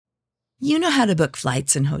You know how to book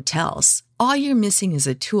flights and hotels. All you're missing is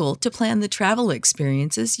a tool to plan the travel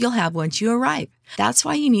experiences you'll have once you arrive. That's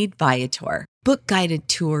why you need Viator. Book guided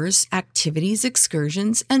tours, activities,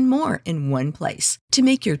 excursions, and more in one place to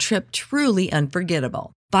make your trip truly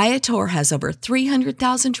unforgettable. Viator has over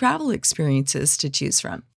 300,000 travel experiences to choose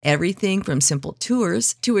from. Everything from simple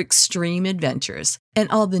tours to extreme adventures and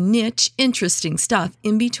all the niche, interesting stuff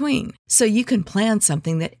in between. So you can plan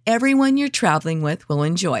something that everyone you're traveling with will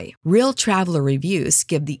enjoy. Real traveler reviews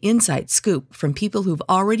give the inside scoop from people who've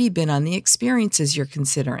already been on the experiences you're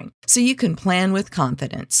considering. So you can plan with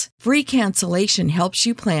confidence. Free cancellation helps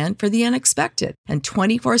you plan for the unexpected. And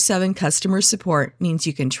 24/7 customer support means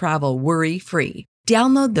you can travel worry-free.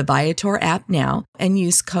 Download the Viator app now and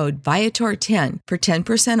use code Viator10 for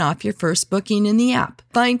 10% off your first booking in the app.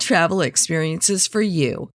 Find travel experiences for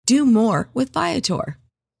you. Do more with Viator.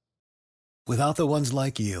 Without the ones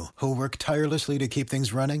like you, who work tirelessly to keep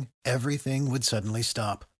things running, everything would suddenly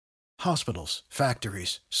stop. Hospitals,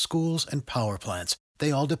 factories, schools, and power plants,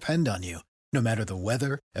 they all depend on you. No matter the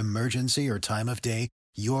weather, emergency, or time of day,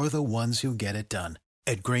 you're the ones who get it done.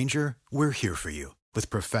 At Grainger, we're here for you with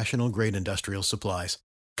professional-grade industrial supplies.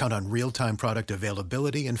 Count on real-time product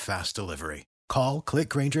availability and fast delivery. Call, click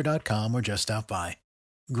Grainger.com, or just stop by.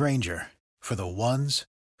 Grainger, for the ones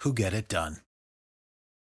who get it done.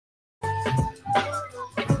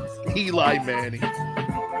 Eli Manning,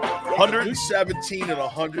 117 and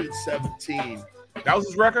 117. That was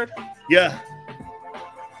his record? Yeah.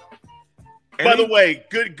 By the way,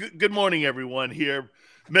 good morning, everyone here.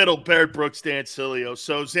 Middle, Barrett, Brooks, Dan, Sileo.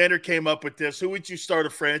 So Xander came up with this. Who would you start a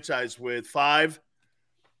franchise with? 5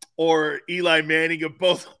 or Eli Manning? Of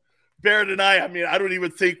both Barrett and I mean, I don't even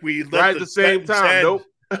think we let right at the same time. end.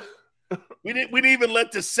 Nope. We didn't even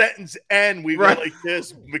let the sentence end. We were like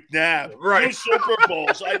this, McNabb. Right. 2 Super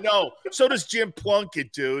Bowls. I know. So does Jim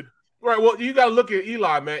Plunkett, dude. Right. Well, you got to look at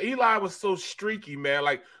Eli, man. Eli was so streaky, man.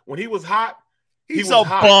 Like when he was hot, He's a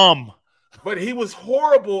bum. But he was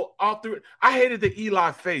horrible all through it. I hated the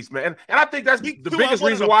Eli face, man. And I think that's the biggest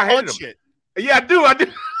reason why I hated him. Yeah, I do. I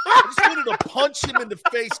just wanted to punch him in the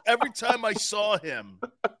face every time I saw him.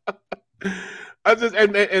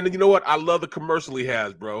 And you know what? I love the commercial he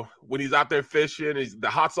has, bro. When he's out there fishing, the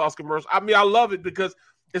hot sauce commercial. I mean, I love it because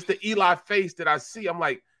it's the Eli face that I see. I'm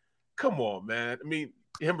like, come on, man. I mean,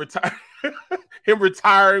 him retiring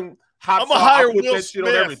hot sauce. I put that shit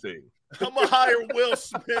on everything. I'm gonna hire Will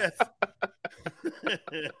Smith.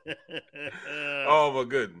 Oh my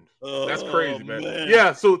goodness, that's crazy, man.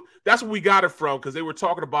 Yeah, so that's where we got it from because they were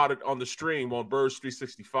talking about it on the stream on Birds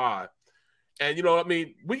 365, and you know, I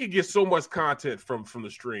mean, we could get so much content from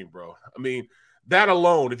the stream, bro. I mean, that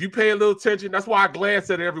alone, if you pay a little attention, that's why I glance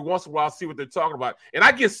at it every once in a while, see what they're talking about, and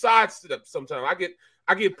I get sidestepped sometimes.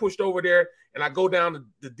 I get pushed over there, and I go down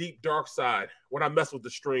the deep dark side when I mess with the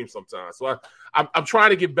stream sometimes. So I'm trying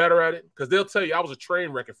to get better at it because they'll tell you I was a train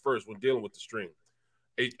wreck at first when dealing with the stream,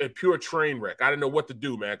 a pure train wreck. I didn't know what to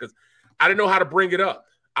do, man, because I didn't know how to bring it up.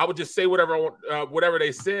 I would just say whatever I want, whatever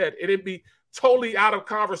they said, and it'd be totally out of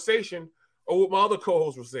conversation or what my other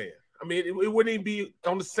co-hosts were saying. I mean, it wouldn't even be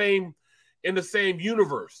in the same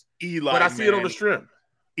universe. But I see it on the stream.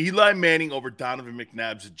 Eli Manning over Donovan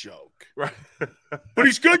McNabb's a joke. Right. But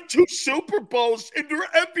he's got 2 Super Bowls and they're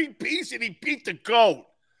MVPs and he beat the GOAT.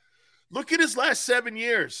 Look at his last 7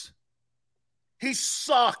 years. He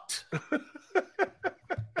sucked.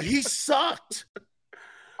 He sucked.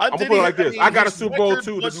 I'm going to put it like this. I got a Super Bowl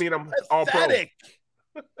too. Doesn't mean I'm all pro.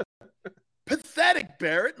 Pathetic,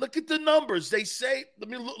 Barrett. Look at the numbers. They say,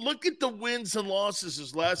 look at the wins and losses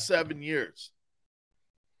his last 7 years.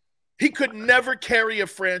 He could never carry a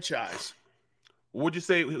franchise. Would you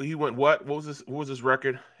say he went what? What was his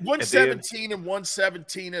record? 117 and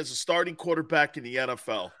 117 as a starting quarterback in the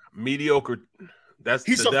NFL. Mediocre.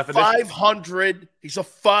 He's a definition. 500. He's a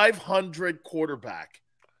 500 quarterback.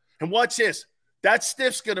 And watch this. That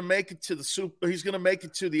stiff's going to make it to the Super. He's going to make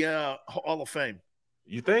it to the Hall of Fame.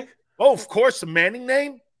 You think? Oh, of course, the Manning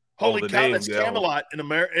name. Holy cow, name, that's Camelot in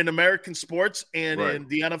American sports and in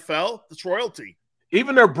the NFL. That's royalty.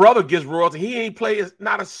 Even their brother gets royalty. He ain't played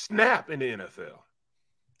not a snap in the NFL.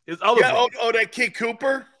 His other that kid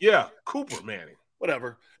Cooper? Yeah, Cooper Manning.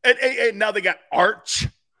 Whatever. And now they got Arch,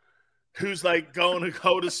 who's like going to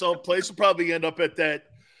go to some place. Will probably end up at that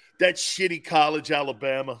shitty college,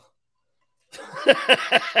 Alabama.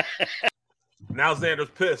 Now Xander's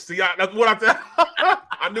pissed. See, that's what I said.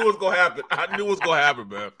 I knew it was going to happen,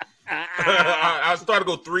 man. I started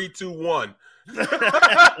to go 3, 2, 1.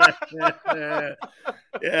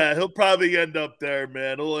 Yeah, he'll probably end up there,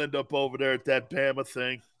 man. He'll end up over there at that Bama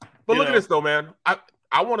thing. But look at this, though, man.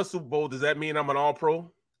 I want a Super Bowl. Does that mean I'm an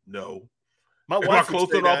all-pro? No. My Am I wife close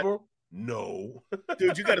would say enough? that. No.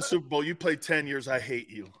 Dude, you got a Super Bowl. You played 10 years. I hate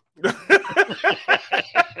you.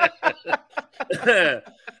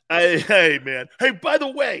 Hey, man. Hey, by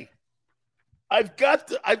the way, I've got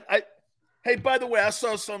the hey, by the way, I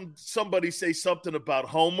saw somebody say something about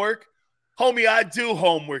homework. Homie, I do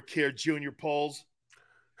homework here, Junior Poles.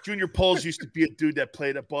 Junior Poles used to be a dude that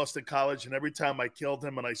played at Boston College, and every time I killed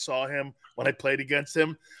him and I saw him when I played against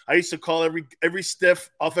him, I used to call every stiff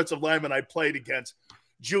offensive lineman I played against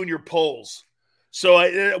Junior Poles. So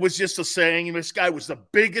it was just a saying. This guy was the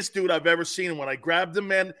biggest dude I've ever seen. And when I grabbed him,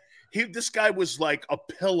 man, this guy was like a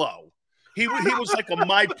pillow. He was like a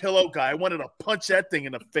My Pillow guy. I wanted to punch that thing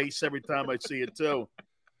in the face every time I see it too.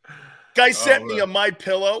 Guy sent me a My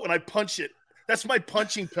Pillow, and I punch it. That's my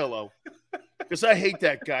punching pillow because I hate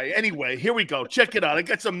that guy. Anyway, here we go. Check it out. I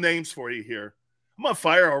got some names for you here. I'm on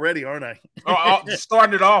fire already, aren't I?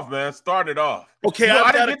 Starting it off, man. Starting it off. Okay,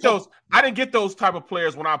 I didn't get those type of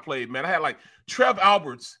players when I played, man. I had like Trev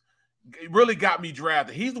Alberts. Really got me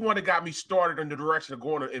drafted. He's the one that got me started in the direction of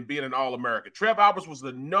going and being an All-American. Trev Alberts was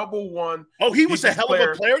the number one. Oh, he was a hell of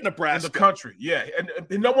a player in Nebraska. In the country, yeah. And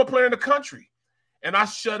the number one player in the country. And I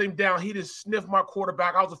shut him down. He just sniffed my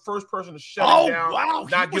quarterback. I was the first person to shut him down. Wow.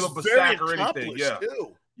 Not give up a sack or anything. Yeah.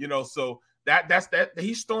 Too. You know, so that's that.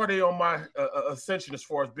 He started on my ascension as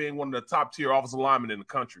far as being one of the top tier offensive linemen in the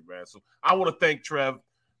country, man. So I want to thank Trev.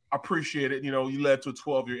 I appreciate it. You know, you led to a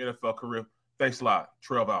 12-year NFL career. Thanks a lot,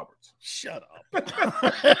 Trev Alberts. Shut up.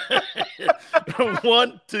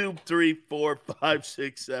 1, 2, 3, 4, 5,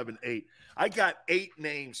 6, 7, 8. I got 8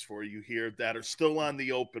 names for you here that are still on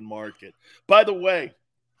the open market. By the way,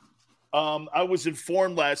 I was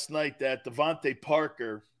informed last night that Devontae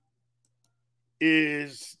Parker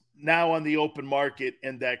is now on the open market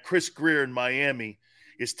and that Chris Greer in Miami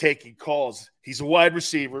is taking calls. He's a wide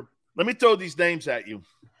receiver. Let me throw these names at you.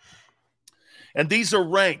 And these are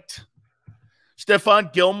ranked.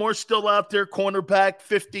 Stephon Gilmore still out there, cornerback,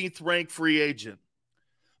 15th ranked free agent.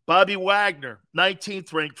 Bobby Wagner,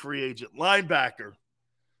 19th ranked free agent, linebacker.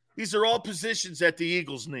 These are all positions that the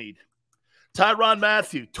Eagles need. Tyrann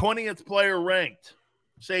Mathieu, 20th player ranked,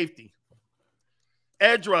 safety.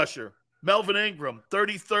 Edge rusher, Melvin Ingram,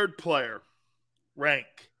 33rd player rank.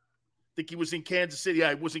 I think he was in Kansas City.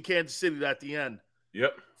 Yeah, he was in Kansas City at the end.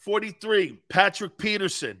 Yep. 43, Patrick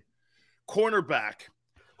Peterson, cornerback.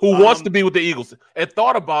 Who wants to be with the Eagles and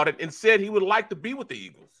thought about it and said he would like to be with the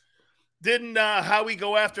Eagles. Didn't Howie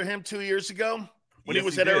go after him 2 years ago when he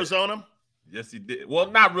was at Arizona? Yes, he did. Well,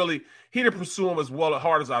 not really. He didn't pursue him as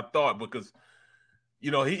hard as I thought because, you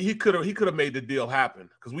know, he could have made the deal happen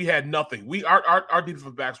because we had nothing. Our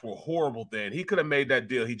defensive backs were horrible then. He could have made that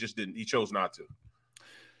deal. He just didn't. He chose not to.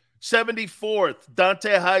 74th,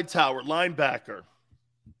 Dante Hightower, linebacker.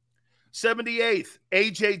 78th,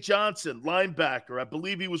 A.J. Johnson, linebacker. I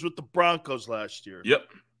believe he was with the Broncos last year. Yep.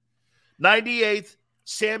 98th,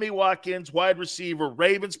 Sammy Watkins, wide receiver.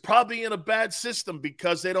 Ravens probably in a bad system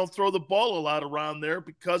because they don't throw the ball a lot around there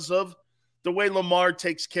because of the way Lamar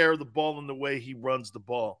takes care of the ball and the way he runs the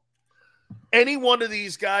ball. Any one of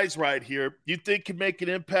these guys right here, you think can make an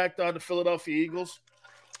impact on the Philadelphia Eagles?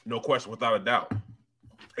 No question, without a doubt.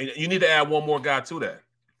 And you need to add one more guy to that.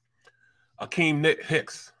 Akeem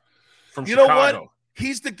Hicks. From Chicago. Know what?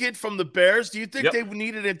 He's the kid from the Bears. Do you think they would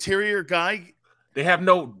need an interior guy? They have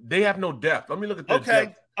no depth. Let me look at that. Okay.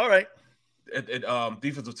 Depth all right. At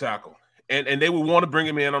defensive tackle. And they would want to bring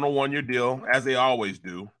him in on a 1-year deal, as they always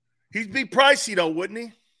do. He'd be pricey though, wouldn't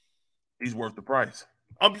he? He's worth the price.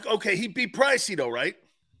 Okay, he'd be pricey though, right?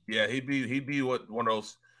 Yeah, he'd be one of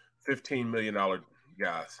those $15 million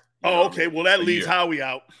guys. Oh, okay. Well, that leaves Howie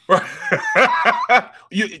out.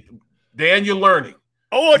 Dan, you're learning.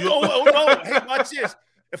 Oh, no. Hey, watch this.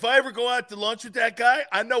 If I ever go out to lunch with that guy,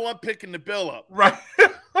 I know I'm picking the bill up. Right.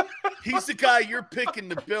 He's the guy you're picking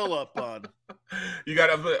the bill up on. You got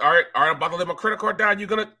to, all right, I'm about to let my credit card down. You're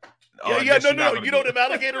going to. No. You know them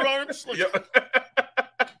alligator arms?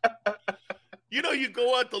 You know, you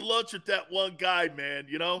go out to lunch with that one guy, man,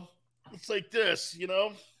 you know? It's like this, you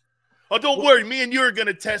know? Oh, don't worry. Me and you are going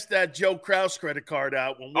to test that Joe Kraus credit card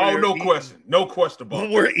out. When we're no question. No question about it.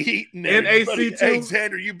 When we're eating. NAC too? Hey,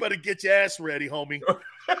 Xander, you better get your ass ready, homie.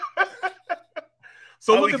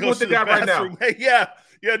 So look at what they got right now. Hey, yeah.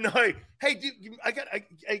 No, hey, dude, I got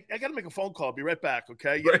to make a phone call. I'll be right back,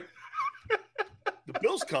 okay? Right. The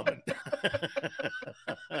bill's coming.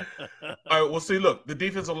 All right, well, see, look, the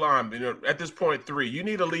defensive line, at this point, 3. You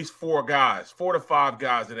need at least 4 to 5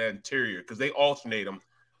 guys in that interior because they alternate them.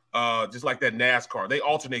 Just like that NASCAR. They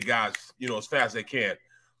alternate guys, as fast as they can.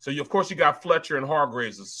 So, of course, you got Fletcher and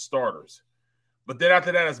Hargraves as starters. But then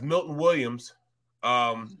after that, it's Milton Williams,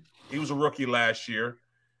 He was a rookie last year.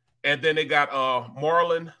 And then they got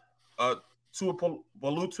Marlon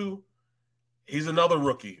Tuipulotu. He's another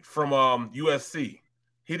rookie from USC.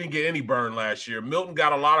 He didn't get any burn last year. Milton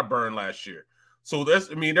got a lot of burn last year. So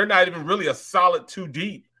they're not even really a solid 2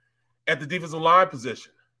 deep at the defensive line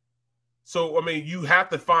position. So, you have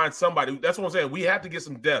to find somebody. That's what I'm saying. We have to get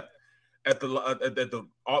some depth at the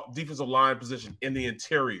defensive line position in the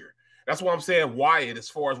interior. That's why I'm saying Wyatt, as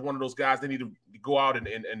far as one of those guys they need to go out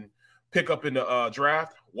and pick up in the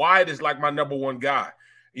draft. Wyatt is like my number one guy.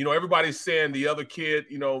 Everybody's saying the other kid,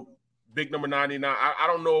 big number 99. I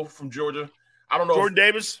don't know from Georgia. I don't know. Jordan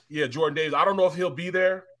Davis? Yeah, Jordan Davis. I don't know if he'll be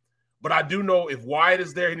there, but I do know if Wyatt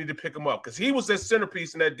is there, he need to pick him up because he was that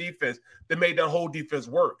centerpiece in that defense that made that whole defense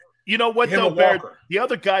work. You know what, though, Barrett, the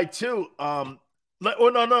other guy, too,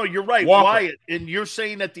 no, you're right, Walker. Wyatt. And you're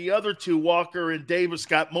saying that the other two, Walker and Davis,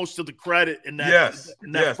 got most of the credit in that. Yes,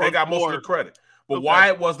 they got most of the credit. But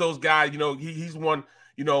Wyatt was those guys, he's one,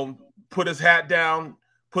 put his hat down,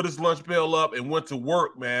 put his lunch bill up, and went to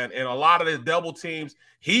work, man. And a lot of the double teams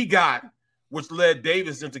he got, which led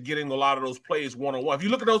Davis into getting a lot of those plays one-on-one. If you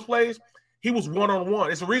look at those plays, he was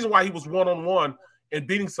one-on-one. It's the reason why he was one-on-one and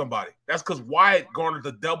beating somebody. That's because Wyatt garnered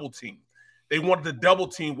the double team. They wanted to double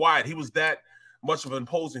team Wyatt. He was that much of an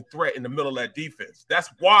imposing threat in the middle of that defense. That's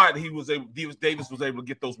why Davis was able to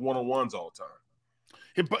get those one-on-ones all the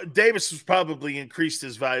time. Davis has probably increased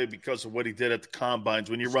his value because of what he did at the combines.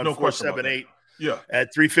 When you run 4.78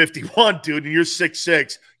 at 351, dude, and you're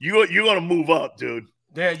 6'6", you're going to move up, dude.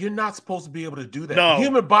 Yeah, you're not supposed to be able to do that. No. The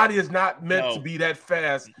human body is not meant to be that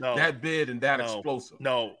fast, that big, and that explosive.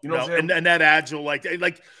 No, you know what I'm saying? And that agile, like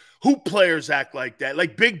hoop players act like that,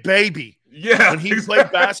 like Big Baby. Yeah, when he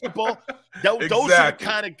played basketball, those are the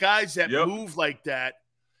kind of guys that move like that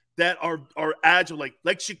are agile, like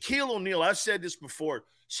Shaquille O'Neal. I've said this before.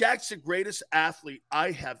 Shaq's the greatest athlete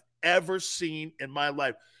I have ever seen in my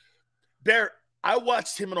life. Barrett, I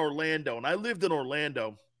watched him in Orlando, and I lived in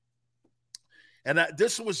Orlando. And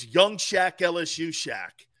this was young Shaq, LSU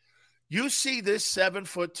Shaq. You see this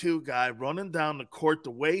 7'2" guy running down the court the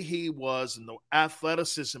way he was and the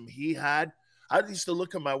athleticism he had. I used to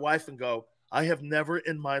look at my wife and go, I have never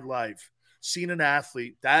in my life seen an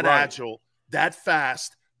athlete that agile, that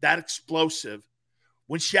fast, that explosive.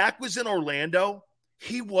 When Shaq was in Orlando,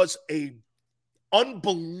 he was a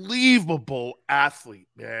unbelievable athlete,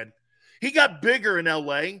 man. He got bigger in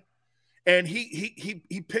LA, and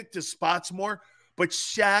he picked his spots more. But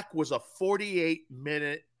Shaq was a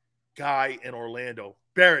 48-minute guy in Orlando.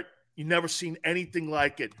 Barrett, you never seen anything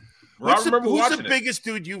like it. Who's the biggest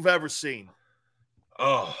dude you've ever seen?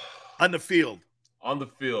 Oh, on the field. On the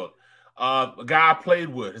field. A guy I played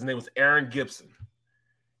with, his name was Aaron Gibson.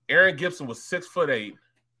 Aaron Gibson was 6'8",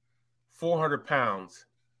 400 pounds,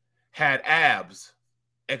 had abs,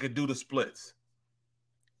 and could do the splits.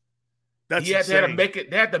 They had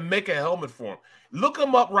to make a helmet for him. Look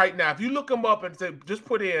him up right now. If you look him up and say, just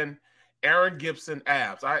put in Aaron Gibson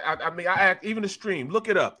abs. I even the stream. Look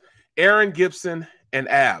it up. Aaron Gibson and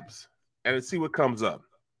abs, and see what comes up.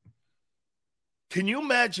 Can you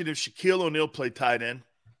imagine if Shaquille O'Neal played tight end?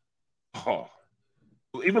 Oh,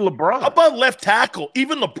 even LeBron. How about left tackle?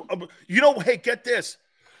 Even LeBron. Hey, get this.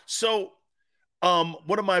 So,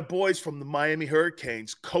 one of my boys from the Miami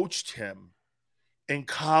Hurricanes coached him in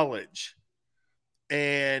college,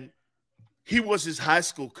 and he was his high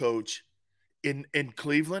school coach in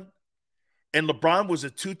Cleveland. And LeBron was a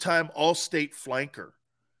 2-time All-State flanker.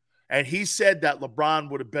 And he said that LeBron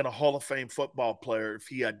would have been a Hall of Fame football player if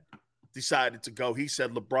he had decided to go. He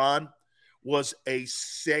said LeBron was a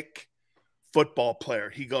sick football player.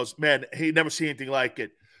 He goes, man, he never seen anything like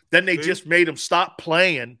it. Then they just made him stop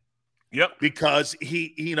playing. Yep. Because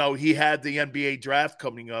he had the NBA draft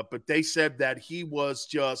coming up, but they said that he was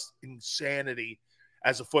just insanity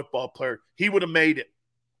as a football player. He would have made it.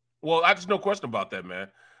 Well, I just no question about that, man.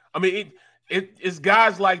 I mean, it's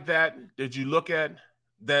guys like that you look at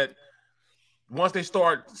that once they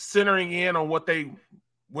start centering in on what they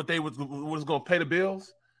was going to pay the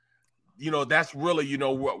bills, that's really,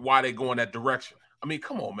 why they go in that direction. I mean,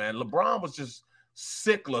 come on, man. LeBron was just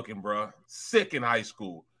sick looking, bro. Sick in high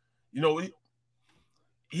school.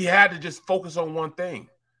 He had to just focus on one thing.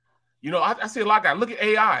 I see a lot of guys. Look at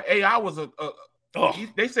AI. AI was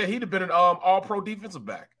they said he'd have been an all-pro defensive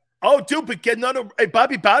back. Oh, dude, but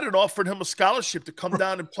Bobby Bowden offered him a scholarship to come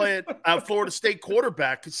down and play at Florida State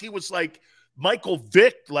quarterback because he was like Michael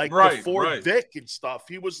Vick, before Vick and stuff.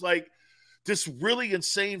 He was like this really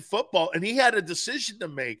insane football, and he had a decision to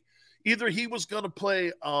make. Either he was going to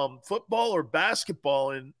play football or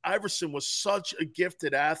basketball, and Iverson was such a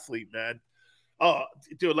gifted athlete, man. Oh,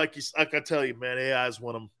 dude, like I tell you, man, AI is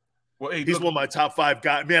one of them. Well, hey, he's one of my top 5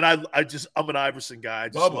 guys. Man, I'm an Iverson guy. I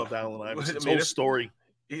just love Allen Iverson's whole story.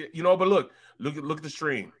 But look at the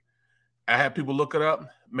stream. I had people look it up.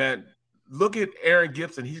 Man, look at Aaron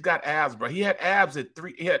Gibson. He's got abs, bro. He had abs at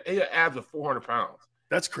 3. He had abs at 400 pounds.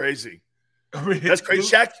 That's crazy. I mean, that's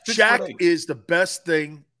crazy. Shaq is the best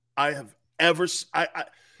thing I have ever.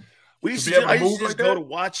 We used to just go to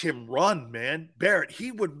watch him run, man. Barrett,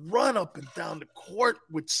 he would run up and down the court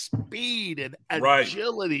with speed and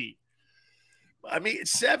agility. I mean,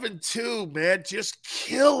 7'2", man, just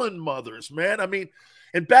killing mothers, man. I mean,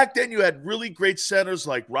 and back then you had really great centers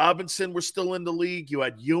like Robinson was still in the league. You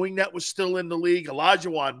had Ewing that was still in the league.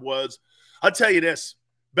 Olajuwon was. I'll tell you this.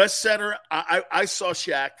 Best center, I saw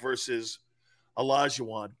Shaq versus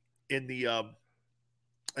Olajuwon in the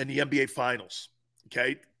NBA Finals.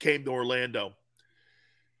 Okay, came to Orlando.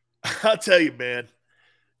 I'll tell you, man.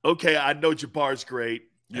 Okay, I know Jabbar's great,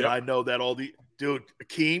 and I know that dude,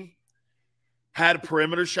 Akeem had a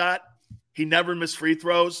perimeter shot. He never missed free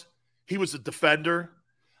throws. He was a defender.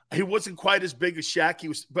 He wasn't quite as big as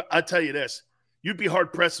Shaq. But I'll tell you this: you'd be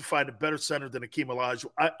hard pressed to find a better center than Akeem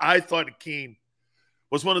Olajuwon. I thought Akeem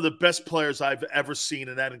was one of the best players I've ever seen,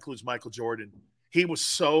 and that includes Michael Jordan. He was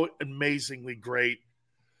so amazingly great.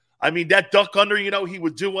 I mean, that duck under, he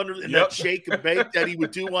would do under, and that shake and bake that he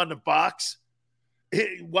would do on the box.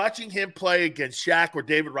 Watching him play against Shaq or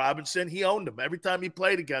David Robinson, he owned him every time he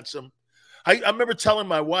played against him. I remember telling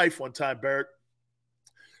my wife one time, Barrett,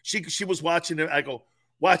 she was watching him. I go,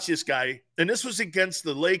 watch this guy. And this was against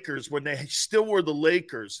the Lakers when they still were the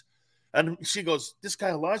Lakers. And she goes, this guy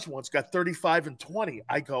Olajuwon's got 35 and 20.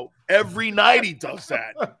 I go, every night he does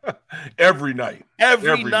that. Every night.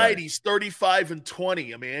 Every night he's 35 and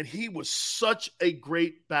 20. I mean, he was such a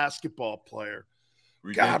great basketball player.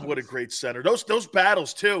 Ridiculous. God, what a great center. Those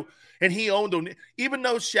battles, too. And he owned them. Even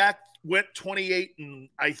though Shaq went 28 and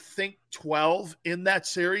I think 12 in that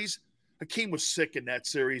series, Hakeem was sick in that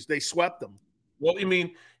series. They swept him. Well, I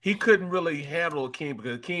mean, he couldn't really handle Hakeem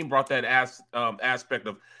because Hakeem brought that aspect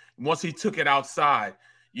of once he took it outside,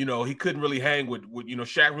 he couldn't really hang with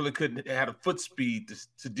Shaq really couldn't had a foot speed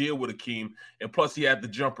to deal with Hakeem, and plus he had the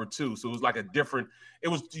jumper too. So it was like it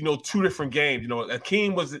was 2 different games.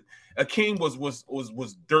 Hakeem was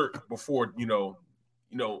dirt before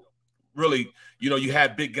really you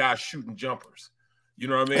had big guys shooting jumpers. You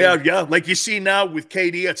know what I mean? Yeah. Like you see now with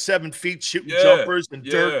KD at 7 feet shooting jumpers and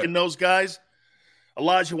Dirk and those guys.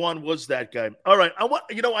 Olajuwon was that guy. All right,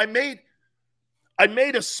 I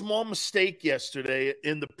made a small mistake yesterday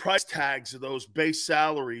in the price tags of those base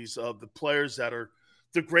salaries of the players that are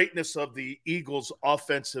the greatness of the Eagles'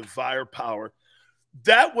 offensive firepower.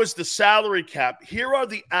 That was the salary cap. Here are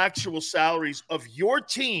the actual salaries of your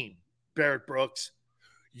team, Barrett Brooks,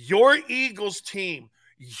 your Eagles team,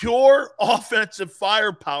 your offensive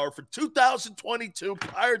firepower for 2022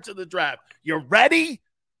 prior to the draft. You ready?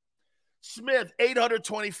 Smith,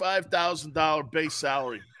 $825,000 base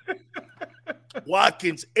salary.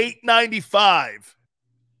 Watkins, $895,000.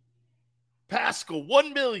 Pascal,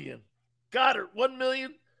 $1 million. Goddard, $1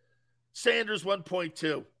 million. Sanders, $1.2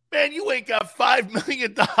 million. Man, you ain't got $5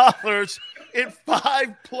 million in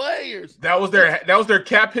 5 players. That was their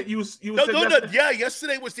cap hit. No. Yeah,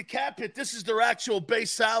 yesterday was the cap hit. This is their actual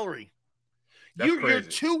base salary. Your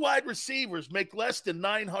 2 wide receivers make less than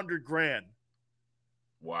 $900,000.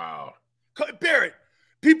 Wow. Barrett,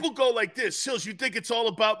 people go like this. Sills, you think it's all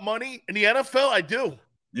about money? In the NFL, I do.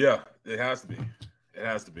 Yeah, it has to be. It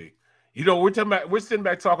has to be. We're sitting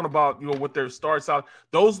back talking about, what their starts out.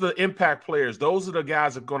 Those are the impact players. Those are the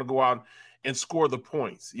guys that are going to go out and score the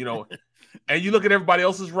points, And you look at everybody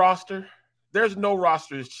else's roster. There's no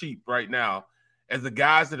roster as cheap right now as the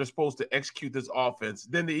guys that are supposed to execute this offense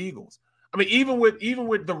than the Eagles. I mean, even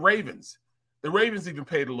with the Ravens. The Ravens even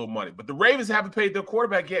paid a little money, but the Ravens haven't paid their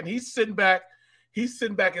quarterback yet, and he's sitting back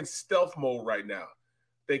in stealth mode right now,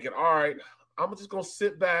 thinking, all right, I'm just going to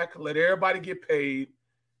sit back, let everybody get paid,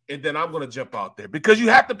 and then I'm going to jump out there because you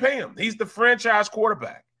have to pay him. He's the franchise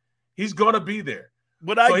quarterback. He's going to be there.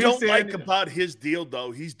 What I don't like about his deal,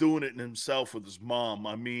 though, he's doing it in himself with his mom.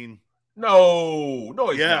 I mean. No,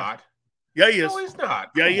 he's not. Yeah, he is. No, he's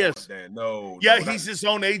not. Yeah, he is. No. Yeah, he's his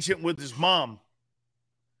own agent with his mom.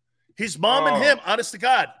 His mom and him, honest to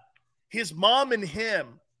God, his mom and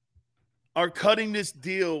him are cutting this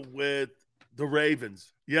deal with the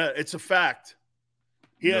Ravens. Yeah, it's a fact.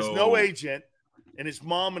 He has no agent, and his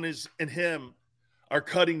mom and him are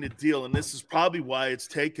cutting the deal, and this is probably why it's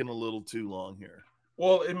taken a little too long here.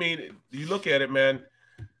 Well, I mean, you look at it, man.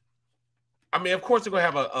 I mean, of course they're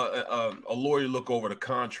going to have a lawyer look over the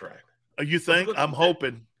contract. You think? I'm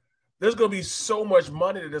hoping. there's going to be so much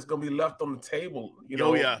money that's going to be left on the table, you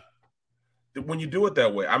know. Oh, yeah. When you do it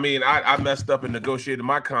that way. I mean, I messed up and negotiated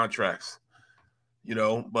my contracts, you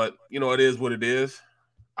know, but, you know, it is what it is.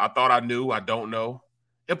 I thought I knew. I don't know.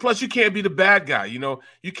 And plus, you can't be the bad guy, you know.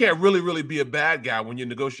 You can't really be a bad guy when you're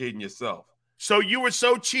negotiating yourself. So you were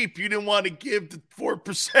so cheap, you didn't want to give the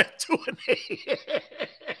 4% to an A.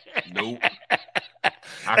 Nope.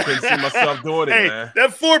 I couldn't see myself doing it, man.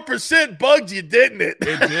 That 4% bugged you, didn't it?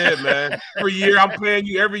 It did, man. Every year, I'm paying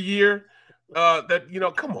you every year. That, you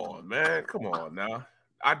know, come on, man. Come on now.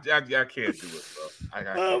 I can't do it, bro.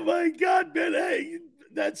 Oh, my God, man. Hey,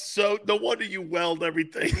 that's so – no wonder you weld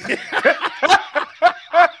everything.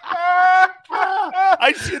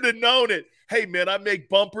 I should have known it. Hey, man, I make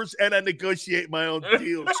bumpers and I negotiate my own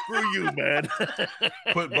deal. Screw you, man.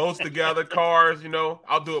 Put boats together, cars, you know.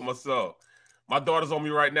 I'll do it myself. My daughter's on me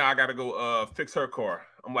right now. I got to go fix her car.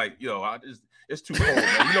 I'm like, yo, it's too cold,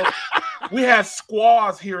 man. You know, we had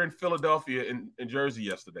squalls here in Philadelphia in Jersey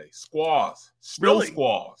yesterday. Squalls. Snow Really?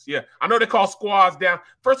 squalls. Yeah. I know they call squalls down.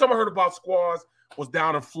 First time I heard about squalls was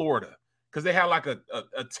down in Florida because they had like a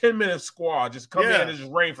 10-minute squall. Just come in and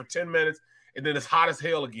just rain for 10 minutes, and then it's hot as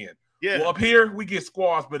hell again. Yeah. Well, up here, we get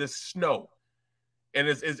squalls, but it's snow. And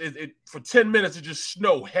it for 10 minutes, it just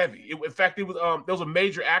snow heavy. In fact, there was a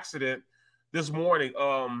major accident this morning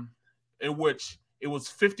in which it was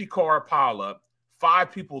 50-car pileup.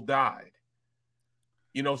 5 people died.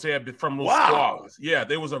 You know what I'm saying? From those squalls. Yeah,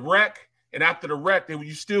 there was a wreck. And after the wreck,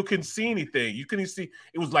 you still couldn't see anything. You couldn't see.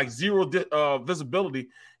 It was like zero visibility.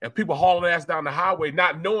 And people hauling ass down the highway,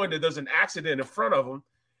 not knowing that there's an accident in front of them.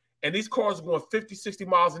 And these cars are going 50, 60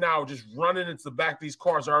 miles an hour, just running into the back of these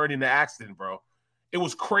cars already in the accident, bro. It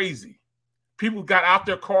was crazy. People got out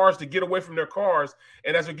their cars to get away from their cars.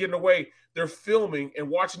 And as they're getting away, they're filming and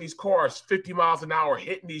watching these cars 50 miles an hour,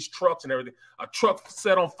 hitting these trucks and everything. A truck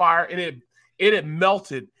set on fire, and it had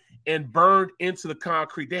melted and burned into the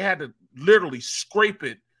concrete. They had to literally scrape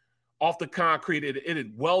it off the concrete. It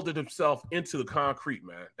had welded itself into the concrete,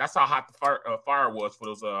 man. That's how hot the fire was for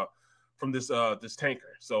those from this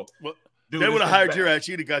tanker. So they would have hired your ass.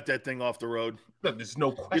 You'd have got that thing off the road. There's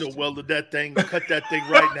no question. You'd have welded that thing, cut that thing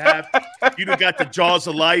right in half. You'd have got the jaws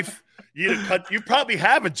of life. You probably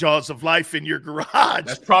have a jaws of life in your garage.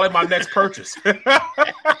 That's probably my next purchase.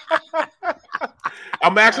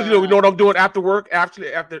 I'm actually, you know what I'm doing after work, after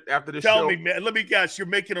the show? Tell me, man. Let me guess. You're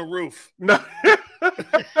making a roof. No,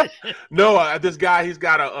 this guy, he's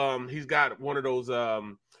got one of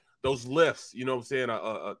those lifts. You know what I'm saying?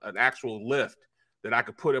 An actual lift that I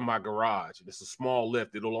could put in my garage. It's a small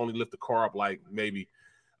lift. It'll only lift the car up like maybe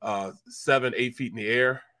 7-8 feet in the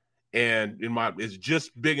air. And it's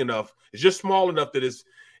just big enough. It's just small enough that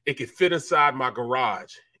it could fit inside my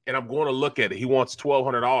garage. And I'm going to look at it. He wants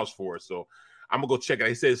 $1,200 for it. So I'm gonna go check it out.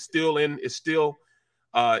 He says it's still in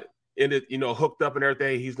it, you know, hooked up and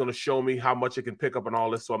everything. He's gonna show me how much it can pick up and all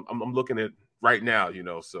this. So I'm looking at it right now, you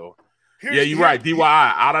know. So you're right.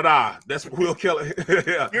 DIY, That's what we'll kill it.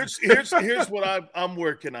 Yeah. Here's what I'm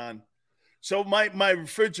working on. So my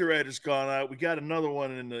refrigerator's gone out. We got another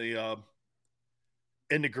one in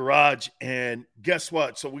the garage, and guess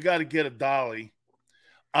what? So we got to get a dolly.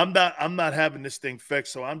 I'm not having this thing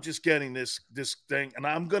fixed, so I'm just getting this thing, and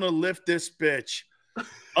I'm gonna lift this bitch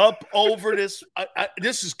up over this.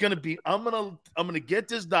 This is gonna be. I'm gonna get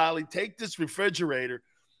this dolly, take this refrigerator.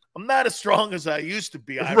 I'm not as strong as I used to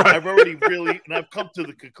be. I've already really, and I've come to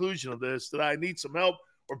the conclusion of this that I need some help.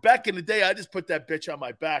 Or back in the day, I just put that bitch on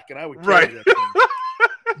my back and I would carry that thing.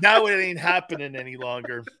 Now it ain't happening any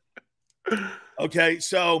longer. Okay,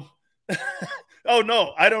 so. Oh,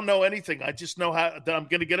 no, I don't know anything. I just know that I'm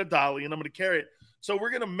going to get a dolly and I'm going to carry it. So we're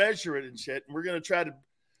going to measure it and shit. And we're going to try to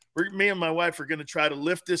me and my wife are going to try to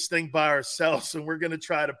lift this thing by ourselves. And we're going to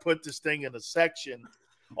try to put this thing in a section.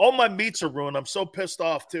 All my meats are ruined. I'm so pissed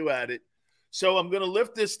off, too, at it. So I'm going to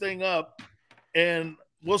lift this thing up and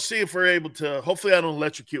we'll see if we're able to. Hopefully I don't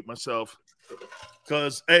electrocute myself.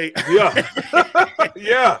 Because, hey. Yeah.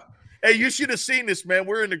 Yeah. Hey, you should have seen this, man.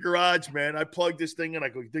 We're in the garage, man. I plugged this thing in. I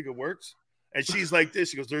go, you think it works? And she's like this.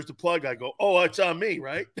 She goes, there's the plug. I go, oh, it's on me,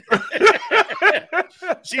 right?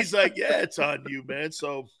 She's like, yeah, it's on you, man.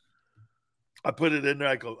 So I put it in there.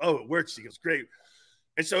 I go, oh, it works. She goes, great.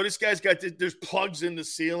 And so this guy's got there's plugs in the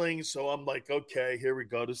ceiling. So I'm like, okay, here we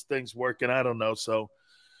go. This thing's working. I don't know. So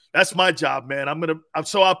that's my job, man.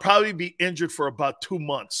 So I'll probably be injured for about 2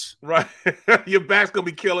 months. Right. Your back's going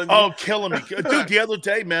to be killing you. Oh, killing me. Dude, the other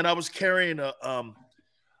day, man, I was carrying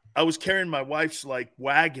my wife's like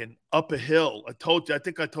wagon up a hill. I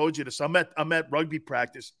think I told you this. I'm at rugby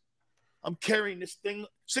practice. I'm carrying this thing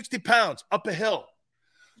 60 pounds up a hill.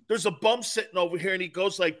 there's a bum sitting over here, and he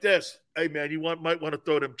goes like this. Hey, man, might want to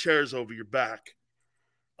throw them chairs over your back.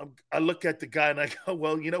 I look at the guy, and I go,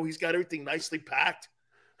 well, he's got everything nicely packed.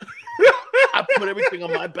 I put everything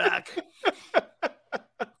on my back.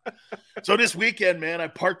 So this weekend, man, I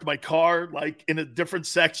parked my car like in a different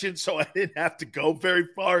section, so I didn't have to go very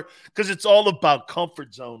far because it's all about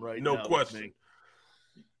comfort zone right now. No question.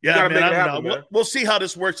 Yeah, man, I don't know. We'll see how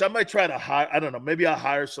this works. I might try to hire. I don't know. Maybe I'll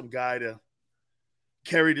hire some guy to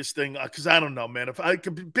carry this thing because I don't know, man. If I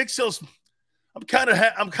could, Big Sil's, I'm kind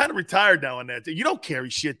of retired now on that. You don't carry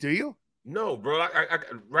shit, do you? No, bro. I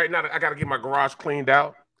right now I got to get my garage cleaned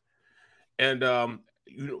out, and I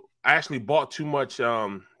actually bought too much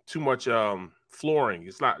flooring.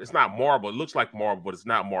 It's not marble. It looks like marble, but it's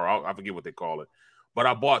not marble. I forget what they call it. But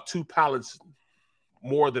I bought 2 pallets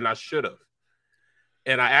more than I should have.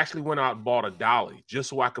 And I actually went out and bought a dolly just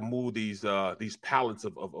so I could move these pallets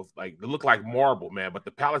of like, they look like marble, man. But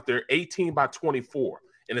the pallets, they're 18 by 24,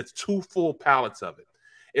 and it's 2 full pallets of it.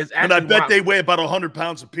 It's actually, and I bet they weigh about 100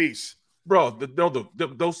 pounds a piece, bro. The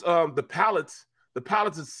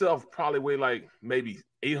pallets itself probably weigh like maybe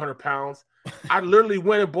 800 pounds. I literally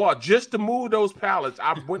went and bought just to move those pallets.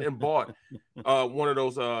 I went and bought one of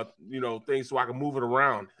those things so I can move it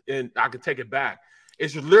around and I could take it back.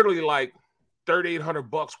 It's literally like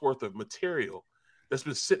 $3,800 worth of material that's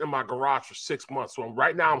been sitting in my garage for 6 months. So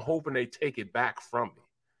right now I'm hoping they take it back from me.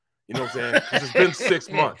 You know what I'm saying? Because it's been 6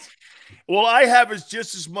 months. Well, I have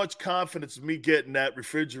just as much confidence in me getting that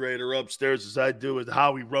refrigerator upstairs as I do with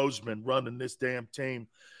Howie Roseman running this damn team.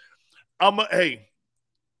 Hey,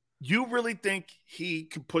 you really think he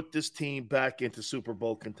can put this team back into Super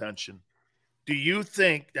Bowl contention? Do you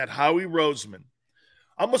think that Howie Roseman,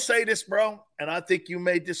 I'm going to say this, bro, and I think you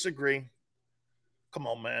may disagree. Come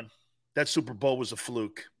on, man. That Super Bowl was a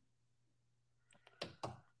fluke.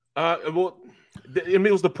 Well,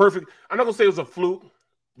 it was the perfect – I'm not going to say it was a fluke,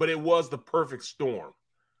 but it was the perfect storm.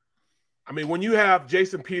 I mean, when you have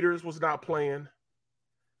Jason Peters was not playing,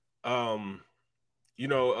 there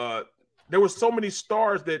were so many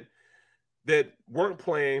stars that weren't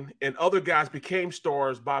playing, and other guys became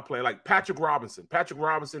stars by playing, like Patrick Robinson. Patrick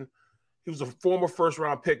Robinson, he was a former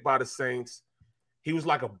first-round pick by the Saints. He was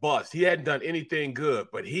like a bust. He hadn't done anything good,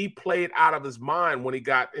 but he played out of his mind when he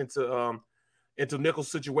got into nickel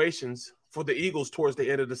situations for the Eagles towards the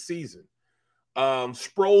end of the season.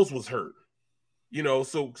 Sproles was hurt,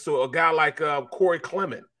 so a guy like Corey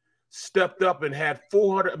Clement stepped up and had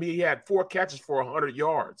 400. I mean, he had 4 catches for 100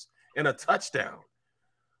 yards and a touchdown.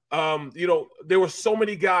 There were so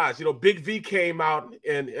many guys. Big V came out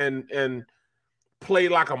and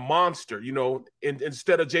played like a monster.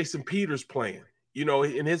 Instead of Jason Peters playing. He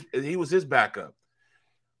was his backup,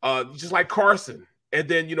 just like Carson. And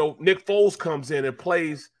then, Nick Foles comes in and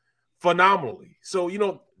plays phenomenally. So,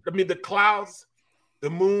 the clouds, the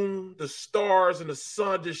moon, the stars, and the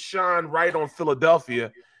sun just shine right on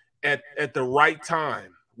Philadelphia at the right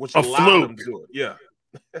time, which allowed them to do it. Yeah.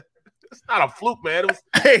 It's not a fluke, man.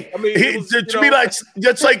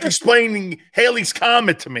 That's like explaining Haley's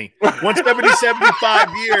Comet to me. Once every 75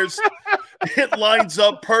 years, it lines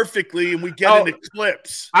up perfectly, and we get an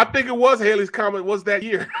eclipse. I think it was Haley's Comet was that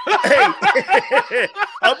year.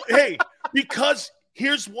 Because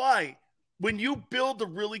here's why. When you build a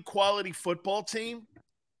really quality football team,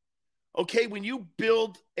 when you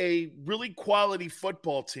build a really quality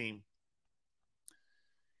football team,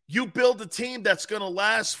 you build a team that's going to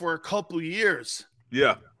last for a couple of years.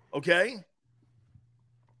 Yeah. Okay?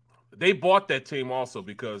 They bought that team also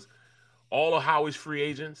because all of Howie's free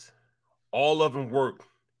agents, all of them worked.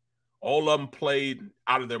 All of them played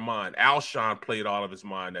out of their mind. Alshon played out of his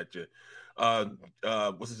mind that year.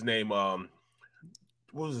 What's his name? What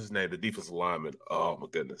was his name? The defensive lineman. Oh, my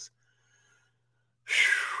goodness.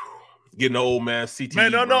 Getting old, man. CTE,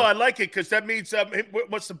 man, no, I like it because that means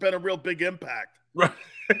it must have been a real big impact. Right.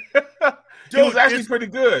 He was actually pretty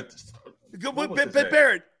good.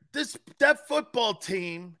 Barrett, that football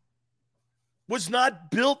team was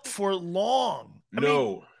not built for long.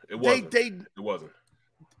 It wasn't. It wasn't.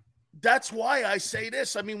 That's why I say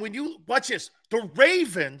this. I mean, when you watch this, the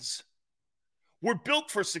Ravens were built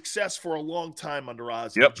for success for a long time under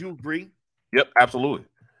Ozzie. Yep. Do you agree? Yep, absolutely.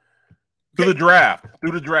 Through the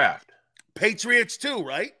draft. Patriots too,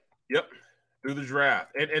 right? Yep. Through the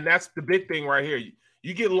draft. And that's the big thing right here.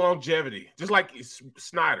 You get longevity, just like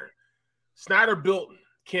Snyder. Snyder built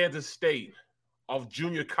Kansas State off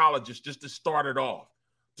junior colleges just to start it off,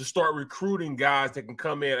 to start recruiting guys that can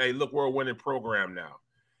come in. Hey, look, we're a winning program now.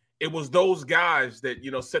 It was those guys that,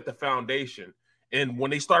 set the foundation. And when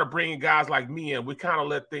they started bringing guys like me in, we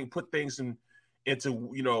kind of put things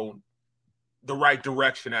into the right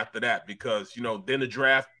direction after that because, then the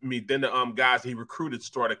draft, then the guys he recruited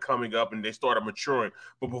started coming up and they started maturing.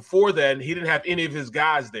 But before then, he didn't have any of his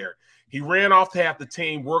guys there. He ran off to half the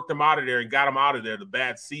team, worked them out of there and got them out of there, the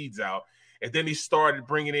bad seeds out. And then he started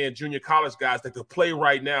bringing in junior college guys that could play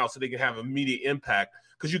right now so they can have immediate impact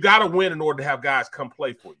because you got to win in order to have guys come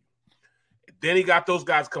play for you. Then he got those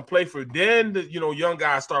guys come play for you. Then, the young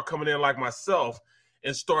guys start coming in like myself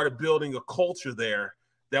and started building a culture there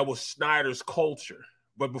that was Snyder's culture.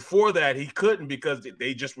 But before that, he couldn't because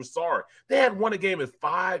they just were sorry. They had won a game in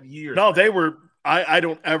 5 years. No, they were – I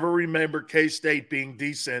don't ever remember K-State being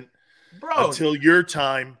decent until your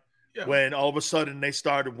time when all of a sudden they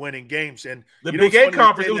started winning games. And the Big 8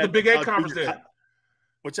 conference – it was the Big 8 conference then.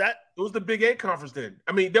 What's that? It was the Big 8 conference then.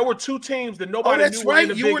 I mean, there were two teams that nobody knew were in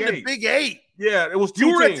the Big 8. You were in the Big 8. Yeah, it was two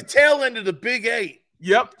teams. You were teams. at the tail end of the Big 8.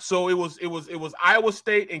 Yep. So it was Iowa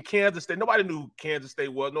State and Kansas State. Nobody knew who Kansas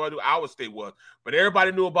State was. Nobody knew Iowa State was. But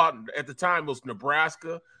everybody knew about at the time it was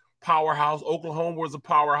Nebraska, powerhouse. Oklahoma was a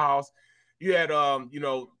powerhouse. You had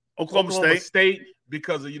Oklahoma State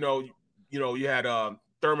because of you had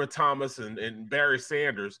Thurman Thomas and Barry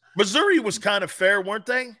Sanders. Missouri was kind of fair, weren't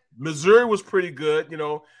they? Missouri was pretty good,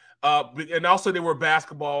 and also they were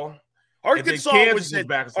basketball. Arkansas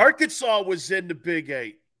was in the Big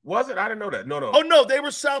 8. Was it? I didn't know that. No. Oh, no, they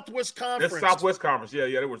were Southwest Conference. That's Southwest Conference. Yeah,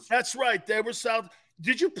 they were. That's right. They were South.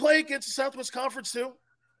 Did you play against the Southwest Conference too?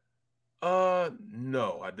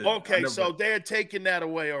 No, I didn't. Okay, so they had taken that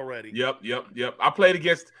away already. Yep. I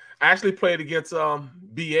actually played against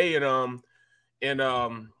BA and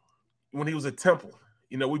when he was at Temple.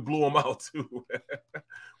 We blew him out too.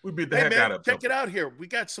 We beat the heck out of him. Check it out here. We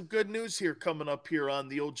got some good news here coming up here on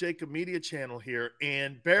the old Jacob Media channel here.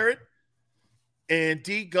 And Barrett and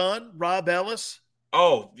D Gunn, Rob Ellis.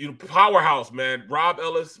 Oh, powerhouse, man. Rob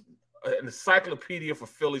Ellis, an encyclopedia for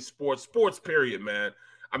Philly sports period, man.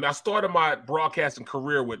 I mean, I started my broadcasting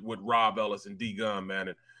career with Rob Ellis and D Gunn, man.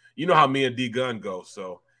 And you know how me and D Gunn go.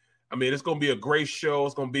 So, I mean, it's going to be a great show.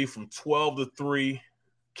 It's going to be from 12 to 3.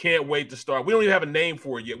 Can't wait to start. We don't even have a name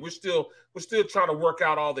for it yet. We're still trying to work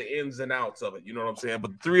out all the ins and outs of it. You know what I'm saying?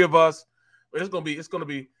 But the three of us, it's gonna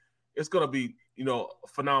be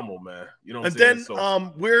phenomenal, man. You know what I'm saying? And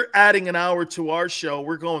then we're adding an hour to our show.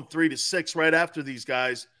 We're going 3 to 6 right after these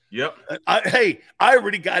guys. Yep. I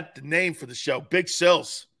already got the name for the show, Big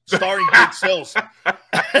Sills, starring Big Sills.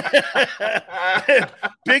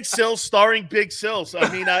 Big Sills, starring Big Sills. I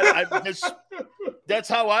mean, that's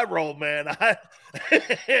how I roll, man.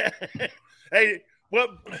 Hey, well,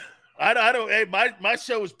 I don't. Hey, my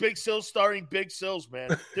show is Big Sills, starring Big Sills,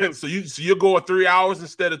 man. So you're going 3 hours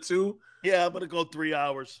instead of 2? Yeah, I'm gonna go 3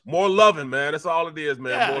 hours. More loving, man. That's all it is,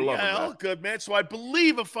 man. Yeah, more loving. Yeah, all good, man. So I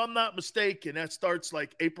believe, if I'm not mistaken, that starts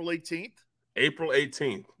like April 18th. April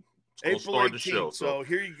 18th. April 18th. The show, so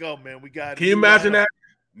here you go, man. We got. Can you imagine that?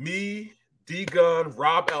 Me, D Gunn,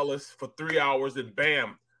 Rob Ellis for 3 hours, and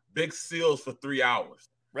bam, Big Seals for 3 hours.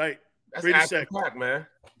 Right. That's action packed, man.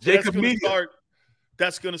 Jacob Media.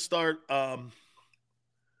 That's going to start.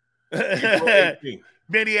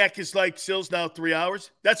 Maniac is like Sills now 3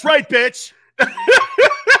 hours. That's right, bitch.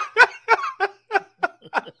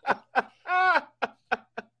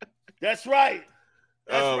 That's right.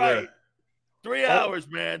 That's right. Man. 3 hours,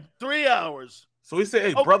 man. 3 hours. So he said,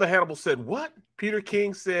 hey, Brother Hannibal said, what? Peter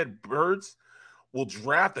King said Birds will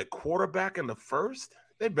draft a quarterback in the first?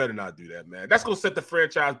 They better not do that, man. That's going to set the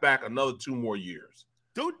franchise back another 2 more years.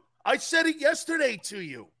 Dude, I said it yesterday to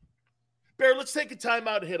you. Bear, let's take a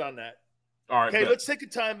timeout and hit on that. All right. Okay, let's take a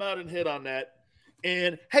timeout and hit on that.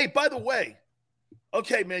 And, hey, by the way,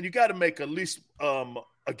 okay, man, you got to make at least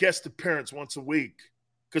a guest appearance once a week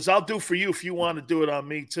because I'll do for you if you want to do it on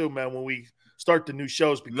me too, man, when we start the new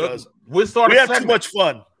shows because we have too much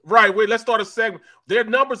fun. Right. Wait, let's start a segment. Their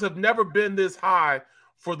numbers have never been this high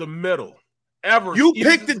for the middle. Ever. You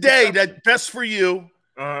pick the day that's best for you,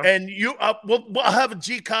 and you. We'll have a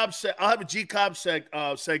G-Cobb. I'll have a G-Cobb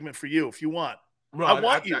segment for you if you want. Bro, I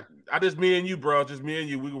want you. I just me and you, bro. Just me and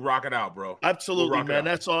you. We can rock it out, bro. Absolutely, man.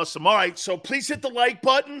 That's awesome. All right, so please hit the like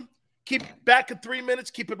button. Keep back in 3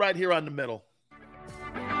 minutes. Keep it right here on the middle.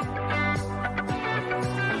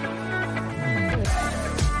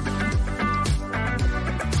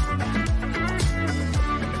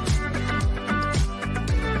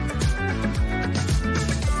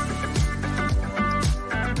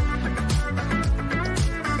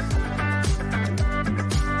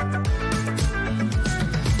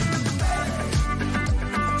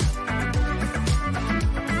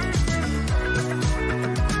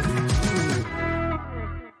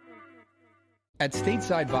 At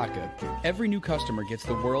Stateside Vodka, every new customer gets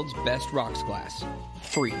the world's best rocks glass,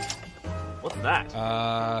 free. What's that?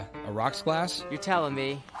 A rocks glass? You're telling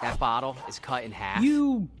me that bottle is cut in half?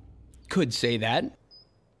 You could say that.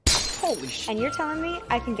 Holy shit. And you're telling me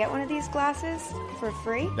I can get one of these glasses for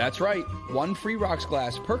free? That's right. 1 free rocks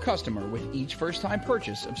glass per customer with each first-time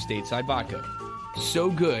purchase of Stateside Vodka. So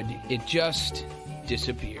good, it just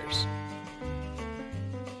disappears.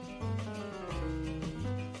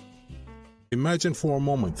 Imagine for a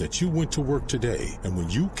moment that you went to work today and when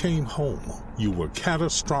you came home, you were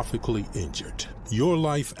catastrophically injured. Your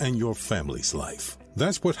life and your family's life.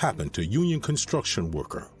 That's what happened to union construction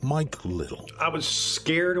worker Mike Little. I was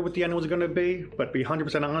scared of what the end was going to be, but to be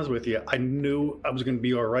 100% honest with you, I knew I was going to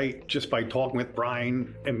be all right just by talking with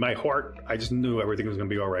Brian. In my heart, I just knew everything was going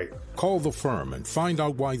to be all right. Call the firm and find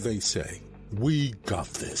out why they say, "We got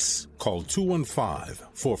this." Call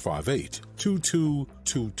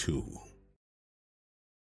 215-458-2222.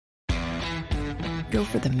 Go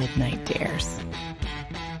for the midnight dares.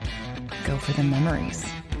 Go for the memories.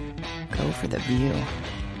 Go for the view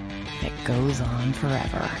that goes on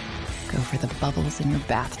forever. Go for the bubbles in your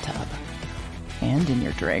bathtub and in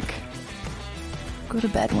your drink. Go to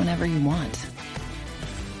bed whenever you want.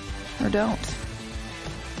 Or don't.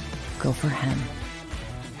 Go for him.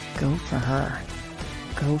 Go for her.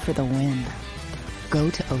 Go for the win. Go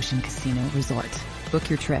to Ocean Casino Resort. Book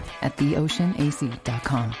your trip at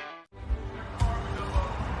theoceanac.com.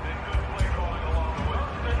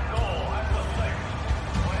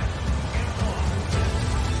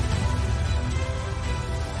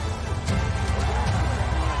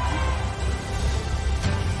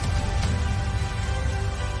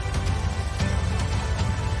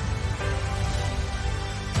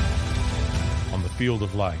 Field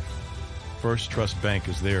of life, First Trust Bank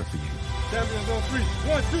is there for you. Champions on 3.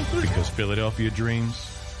 1, 2, 3. Because Philadelphia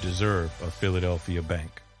dreams deserve a Philadelphia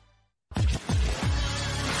bank.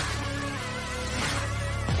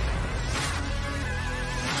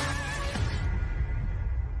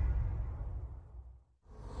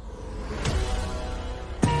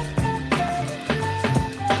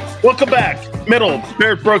 Welcome back. Middle,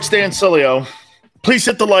 Barrett, Brooks, Dan Sileo. Please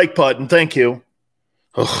hit the like button. Thank you.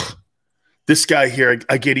 Ugh. This guy here,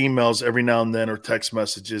 I get emails every now and then or text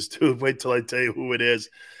messages. Dude, wait till I tell you who it is.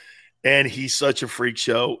 And he's such a freak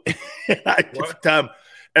show.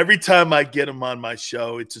 Every time I get him on my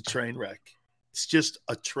show, it's a train wreck. It's just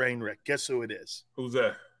a train wreck. Guess who it is? Who's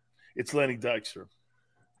that? It's Lenny Dykstra.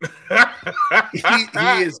 he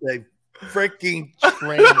is a freaking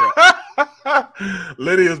train wreck.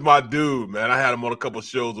 Lenny is my dude, man. I had him on a couple of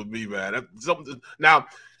shows with me, man. Now,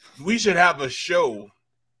 we should have a show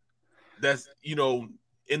that's,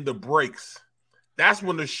 in the breaks. That's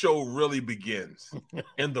when the show really begins,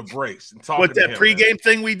 in the breaks. And what, that pregame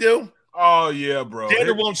thing we do? Oh, yeah, bro.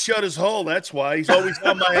 Xander won't shut his hole. That's why. He's always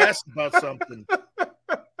on my ass about something.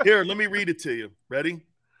 Here, let me read it to you. Ready?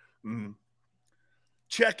 Mm-hmm.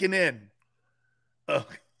 Checking in.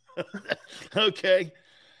 Okay.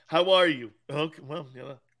 How are you? Okay. Well,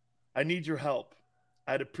 I need your help.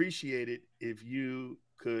 I'd appreciate it if you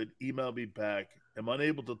could email me back. I'm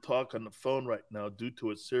unable to talk on the phone right now due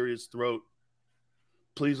to a serious throat.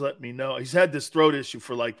 Please let me know. He's had this throat issue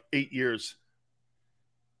for like 8 years.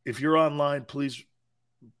 If you're online, please,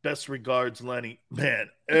 best regards, Lenny. Man,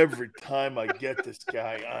 every time I get this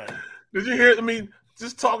guy on. Did you hear? I mean,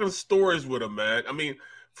 just talking stories with him, man. I mean,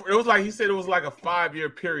 it was like he said it was like a 5-year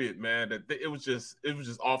period, man. That it was just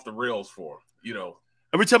off the rails for him,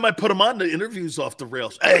 Every time I put him on, the interview's off the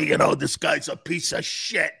rails. Hey, this guy's a piece of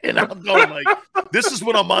shit. And I'm going like, this is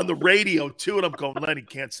when I'm on the radio, too. And I'm going, Lenny,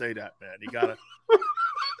 can't say that, man. You got to.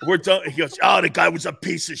 We're done. He goes, the guy was a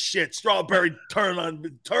piece of shit. Strawberry turned on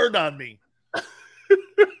me.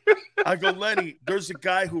 I go, Lenny, there's a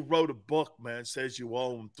guy who wrote a book, man, says you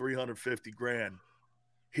owe him $350,000.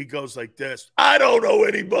 He goes like this. I don't owe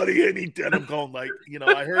anybody anything. I'm going like,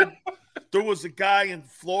 I heard there was a guy in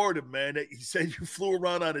Florida, man, that he said you flew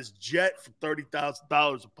around on his jet for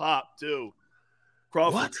 $30,000 a pop, too.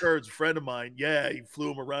 Crawford Kurt's a friend of mine. Yeah, he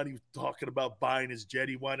flew him around. He was talking about buying his jet.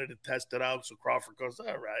 He wanted to test it out. So Crawford goes, all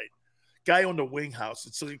right. Guy owned a wing house.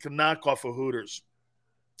 It's like a knockoff of Hooters.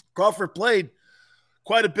 Crawford played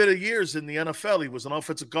quite a bit of years in the NFL. He was an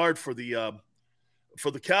offensive guard for the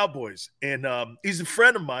Cowboys. And he's a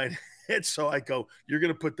friend of mine. And so I go, you're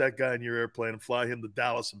going to put that guy in your airplane and fly him to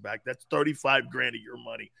Dallas and back. That's $35,000 of your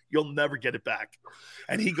money. You'll never get it back.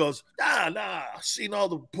 And he goes, nah, I've seen all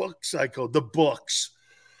the books. I go, the books.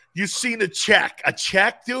 You've seen a check. A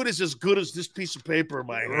check, dude, is as good as this piece of paper in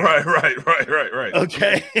my hand. Right.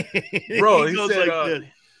 Okay. Bro, he goes said, like this.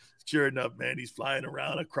 Sure enough, man, he's flying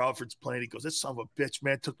around at Crawford's plane. He goes, this son of a bitch,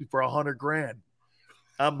 man, took me for $100,000.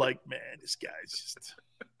 I'm like, man, this guy's just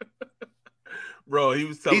Bro, he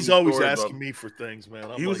was telling He's me always stories asking about, me for things, man.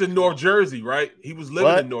 he was in North Jersey, right? He was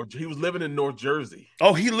living What? in North. He was living in North Jersey.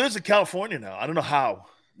 Oh, he lives in California now. I don't know how.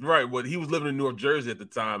 Right. Well, he was living in North Jersey at the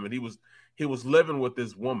time, and he was living with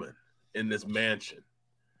this woman in this mansion.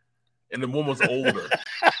 And the woman was older.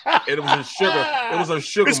 And it was a sugar. It was a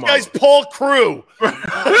sugar. This mama. guy's Paul Crew.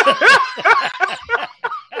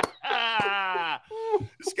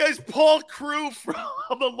 This guy's Paul Crew from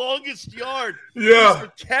The Longest Yard. Yeah. He's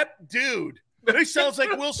a kept dude. He sounds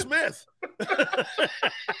like Will Smith.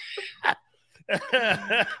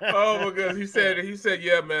 Oh my goodness. He said,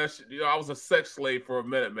 yeah, man, I was a sex slave for a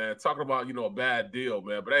minute, man. Talking about, a bad deal,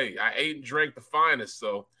 man. But hey, I ate and drank the finest,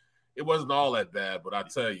 so it wasn't all that bad. But I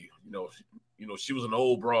tell you, she was an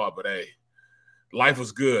old broad, but hey, life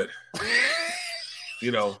was good.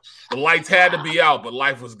 The lights had to be out, but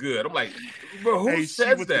life was good. I'm like, bro, who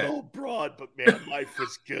says that? An old broad, but man, life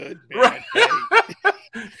was good, man. Hey.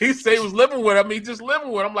 He said he was living with him. He just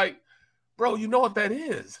living with him. I'm like, bro, you know what that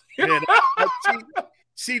is? Man,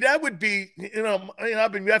 see, that would be,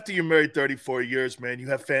 after you're married 34 years, man, you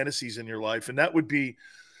have fantasies in your life. And that would be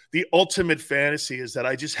the ultimate fantasy, is that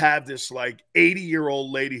I just have this like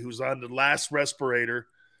 80-year-old lady who's on the last respirator.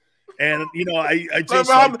 And, I just.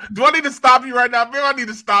 Do I need to stop you right now? Maybe I need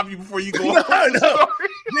to stop you before you go. No.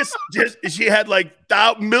 Just she had like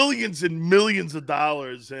millions and millions of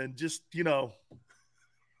dollars. And just,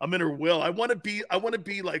 I'm in her will. I want to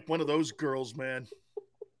be like one of those girls, man.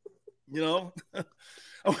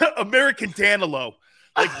 American Danilo,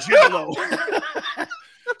 like Gigolo.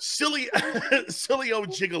 Sileo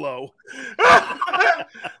Gigolo.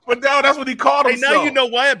 But now that's what he called himself. Hey, now you know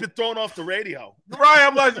why I've been thrown off the radio. Right,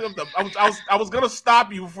 I'm like, I was gonna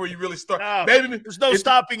stop you before you really start. No, Baby, there's no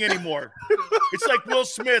stopping anymore. It's like Will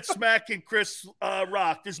Smith smacking Chris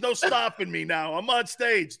Rock. There's no stopping me now. I'm on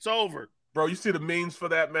stage. It's over. Bro, you see the memes for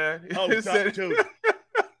that, man? Oh, dude.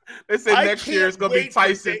 They say I next year it's gonna be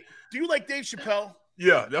Tyson. Do you like Dave Chappelle?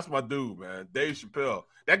 Yeah, that's my dude, man. Dave Chappelle.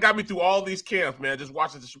 That got me through all these camps, man. Just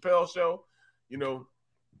watching the Chappelle show,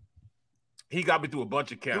 he got me through a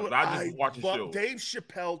bunch of camps. I just watch the show. Dave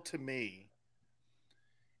Chappelle, to me,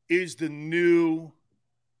 is the new.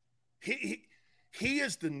 He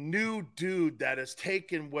is the new dude that has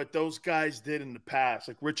taken what those guys did in the past,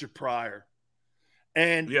 like Richard Pryor,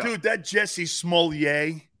 and dude, that Jesse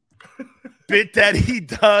Smollett bit that he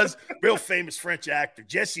does, real famous French actor,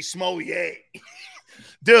 Jesse Smollett.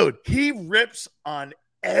 Dude, he rips on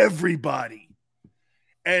everybody,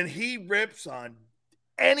 and he rips on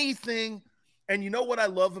anything. And you know what I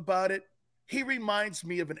love about it? He reminds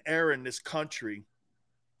me of an era in this country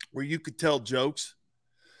where you could tell jokes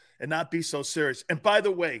and not be so serious. And by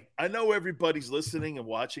the way, I know everybody's listening and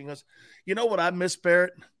watching us. You know what I miss,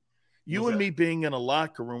 Barrett? You and me being in a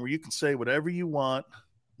locker room where you can say whatever you want.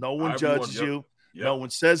 No one judges you. Yep. No one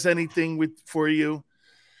says anything for you.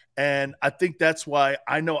 And I think that's why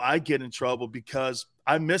I know I get in trouble, because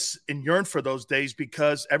I miss and yearn for those days,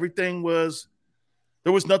 because there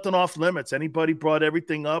was nothing off limits. Anybody brought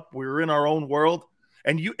everything up. We were in our own world.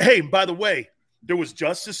 And by the way, there was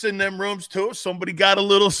justice in them rooms too. If somebody got a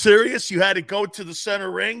little serious, you had to go to the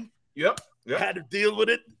center ring. Yep. Had to deal with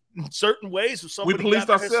it in certain ways. We policed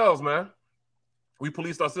ourselves, man. We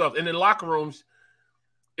policed ourselves. And in locker rooms,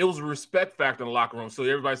 it was a respect factor in the locker room. So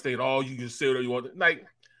everybody's saying, oh, you can say whatever you want. Like,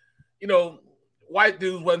 white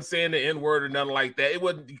dudes wasn't saying the N-word or nothing like that. It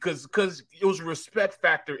wasn't because it was a respect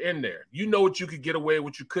factor in there. You know what you could get away with,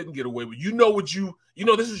 what you couldn't get away with.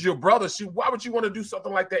 This is your brother. See, why would you want to do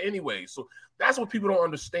something like that anyway? So that's what people don't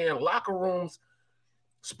understand. Locker rooms,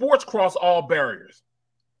 sports cross all barriers,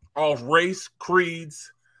 all race,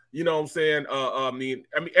 creeds. You know what I'm saying? I mean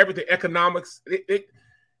everything, economics.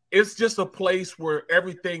 It's just a place where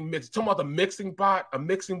everything mixes. Talking about the mixing pot, a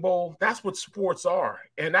mixing bowl, that's what sports are.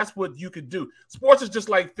 And that's what you could do. Sports is just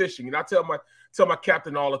like fishing. And I tell my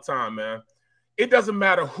captain all the time, man, it doesn't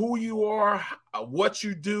matter who you are, what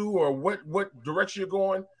you do, or what direction you're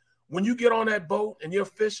going. When you get on that boat and you're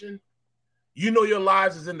fishing, your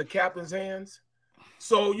lives is in the captain's hands.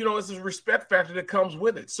 So, it's a respect factor that comes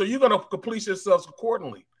with it. So you're going to police yourselves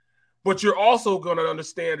accordingly. But you're also going to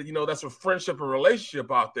understand that, that's a friendship and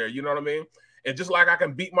relationship out there. You know what I mean? And just like I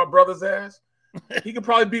can beat my brother's ass, he can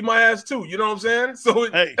probably beat my ass too. You know what I'm saying? So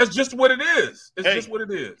that's just what it is. It's just what it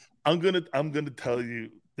is. I'm gonna tell you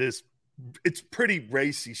this. It's pretty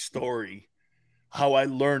racy story how I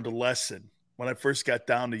learned a lesson when I first got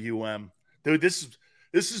down to UM. Dude, this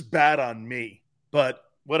is bad on me, but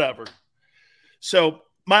whatever. So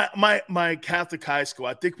my Catholic high school,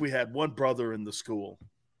 I think we had one brother in the school.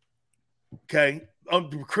 Okay,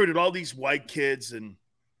 recruited all these white kids, and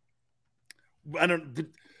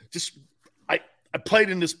I played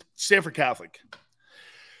in this Stanford Catholic.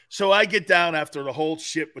 So I get down after the whole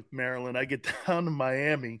shit with Maryland. I get down to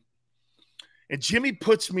Miami, and Jimmy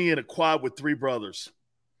puts me in a quad with 3 brothers.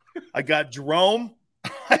 I got Jerome,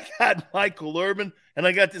 I got Michael Urban, and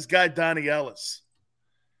I got this guy, Donnie Ellis.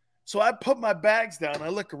 So I put my bags down. I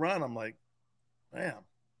look around. I'm like, damn.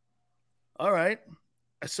 All right.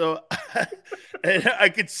 So and I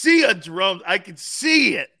could see on Jerome. I could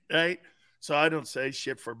see it, right? So I don't say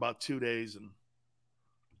shit for about 2 days, and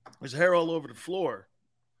there's hair all over the floor.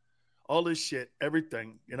 All this shit,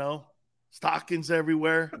 everything, stockings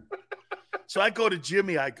everywhere. So I go to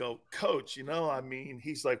Jimmy. I go, Coach,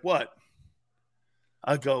 he's like, what?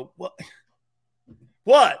 I go, what?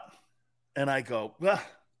 What? And I go, well.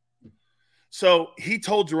 So he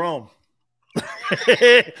told Jerome.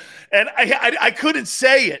 And I couldn't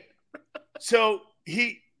say it. So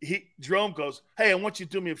Jerome goes, hey, I want you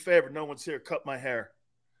to do me a favor. No one's here. Cut my hair.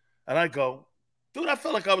 And I go, dude, I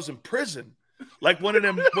felt like I was in prison. Like one of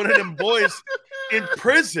them boys in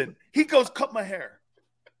prison. He goes, cut my hair.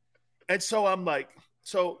 And so I'm like,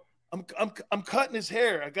 I'm cutting his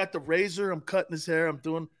hair. I got the razor. I'm cutting his hair.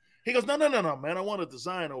 He goes, no, man. I want a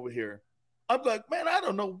design over here. I'm like, man, I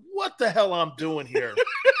don't know what the hell I'm doing here.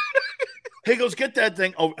 He goes, get that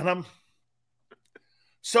thing over. And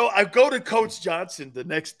so I go to Coach Johnson the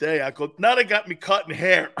next day. I go, now they got me cutting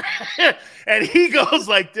hair. And he goes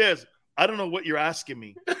like this. I don't know what you're asking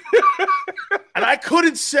me. And I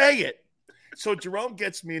couldn't say it. So Jerome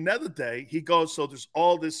gets me another day. He goes, so there's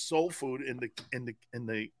all this soul food in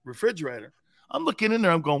the refrigerator. I'm looking in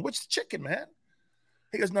there. I'm going, what's the chicken, man?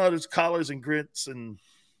 He goes, no, there's collars and grits. And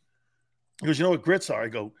he goes, you know what grits are? I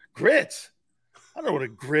go, grits? I don't know what a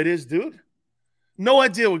grit is, dude. No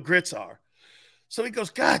idea what grits are. So he goes,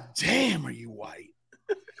 God damn, are you white?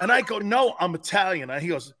 And I go, no, I'm Italian. And he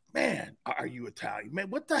goes, man, are you Italian? Man,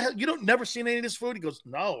 what the hell? You don't never seen any of this food? He goes,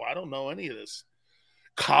 no, I don't know any of this.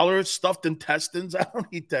 Collars, stuffed intestines. I don't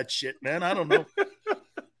eat that shit, man. I don't know.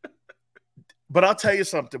 But I'll tell you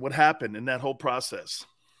something, what happened in that whole process.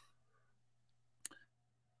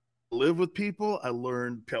 Live with people. I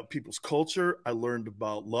learned people's culture. I learned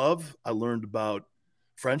about love. I learned about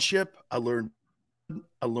friendship. I learned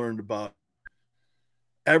about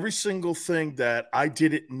every single thing that I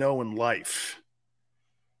didn't know in life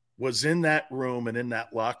was in that room and in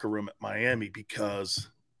that locker room at Miami, because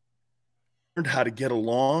I learned how to get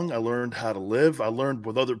along. I learned how to live. I learned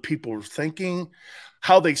what other people were thinking,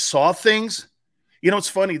 how they saw things. It's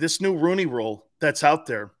funny, this new Rooney Rule that's out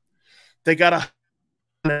there, they got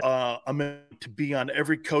to be on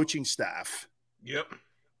every coaching staff. Yep.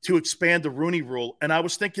 To expand the Rooney Rule. And I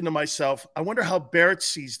was thinking to myself, I wonder how Barrett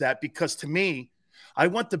sees that, because to me, I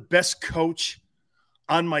want the best coach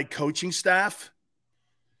on my coaching staff.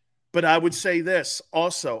 But I would say this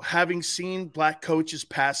also, having seen black coaches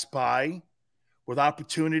pass by with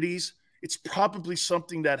opportunities, it's probably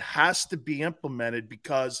something that has to be implemented,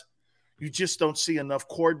 because you just don't see enough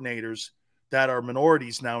coordinators that are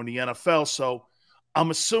minorities now in the NFL. So I'm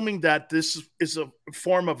assuming that this is a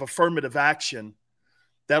form of affirmative action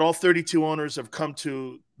that all 32 owners have come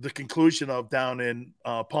to the conclusion of down in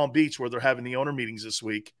Palm Beach, where they're having the owner meetings this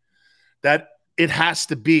week, that it has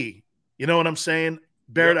to be. You know what I'm saying,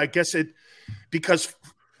 Barrett? Yep. I guess because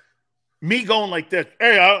me going like this,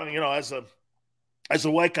 hey, as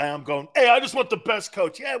a white guy, I'm going, hey, I just want the best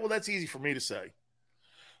coach. Yeah, well, that's easy for me to say.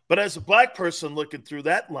 But as a black person looking through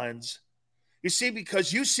that lens, you see,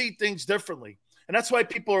 because you see things differently. And that's why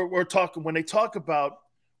people are talking, when they talk about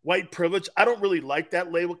white privilege, I don't really like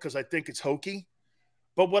that label because I think it's hokey.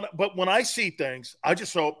 But when I see things, I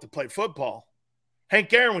just show up to play football.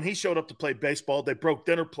 Hank Aaron, when he showed up to play baseball, they broke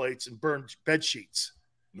dinner plates and burned bed sheets.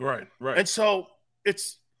 Right. And so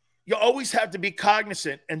you always have to be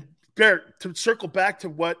cognizant. And Barrett, to circle back to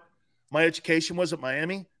what my education was at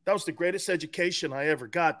Miami, that was the greatest education I ever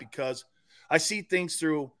got, because I see things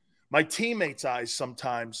through my teammates' eyes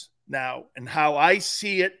sometimes now and how I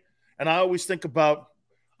see it. And I always think about,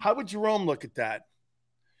 how would Jerome look at that?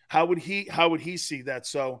 How would he see that?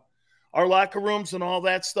 So our locker rooms and all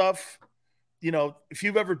that stuff, if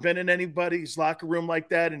you've ever been in anybody's locker room like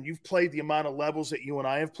that and you've played the amount of levels that you and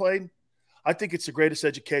I have played, I think it's the greatest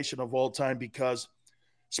education of all time, because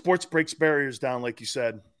sports breaks barriers down, like you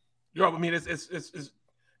said. I mean,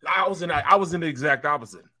 I was in the exact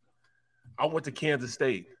opposite. I went to Kansas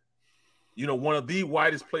State, one of the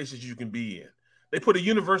whitest places you can be in. They put a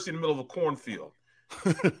university in the middle of a cornfield.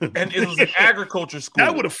 And it was an agriculture school.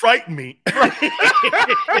 That would have frightened me.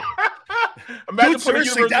 Imagine Dude,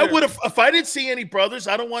 seriously, that would have. If I didn't see any brothers,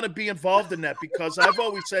 I don't want to be involved in that, because I've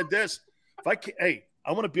always said this: I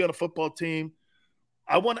want to be on a football team.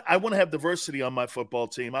 I want to have diversity on my football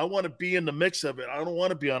team. I want to be in the mix of it. I don't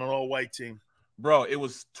want to be on an all-white team. Bro, it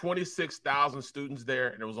was 26,000 students there,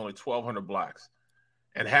 and there was only 1,200 blacks.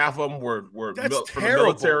 And half of them were from the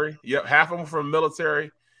military. Yep, half of them from the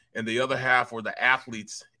military, and the other half were the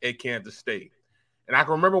athletes at Kansas State. And I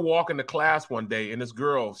can remember walking to class one day, and this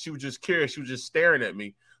girl, she was just curious. She was just staring at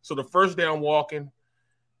me. So the first day I'm walking,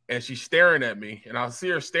 and she's staring at me, and I see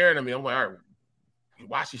her staring at me. I'm like, all right,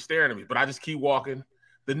 why is she staring at me? But I just keep walking.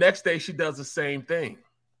 The next day, she does the same thing.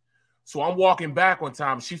 So I'm walking back one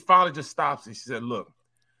time. She finally just stops and she said, look,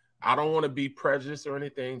 I don't want to be prejudiced or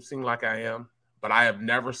anything, seem like I am, but I have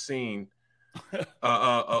never seen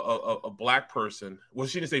a black person. Well,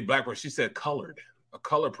 she didn't say black person. She said colored. A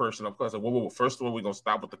colored person. Of course, I said, whoa. First of all, we're going to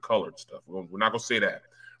stop with the colored stuff. We're not going to say that.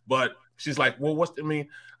 But she's like, well, what's I mean?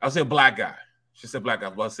 I said black guy. She said black guy.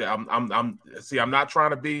 Well, I said, I'm not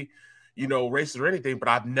trying to be, racist or anything, but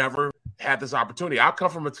I've never had this opportunity. I come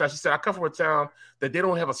from a town that they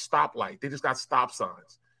don't have a stoplight. They just got stop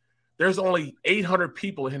signs. There's only 800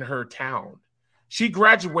 people in her town. She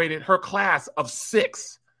graduated, her class of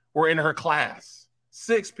 6 were in her class.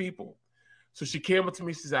 6 people. So she came up to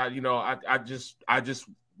me, she said, I just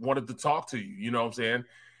wanted to talk to you, you know what I'm saying?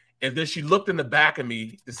 And then she looked in the back of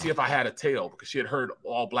me to see if I had a tail, because she had heard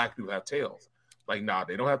all black people have tails. Like, nah,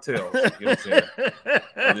 they don't have tails. You know what I'm saying?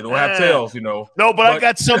 They don't have tails, No, but I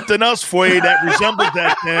got something else for you that resembles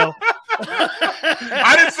that tail.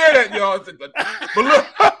 I didn't say that, y'all. But look.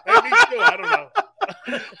 Me too, I don't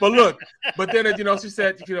know. But look. But then, she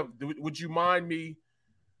said, would you mind me,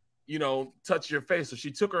 touch your face? So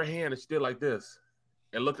she took her hand and she did like this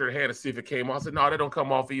and looked at her hand to see if it came off. I said, no, they don't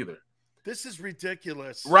come off either. This is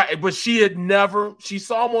ridiculous. Right. But she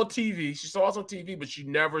saw them on TV. She saw us on TV, but she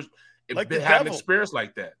never had an experience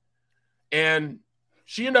like that. And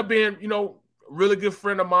she ended up being, really good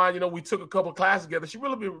friend of mine. We took a couple of classes together. She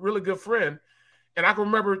really been a really good friend. And I can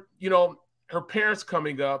remember, her parents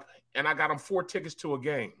coming up, and I got them 4 tickets to a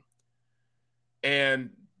game. And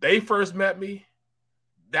they first met me.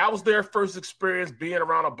 That was their first experience being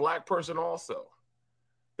around a black person also.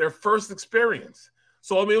 Their first experience.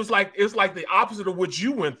 So, I mean, it was like the opposite of what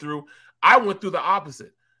you went through. I went through the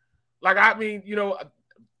opposite. Like, I mean,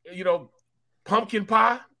 pumpkin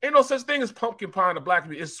pie. Ain't no such thing as pumpkin pie in the black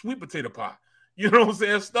community. It's sweet potato pie. You know what I'm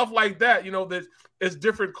saying? Stuff like that. There's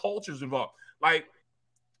different cultures involved. Like,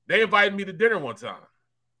 they invited me to dinner one time.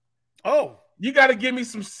 Oh. You got to give me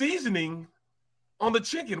some seasoning on the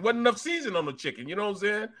chicken. Wasn't enough seasoning on the chicken. You know what I'm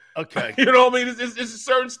saying? Okay. You know what I mean? It's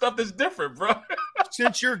certain stuff that's different, bro.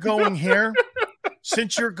 Since you're going here,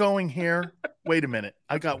 wait a minute.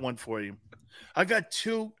 I got one for you. I got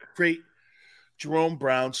 2 great Jerome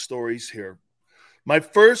Brown stories here. My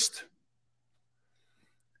first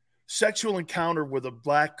sexual encounter with a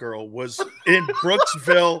black girl was in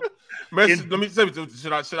Brooksville. Let me say,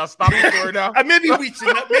 should I stop the story now? Maybe we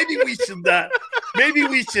should not. Maybe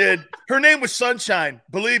we should. Her name was Sunshine.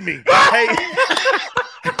 Believe me. Hey,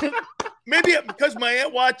 maybe because my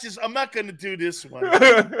aunt watches, I'm not going to do this one.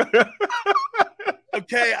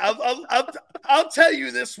 Okay, I'll tell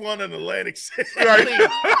you this one in Atlantic City. Right.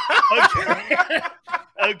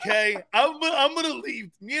 Okay. I'm gonna leave.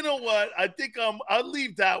 You know what? I think I'll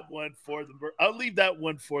leave that one for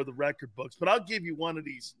the record books. But I'll give you one of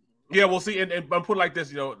these. Yeah, we'll see. And I'm put it like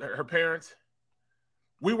this. Her parents.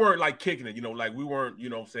 We weren't like kicking it. Like we weren't.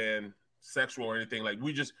 What I'm saying, sexual or anything. Like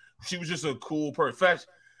she was just a cool person. In fact,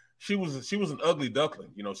 she was an ugly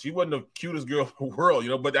duckling. She wasn't the cutest girl in the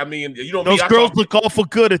world. But I mean, those girls look awful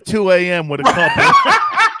good at 2 a.m. with a couple.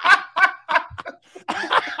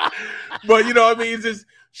 But I mean,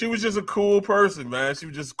 she was just a cool person, man. She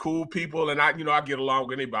was just cool people, and I get along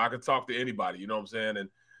with anybody. I could talk to anybody. You know what I'm saying? And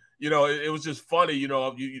it was just funny. You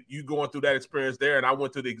going through that experience there, and I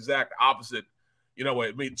went through the exact opposite.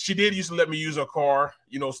 I mean, she did used to let me use her car,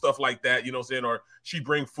 stuff like that. You know what I'm saying? Or she'd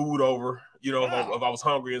bring food over. Wow. If I was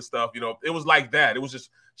hungry and stuff. It was like that. It was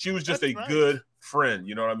just she was just nice. Good friend.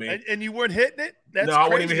 You know what I mean? And you weren't hitting it? No, I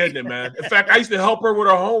wasn't even hitting it, man. In fact, I used to help her with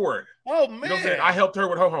her homework. Oh, man. You know what I'm saying? I helped her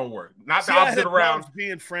with her homework. Not the opposite around.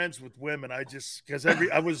 Being friends with women, because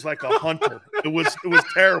I was like a hunter. It was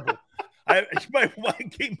terrible.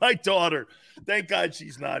 My daughter, thank God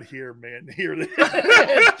she's not here, man. Here,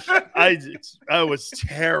 I was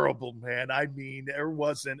terrible, man. I mean, there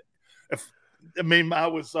wasn't. I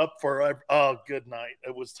was up for good night.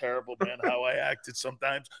 It was terrible, man. How I acted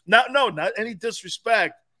sometimes. Not any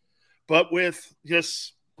disrespect, but with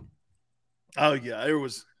just. Oh yeah, there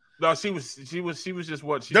was. No, she was just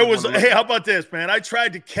what she. There was. Hey, how about this, man? I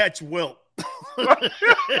tried to catch Wilt.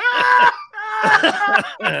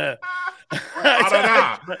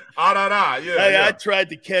 Yeah. Hey, I tried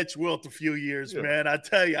to catch Wilt a few years, man. I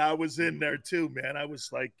tell you, I was in there too, man. I was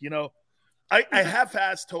like, I have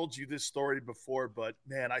told you this story before, but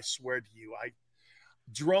man, I swear to you,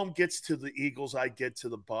 Jerome gets to the Eagles, I get to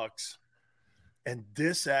the Bucks, and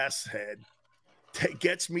this asshead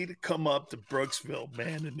gets me to come up to Brooksville,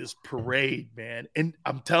 man, in this parade, man. And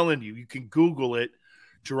I'm telling you, you can Google it.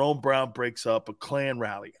 Jerome Brown breaks up a Klan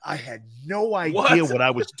rally. I had no idea what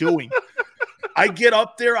I was doing. I get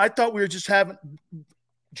up there. I thought we were just having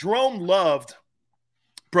 – Jerome loved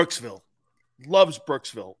Brooksville, loves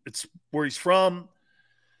Brooksville. It's where he's from,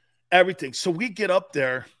 everything. So we get up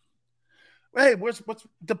there. Hey, what's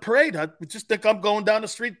the parade? I just think I'm going down the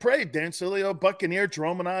street parade. Dan Sileo, Buccaneer,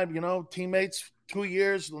 Jerome and I, teammates 2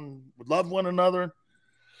 years and love one another.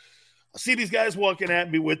 I see these guys walking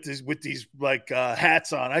at me with these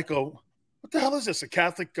hats on. I go, what the hell is this, a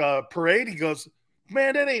Catholic parade? He goes,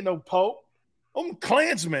 man, that ain't no Pope. I'm a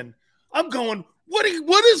Klansman. I'm going, what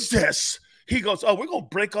is this? He goes, oh, we're going to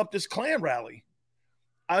break up this Klan rally.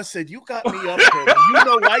 I said, you got me up here. You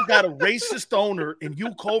know I got a racist owner in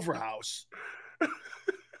Hugh Culverhouse,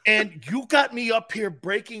 and you got me up here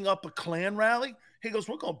breaking up a Klan rally? He goes,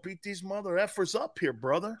 we're going to beat these mother effers up here,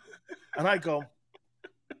 brother. And I go,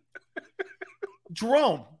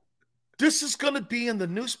 Jerome, this is going to be in the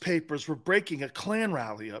newspapers. We're breaking a Klan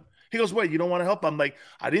rally up. He goes, wait, you don't want to help? I'm like,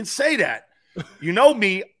 I didn't say that. You know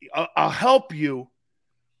me. I'll help you.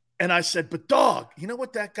 And I said, but dog, you know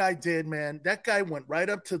what that guy did, man? That guy went right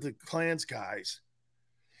up to the Klans guys.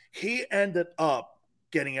 He ended up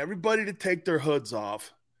getting everybody to take their hoods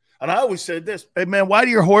off. And I always said this, hey, man, why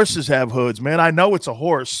do your horses have hoods, man? I know it's a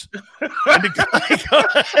horse. And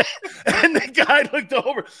the guy looked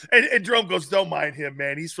over, and Jerome goes, don't mind him,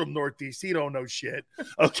 man. He's from Northeast. He don't know shit,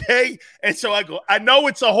 okay? And so I go, I know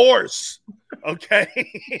it's a horse,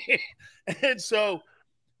 okay? And so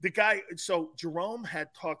Jerome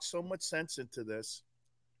had talked so much sense into this.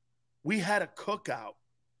 We had a cookout.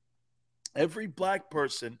 Every black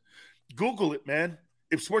person, Google it, man.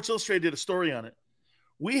 If Sports Illustrated did a story on it.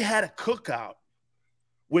 We had a cookout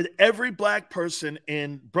with every black person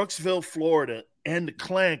in Brooksville, Florida, and the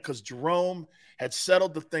Klan, because Jerome had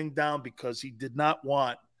settled the thing down because he did not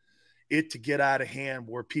want it to get out of hand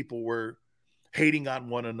where people were hating on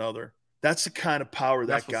one another. That's the kind of power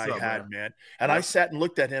that guy had, man. And I sat and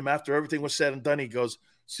looked at him after everything was said and done. He goes,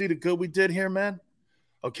 see the good we did here, man?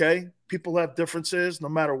 Okay? People have differences no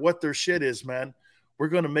matter what their shit is, man. We're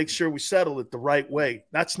going to make sure we settle it the right way.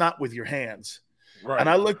 That's not with your hands. Right. And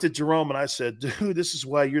I looked at Jerome and I said, dude, this is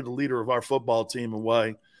why you're the leader of our football team and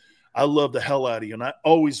why I love the hell out of you. And I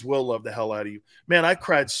always will love the hell out of you. Man, I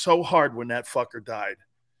cried so hard when that fucker died.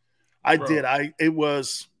 I did.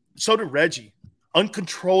 So did Reggie.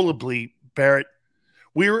 Uncontrollably, Barrett.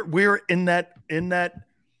 We're in that.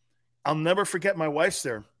 I'll never forget, my wife's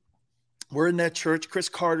there. We're in that church. Chris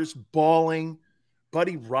Carter's bawling.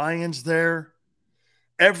 Buddy Ryan's there.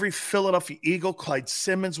 Every Philadelphia Eagle, Clyde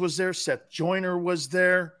Simmons was there. Seth Joyner was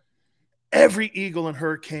there. Every Eagle and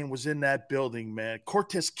Hurricane was in that building, man.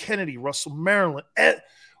 Cortez Kennedy, Russell Maryland,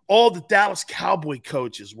 all the Dallas Cowboy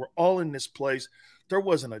coaches were all in this place. There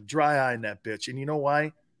wasn't a dry eye in that bitch. And you know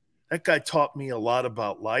why? That guy taught me a lot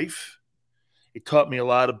about life. He taught me a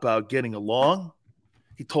lot about getting along.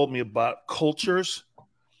 He told me about cultures.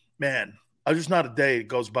 Man, there's not a day that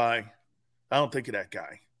goes by I don't think of that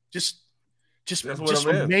guy. Just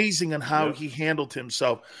amazing on how he handled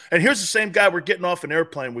himself. And here's the same guy we're getting off an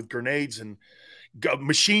airplane with grenades and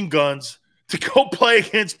machine guns to go play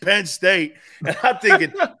against Penn State. And I'm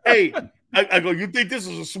thinking, hey, I go, you think this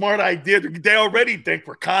is a smart idea? They already think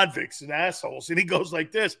we're convicts and assholes. And he goes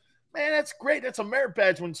like this, man, that's great. That's a merit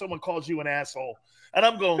badge when someone calls you an asshole. And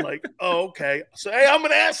I'm going like, oh, okay. So, hey, I'm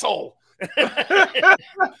an asshole.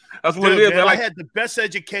 That's what it is. Man, I had the best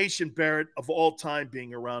education, Barrett, of all time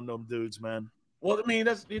being around them dudes, man. Well, I mean,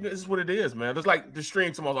 this is what it is, man. It's like the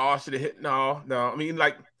stream tomorrow. Oh, I should have hit. No. I mean,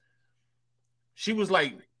 like, she was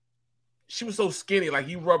so skinny, like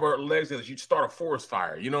you rub her legs and you'd start a forest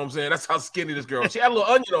fire. You know what I'm saying? That's how skinny this girl. She had a little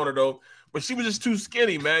onion on her though, but she was just too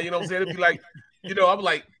skinny, man. You know what I'm saying? It'd be like, I'm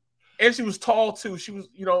like, and she was tall too. She was,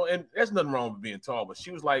 and there's nothing wrong with being tall, but she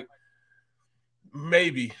was like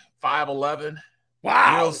maybe 5'11".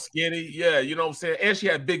 Wow. Real skinny. Yeah, you know what I'm saying? And she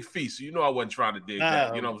had big feet, so I wasn't trying to dig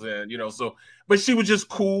that. You know what I'm saying? So, but she was just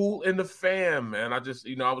cool in the fam, man. I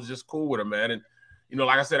was just cool with her, man. And,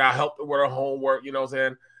 like I said, I helped her with her homework, you know what I'm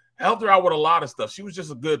saying? Helped her out with a lot of stuff. She was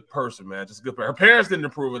just a good person, man. Just a good person. Her parents didn't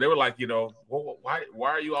approve it. They were like, well, why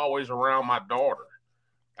are you always around my daughter?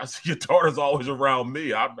 I said, your daughter's always around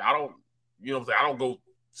me. I don't, I don't go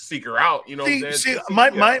seek her out. You know what I'm saying?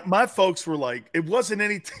 My folks were like, it wasn't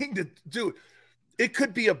anything to do. It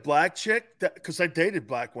could be a black chick because I dated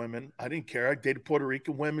black women. I didn't care. I dated Puerto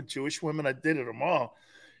Rican women, Jewish women. I dated them all.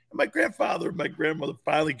 And my grandfather and my grandmother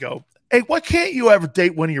finally go, hey, why can't you ever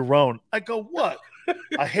date one of your own? I go, what?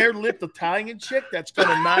 A hair-lipped Italian chick that's going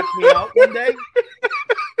to knock me out one day?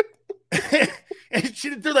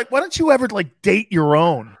 And they're like, why don't you ever like date your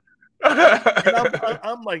own? And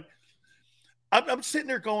I'm like, I'm sitting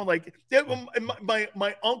there going like,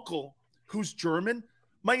 my uncle who's German,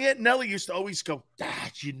 my Aunt Nellie used to always go,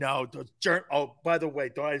 oh, by the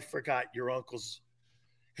way, I forgot your uncle's,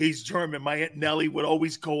 he's German. My Aunt Nellie would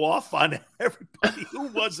always go off on everybody who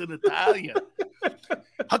wasn't Italian.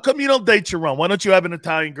 How come you don't date your own? Why don't you have an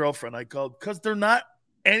Italian girlfriend? I go, because they're not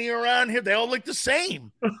any around here. They all look the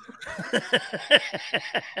same.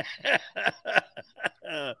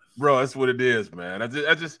 Bro, that's what it is, man. I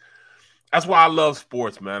just that's why I love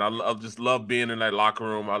sports, man. I just love being in that locker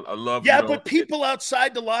room. I love but people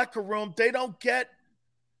outside the locker room, they think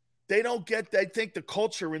the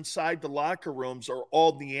culture inside the locker rooms are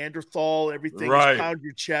all Neanderthal, everything is pound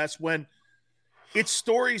your chest, when it's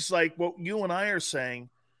stories like what you and I are saying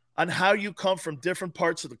on how you come from different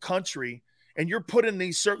parts of the country and you're put in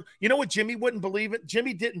these circles. You know what Jimmy wouldn't believe it?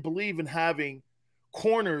 Jimmy didn't believe in having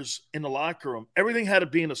corners in the locker room. Everything had to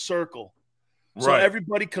be in a circle. So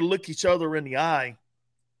everybody could look each other in the eye,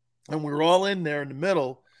 and we were all in there in the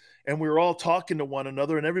middle, and we were all talking to one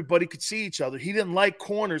another, and everybody could see each other. He didn't like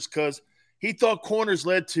corners because he thought corners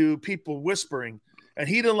led to people whispering, and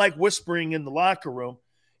he didn't like whispering in the locker room.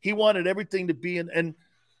 He wanted everything to be in, and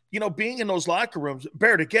being in those locker rooms,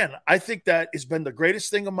 Barrett, again, I think that has been the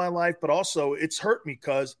greatest thing of my life, but also it's hurt me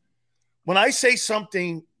because when I say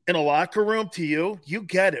something in a locker room to you, you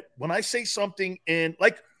get it. When I say something in,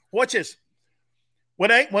 like, watch this.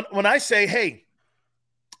 When I say, hey,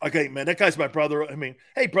 okay, man, that guy's my brother. I mean,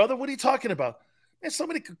 hey, brother, what are you talking about? Man,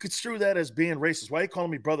 somebody could construe that as being racist. Why are you calling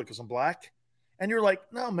me brother? Because I'm black? And you're like,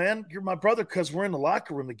 no, man, you're my brother because we're in the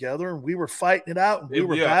locker room together and we were fighting it out and we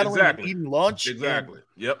were battling and eating lunch. Exactly.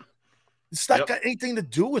 Yep. It's not got anything to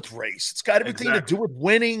do with race. It's got everything to do with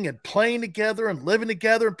winning and playing together and living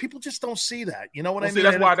together. And people just don't see that. You know what I mean?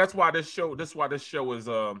 That's why this show is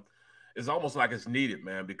almost like it's needed,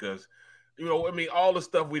 man, because all the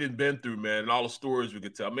stuff we done been through, man, and all the stories we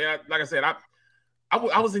could tell. Man, like I said, I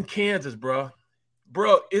was in Kansas, bro.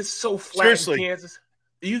 Bro, it's so flat. Seriously. In Kansas.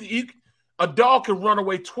 A dog can run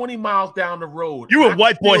away 20 miles down the road. You in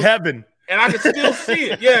white boy heaven. And I can still see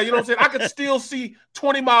it. Yeah, you know what I'm saying? I could still see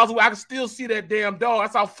 20 miles away. I could still see that damn dog.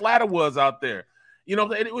 That's how flat it was out there. And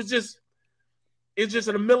it's just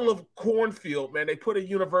in the middle of a cornfield, man. They put a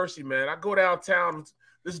university, man. I go downtown.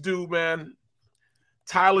 This dude, man,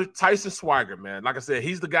 Tyson Swigert, man. Like I said,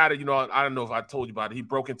 he's the guy that, I don't know if I told you about it. He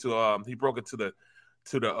broke into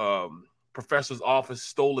the professor's office,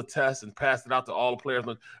 stole the test, and passed it out to all the players.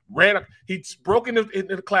 He broke in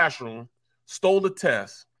the classroom, stole the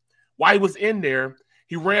test. While he was in there,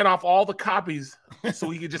 he ran off all the copies so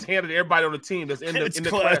he could just hand it to everybody on the team that's in the it's in the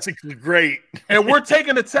classically class. Great. And we're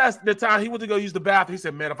taking the test. The time he went to go use the bathroom, he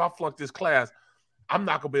said, man, if I flunk this class, I'm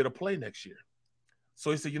not going to be able to play next year. So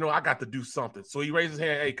he said, I got to do something. So he raised his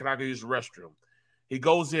hand, hey, can I go use the restroom? He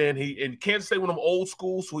goes in. In Kansas State, one of them old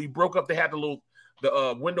schools, so he broke up. They had the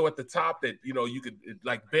window at the top that, you could, it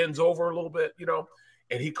like bends over a little bit,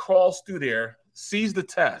 and he crawls through there, sees the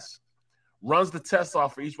test, runs the test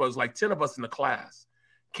off for each one. It was like 10 of us in the class,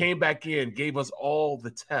 came back in, gave us all the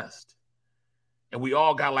test. And we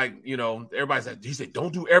all got everybody said, he said,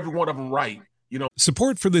 don't do every one of them right.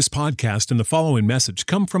 Support for this podcast and the following message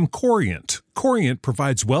come from Corient. Corient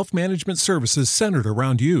provides wealth management services centered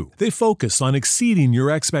around you. They focus on exceeding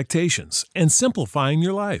your expectations and simplifying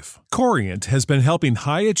your life. Corient has been helping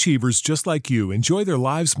high achievers just like you enjoy their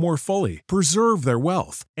lives more fully, preserve their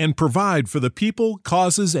wealth, and provide for the people,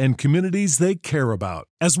 causes, and communities they care about.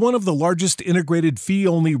 As one of the largest integrated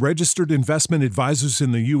fee-only registered investment advisors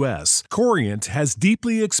in the U.S., Corient has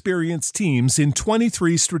deeply experienced teams in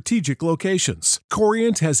 23 strategic locations.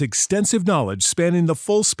 Corient has extensive knowledge spanning the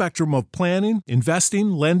full spectrum of planning,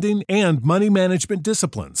 investing, lending, and money management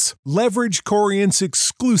disciplines. Leverage Corient's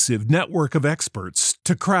exclusive network of experts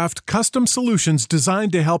to craft custom solutions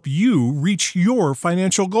designed to help you reach your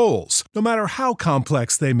financial goals, no matter how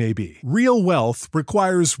complex they may be. Real wealth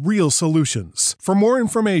requires real solutions. For more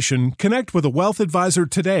information, connect with a wealth advisor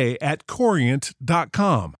today at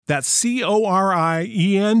Corient.com. That's Corient.com.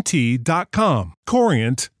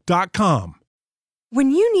 Corient.com. When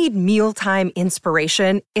you need mealtime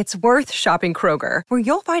inspiration, it's worth shopping Kroger, where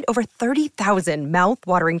you'll find over 30,000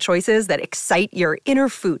 mouth-watering choices that excite your inner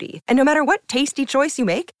foodie. And no matter what tasty choice you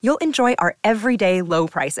make, you'll enjoy our everyday low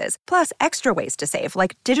prices, plus extra ways to save,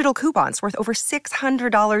 like digital coupons worth over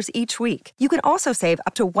 $600 each week. You can also save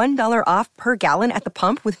up to $1 off per gallon at the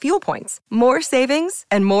pump with fuel points. More savings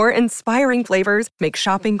and more inspiring flavors make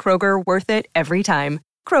shopping Kroger worth it every time.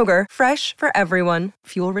 Kroger, fresh for everyone.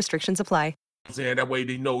 Fuel restrictions apply. Saying that way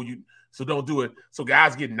they know you, so don't do it. So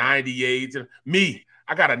guys get 98s, and me,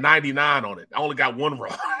 I got a 99 on it. I only got one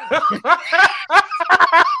run.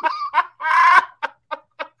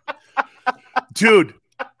 Dude,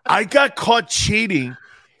 I got caught cheating.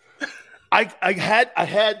 I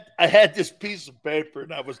had this piece of paper,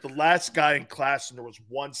 and I was the last guy in class, and there was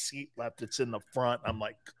one seat left. It's in the front. I'm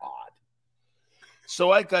like, God.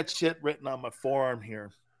 So I got shit written on my forearm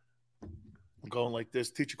here. I'm going like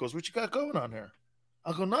this. Teacher goes, what you got going on here?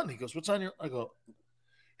 I go, nothing. He goes, what's on your?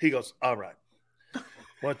 He goes, all right.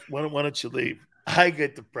 Why don't you leave? I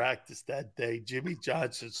get to practice that day. Jimmy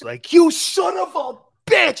Johnson's like, you son of a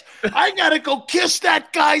bitch. I got to go kiss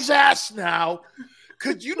that guy's ass now.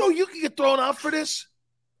 Because you can get thrown out for this.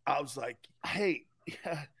 I was like, hey,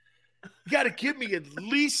 yeah, you got to give me at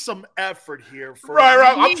least some effort here.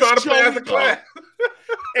 Right. I'm trying to pass the class.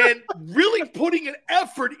 And really putting an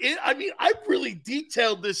effort in. I mean, I really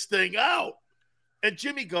detailed this thing out. And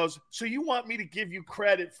Jimmy goes, so you want me to give you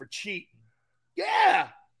credit for cheating? Yeah.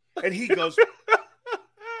 And he goes,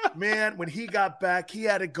 man, when he got back, he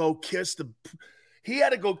had to go kiss the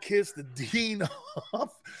dean of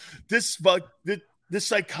this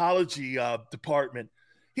psychology department.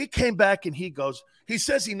 He came back and he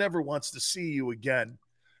says he never wants to see you again.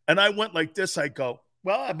 And I went like this. I go,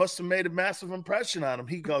 well, I must have made a massive impression on him.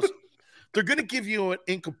 He goes, they're going to give you an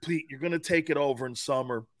incomplete. You're going to take it over in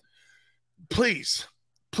summer. Please,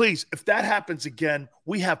 if that happens again,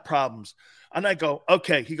 we have problems. And I go,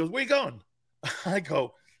 okay. He goes, where you going? I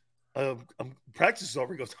go, practice is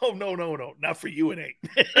over. He goes, oh, no. Not for you, it ain't.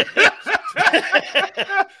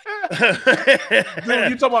 Dude,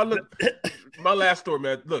 you talking about, look, my last story,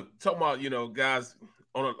 man. Look, talking about, guys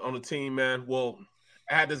on the team, man. Well,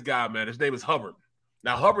 I had this guy, man. His name is Hubbard.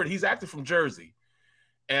 Now, Hubbard, he's actually from Jersey.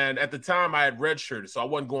 And at the time, I had redshirted, so I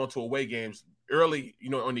wasn't going to away games early,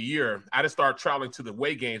 in the year. I didn't start traveling to the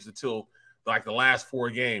away games until, like, the last 4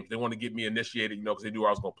 games. They wanted to get me initiated, because they knew I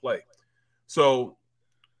was going to play. So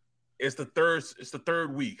it's the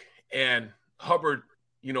third week, and Hubbard,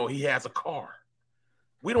 he has a car.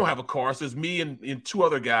 We don't have a car, so it's me and 2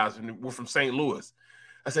 other guys, and we're from St. Louis.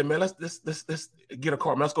 I said, man, let's get a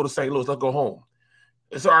car. Man, let's go to St. Louis. Let's go home.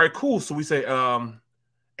 It's all right, cool. So we say,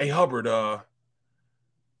 hey, Hubbard,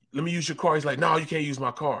 let me use your car. He's like, no, you can't use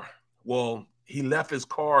my car. Well, he left his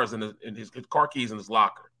cars and his car keys in his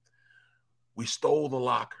locker. We stole the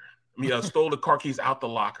locker. Stole the car keys out the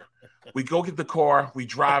locker. We go get the car. We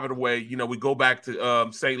drive it away. We go back to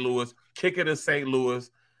St. Louis, kick it in St. Louis.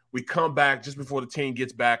 We come back just before the team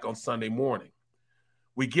gets back on Sunday morning.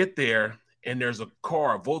 We get there, and there's a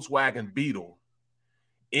car, a Volkswagen Beetle,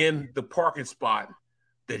 in the parking spot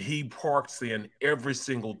that he parks in every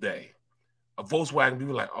single day. A Volkswagen, we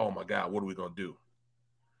were like, oh my God, what are we going to do?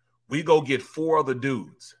 We go get 4 other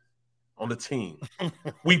dudes on the team.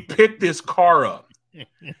 We picked this car up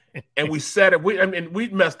and we set it. We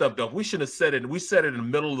messed up though. We shouldn't have set it. We set it in the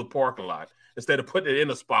middle of the parking lot instead of putting it in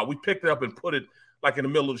a spot. We picked it up and put it like in the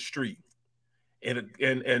middle of the street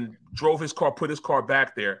and drove his car, put his car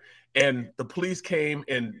back there. And the police came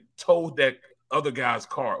and towed that other guy's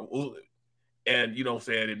car. And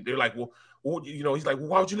and they're like, well, he's like, well,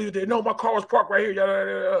 why would you leave it there? No, my car was parked right here. Yada,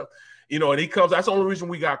 yada, yada. And he comes. That's the only reason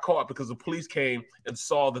we got caught, because the police came and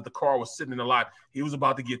saw that the car was sitting in the lot. He was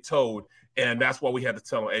about to get towed, and that's why we had to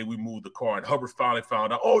tell him, hey, we moved the car. And Hubbard finally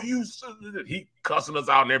found out, he cussing us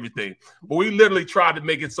out and everything. But we literally tried to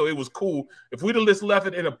make it so it was cool. If we'd have just left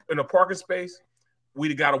it in a parking space,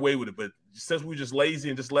 we'd have got away with it. But since we were just lazy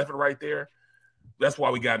and just left it right there, that's why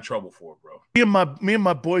we got in trouble for it, bro. Me and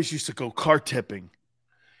my boys used to go car tipping.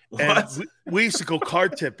 And we used to go car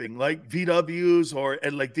tipping, like VWs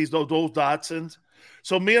and like those old Datsuns.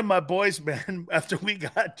 So me and my boys, man, after we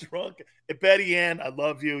got drunk, and Betty Ann, I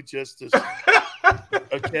love you, just as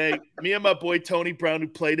okay. Me and my boy Tony Brown, who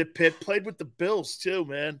played at Pitt, played with the Bills too,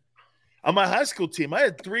 man. On my high school team, I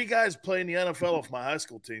had 3 guys playing the NFL off my high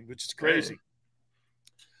school team, which is crazy.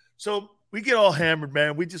 So we get all hammered,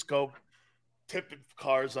 man. We just go tipping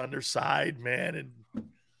cars on their side, man, and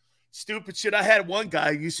stupid shit. I had one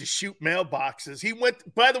guy who used to shoot mailboxes. He went to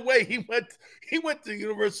the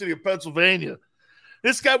University of Pennsylvania.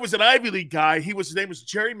 This guy was an Ivy League guy. His name was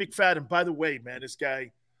Jerry McFadden. By the way, man, this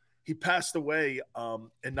guy, he passed away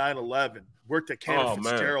in 9/11. Worked at Cannon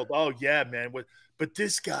Fitzgerald. Man. Oh, yeah, man. But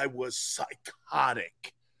this guy was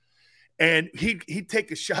psychotic. And he'd take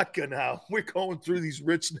a shotgun out. We're going through these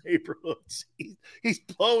rich neighborhoods. He's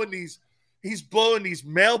blowing these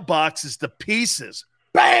mailboxes to pieces.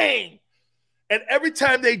 Bang! And every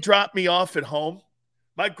time they drop me off at home,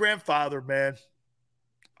 my grandfather, man,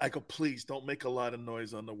 I go, please don't make a lot of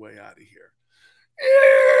noise on the way out of here.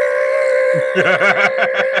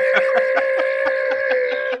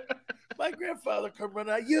 My grandfather come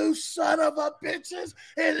running out, you son of a bitches.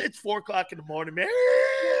 And it's 4:00 in the morning, man.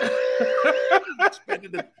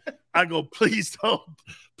 I go, please don't,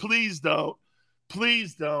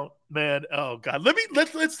 man. Oh God.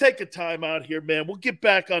 Let's take a time out here, man. We'll get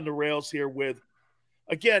back on the rails here with,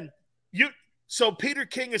 again, so Peter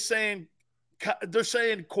King is saying, they're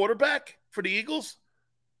saying quarterback for the Eagles?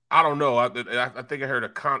 I don't know. I think I heard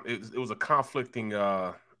it was a conflicting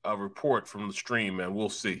report from the stream, man. We'll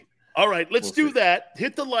see. All right, let's do that.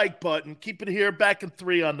 Hit the like button. Keep it here. Back in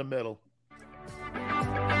 3 on the middle.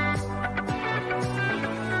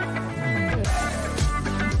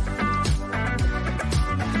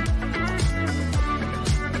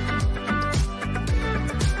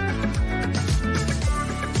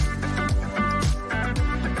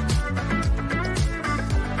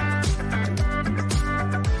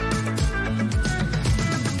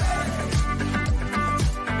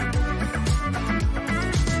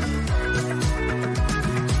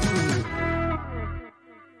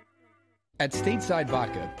 At Stateside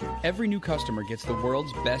Vodka, every new customer gets the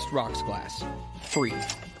world's best rocks glass. Free.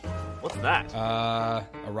 What's that? A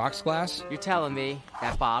rocks glass? You're telling me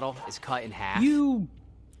that bottle is cut in half? You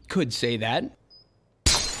could say that.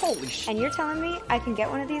 Holy shit. And you're telling me I can get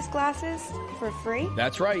one of these glasses for free?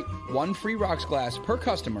 That's right. 1 free rocks glass per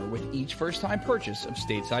customer with each first-time purchase of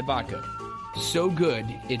Stateside Vodka. So good,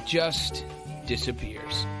 it just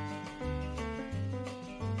disappears.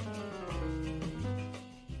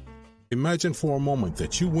 Imagine for a moment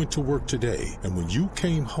that you went to work today and when you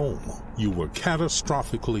came home, you were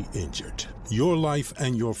catastrophically injured. Your life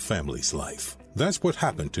and your family's life. That's what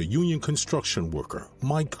happened to union construction worker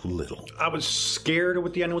Mike Little. I was scared of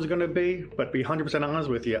what the end was going to be, but to be 100% honest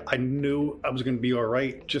with you, I knew I was going to be all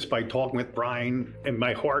right just by talking with Brian. In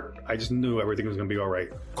my heart, I just knew everything was going to be all right.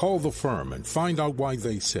 Call the firm and find out why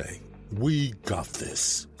they say, "We got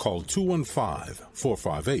this." Call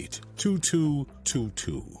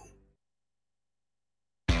 215-458-2222.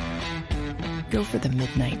 Go for the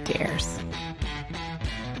midnight dares.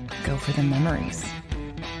 Go for the memories.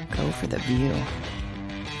 Go for the view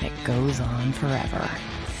that goes on forever.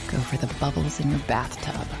 Go for the bubbles in your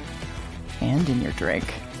bathtub and in your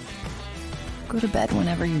drink. Go to bed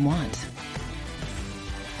whenever you want.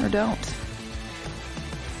 Or don't.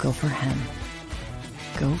 Go for him.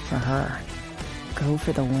 Go for her. Go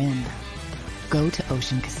for the win. Go to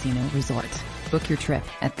Ocean Casino Resort. Book your trip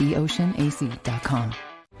at theoceanac.com.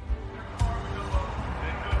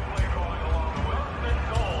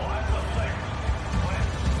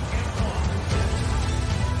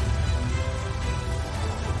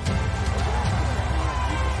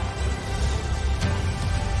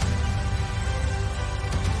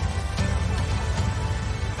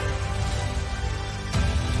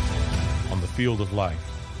 Field of life,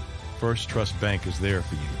 First Trust Bank is there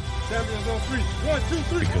for you. Champions on 3. 1, 2,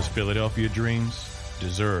 3. Because Philadelphia dreams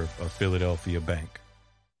deserve a Philadelphia bank.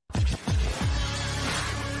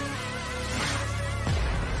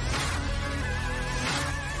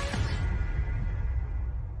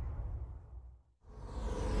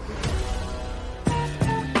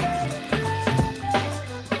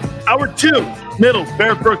 Hour 2, middle,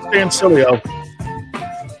 Barrett, Brooks, and Sileo.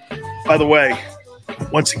 By the way,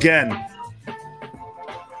 once again,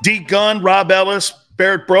 D. Gunn, Rob Ellis,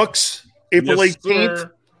 Barrett Brooks, April 18th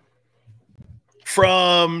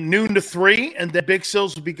from noon to 3, and then Big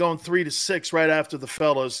Sills will be going 3 to 6 right after the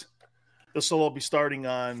fellas. This will all be starting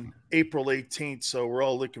on April 18th, so we're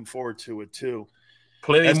all looking forward to it too.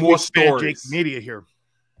 Plenty more stories. Media here.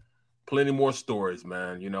 Plenty more stories,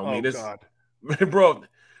 man. You know, I mean, God. Bro,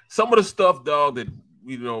 some of the stuff, dog, that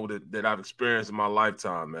that I've experienced in my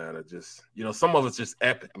lifetime, man, are just, some of it's just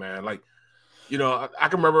epic, man. Like, I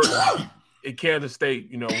can remember in Kansas State,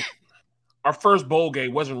 our first bowl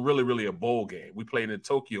game wasn't really a bowl game. We played in the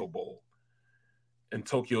Tokyo Bowl in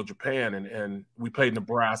Tokyo, Japan, and we played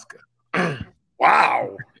Nebraska.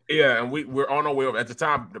 Wow. Yeah, and we're on our way over. At the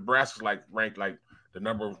time, Nebraska was ranked the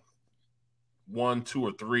number 1, 2,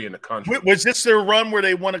 or 3 in the country. Was this their run where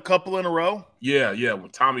they won a couple in a row? Yeah,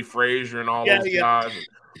 with Tommy Frazier and all those guys, and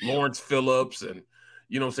Lawrence Phillips, and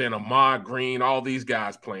You know what I'm saying? Ahmad Green, all these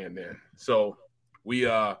guys playing there. So we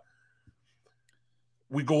go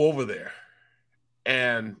over there.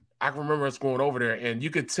 And I can remember us going over there, and you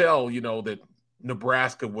could tell, you know, that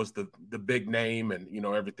Nebraska was the big name and, you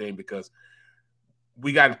know, everything, because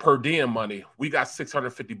we got per diem money. We got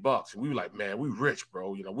 $650. And we were like, man, we rich,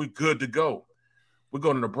 bro. You know, we good to go. We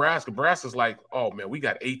go to Nebraska. Nebraska's like, oh, man, we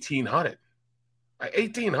got $1,800. Like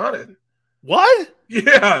 $1,800. What?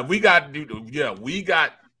 Yeah, we got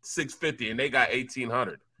 $650 and they got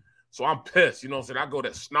 $1,800. So I'm pissed, you know what I'm saying? I go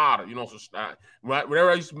to Snyder, you know, so whenever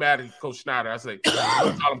I used to be mad at Coach Snyder, I say,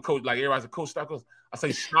 I call him Coach, like everybody's a Coach Snyder. I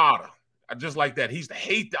say Snyder. I just like that. He used to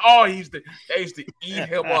hate they used to eat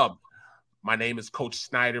him up. My name is Coach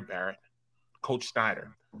Snyder, Barrett. Coach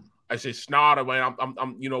Snyder. I say Snyder, man.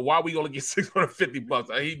 I'm you know, why we gonna get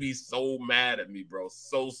 $650? He'd be so mad at me, bro.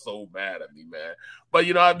 So mad at me, man. But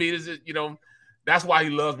you know what I mean? Is it, you know, that's why he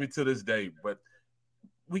loves me to this day. But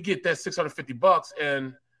we get that $650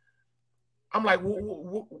 and I'm like,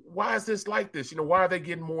 why is this like this? You know, why are they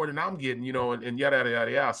getting more than I'm getting, you know, and yada, yada,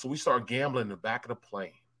 yada, yada. So we start gambling in the back of the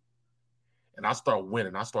plane. And I start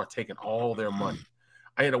winning. I start taking all their money.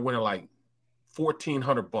 I end up winning like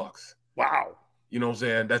 $1,400. Wow. You know what I'm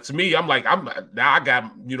saying? That to me, I'm like, now I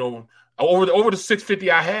got, you know, over the $650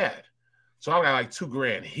 I had. So I got like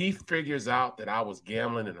 $2,000. He figures out that I was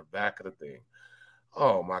gambling in the back of the thing.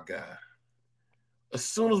 Oh my God. As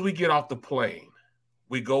soon as we get off the plane,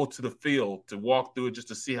 we go to the field to walk through it just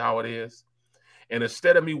to see how it is. And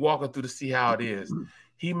instead of me walking through to see how it is,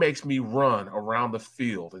 he makes me run around the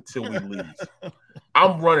field until we leave.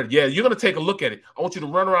 I'm running. Yeah, you're going to take a look at it. I want you to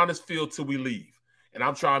run around this field till we leave. And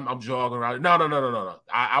I'm jogging around. No.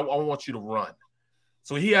 I want you to run.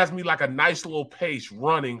 So he has me like a nice little pace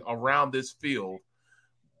running around this field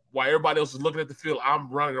while everybody else is looking at the field.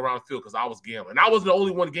 I'm running around the field because I was gambling. And I wasn't the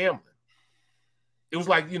only one gambling. It was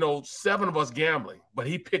like, you know, 7 of us gambling, but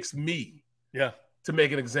he picks me to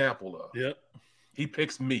make an example of. Yeah. He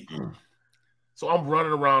picks me. So I'm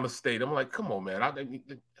running around the state. I'm like, come on, man.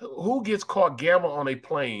 Who gets caught gambling on a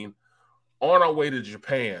plane on our way to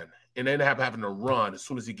Japan and then having to run as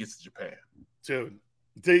soon as he gets to Japan? Dude,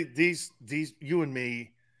 these you and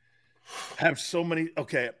me have so many.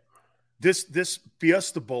 Okay, this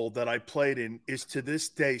Fiesta Bowl that I played in is to this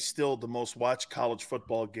day still the most watched college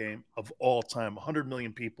football game of all time. 100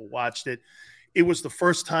 million people watched it. It was the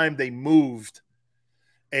first time they moved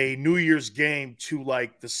a New Year's game to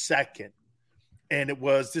like the second. And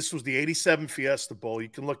this was the 87 Fiesta Bowl. You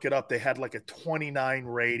can look it up. They had like a 29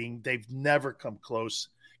 rating. They've never come close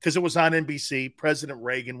because it was on NBC. President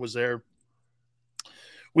Reagan was there.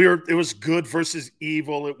 It was good versus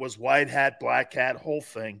evil. It was white hat, black hat, whole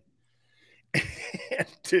thing. And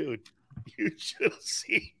dude, you should have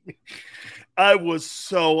seen me. I was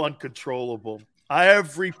so uncontrollable.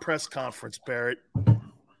 Every press conference, Barrett,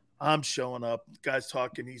 I'm showing up. The guy's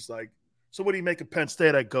talking. He's like, so what do you make of Penn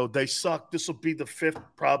State? I go, they suck. This will be the 5th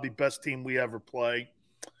probably best team we ever play.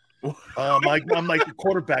 I'm like, the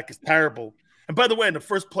quarterback is terrible. And by the way, in the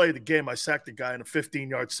first play of the game, I sacked a guy in a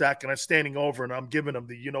 15-yard sack, and I'm standing over, and I'm giving him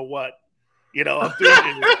the, you know what? You know, I'm doing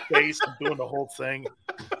it in his face. I'm doing the whole thing.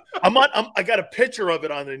 I got a picture of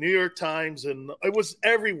it on the New York Times, and it was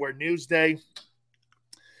everywhere, Newsday.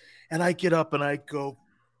 And I get up and I go,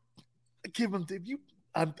 give him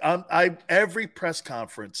every press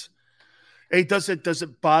conference. Hey, does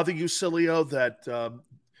it bother you, Sileo,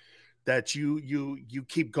 that you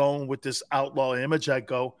keep going with this outlaw image? I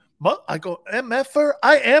go, MFer,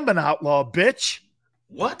 I am an outlaw, bitch.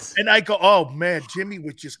 What? And I go, oh man, Jimmy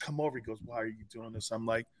would just come over. He goes, why are you doing this? I'm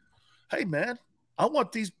like, hey man, I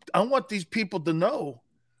want these people to know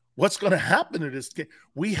what's going to happen to this game.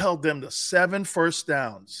 We held them to 7 first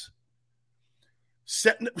downs.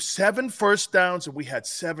 7 first downs, and we had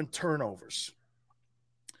 7 turnovers.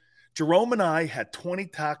 Jerome and I had 20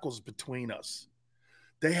 tackles between us.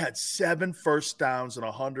 They had 7 first downs and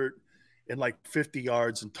 150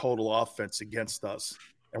 yards in total offense against us,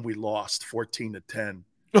 and we lost 14-10.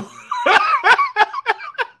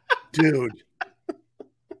 Dude,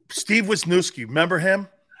 Steve Wisniewski, remember him?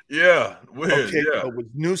 Yeah. Okay, yeah.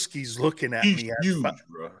 Wisniewski's looking at me. Huge,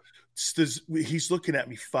 bro. He's looking at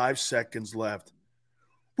me 5 seconds left.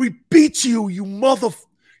 We beat you, you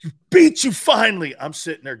beat you finally. I'm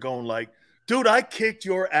sitting there going like, dude, I kicked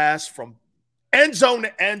your ass from end zone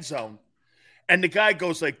to end zone. And the guy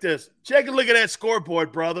goes like this, take a look at that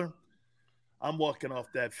scoreboard, brother. I'm walking off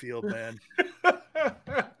that field, man.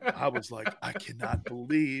 I was like, I cannot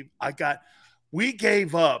believe we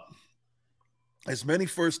gave up as many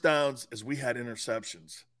first downs as we had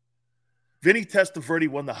interceptions. Vinny Testaverde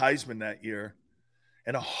won the Heisman that year.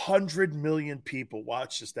 and 100 million people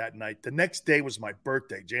watched us that night. The next day was my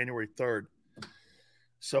birthday, January 3rd.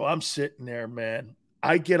 So I'm sitting there, man.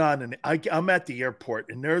 I get on and I'm at the airport,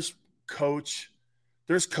 and there's Coach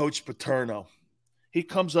Paterno. He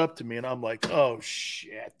comes up to me, and I'm like, oh,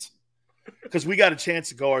 shit. Because we got a chance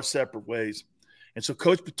to go our separate ways. And so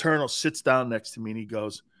Coach Paterno sits down next to me, and he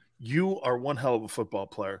goes, you are one hell of a football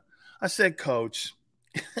player. I said, Coach,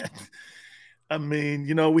 I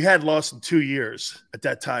mean, we had lost in 2 years at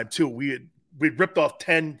that time, too. We'd ripped off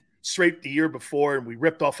 10 straight the year before, and we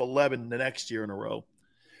ripped off 11 the next year in a row.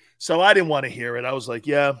 So I didn't want to hear it. I was like,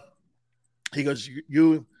 yeah. He goes,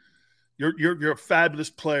 you're a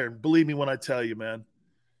fabulous player. And believe me when I tell you, man,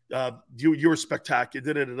 you were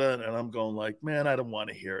spectacular. And I'm going like, man, I don't want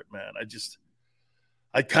to hear it, man.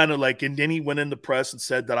 I kind of like, and then he went in the press and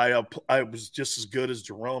said that I was just as good as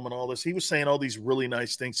Jerome and all this. He was saying all these really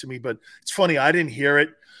nice things to me, but it's funny. I didn't hear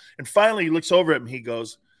it. And finally he looks over at me. He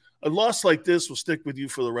goes, a loss like this will stick with you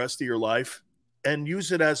for the rest of your life, and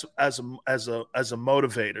use it as a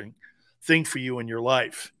motivating thing for you in your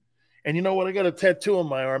life. And you know what? I got a tattoo on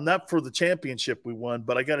my arm, not for the championship we won,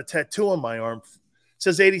 but I got a tattoo on my arm. It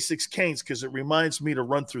says 86 Canes because it reminds me to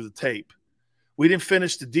run through the tape. We didn't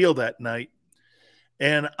finish the deal that night.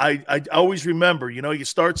 And I always remember, you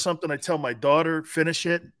start something, I tell my daughter, finish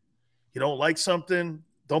it. You don't like something,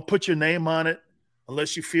 don't put your name on it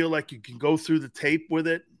unless you feel like you can go through the tape with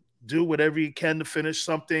it. Do whatever you can to finish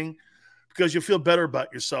something because you'll feel better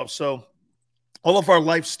about yourself. So all of our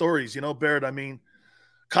life stories, Barrett, I mean,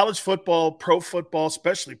 college football, pro football,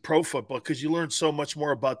 especially pro football, because you learn so much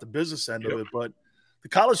more about the business end of it. But the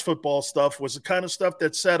college football stuff was the kind of stuff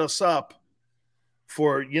that set us up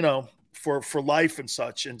for, for life and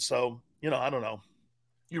such. And so, I don't know.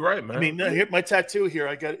 You're right, man. I mean, here, my tattoo here,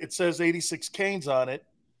 it says 86 Canes on it,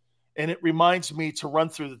 and it reminds me to run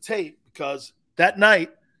through the tape because that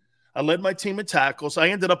night I led my team in tackles. I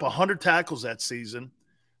ended up 100 tackles that season,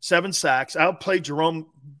 7 sacks. I outplayed Jerome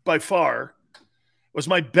by far. It was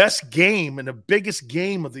my best game and the biggest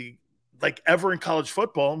game of the ever in college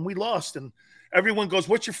football, and we lost. And everyone goes,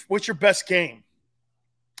 "What's your best game?"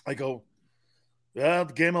 I go, "Yeah,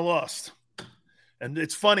 the game I lost." And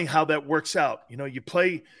it's funny how that works out. You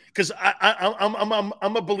play because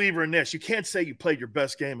I'm a believer in this. You can't say you played your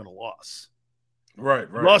best game in a loss. Right.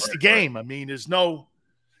 You lost the game. Right. I mean, there's no.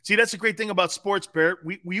 See, that's the great thing about sports, Barrett.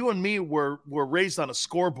 You and me were raised on a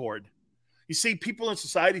scoreboard. You see, people in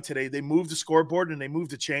society today, they move the scoreboard and they move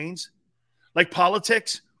the chains. Like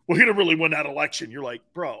politics, well, he didn't really win that election. You're like,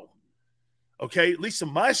 bro, okay, at least in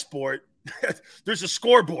my sport, there's a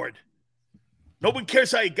scoreboard. No one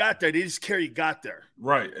cares how you got there. They just care you got there.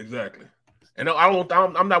 Right, exactly. And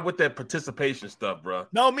I'm not with that participation stuff, bro.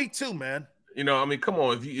 No, me too, man. I mean, come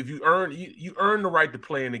on. If you earn the right to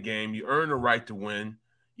play in the game, you earn the right to win.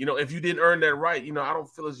 If you didn't earn that right, I don't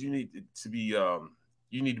feel as you need to be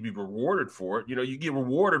you need to be rewarded for it. You get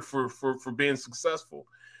rewarded for being successful.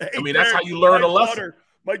 Hey, I mean, that's how you learn a lesson.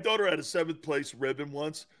 My daughter had a 7th place ribbon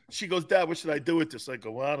once. She goes, "Dad, what should I do with this?" I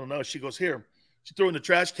go, "Well, I don't know." She goes, "Here." She threw it in the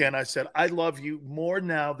trash can. I said, "I love you more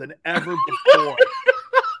now than ever before."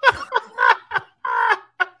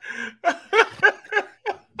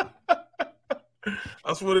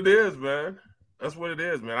 That's what it is, man. That's what it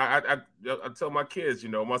is, man. I tell my kids,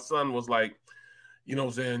 my son was like,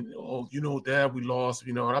 saying, "Oh, Dad, we lost,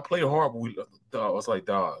 and I played hard, but I was like,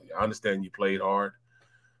 dog, I understand you played hard,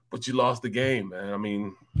 but you lost the game, man." I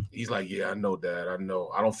mean, he's like, "Yeah, I know, Dad. I know.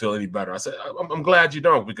 I don't feel any better." I said, I'm glad you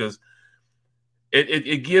don't, because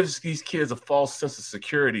it gives these kids a false sense of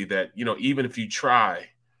security that, even if you try,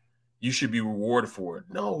 you should be rewarded for it.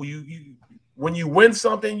 No, you when you win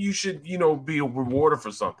something, you should, be rewarded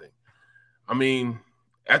for something. I mean,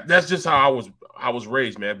 that's just how I was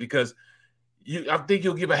raised, man, because I think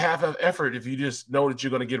you'll give a half of effort if you just know that you're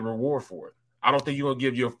going to get a reward for it. I don't think you're going to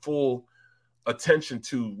give your full attention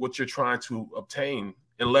to what you're trying to obtain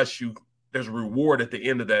unless there's a reward at the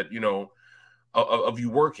end of that, of you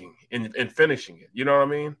working and finishing it. You know what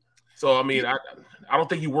I mean? So, I mean, I don't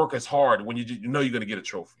think you work as hard when you know you're going to get a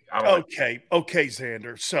trophy. Okay,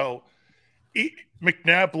 Xander. So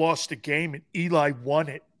McNabb lost the game and Eli won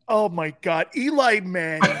it. Oh, my God. Eli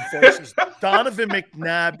Manning versus Donovan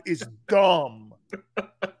McNabb is dumb.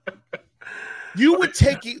 Who would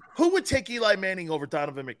take Eli Manning over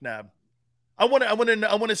Donovan McNabb? I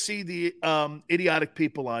want to see the idiotic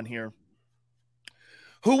people on here.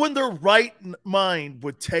 Who in their right mind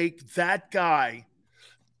would take that guy?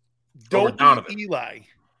 Don't be Eli.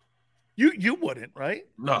 You wouldn't, right?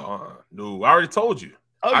 No. I already told you.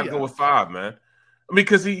 I'd go with 5, man. I mean,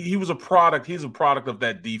 because he was a product. He's a product of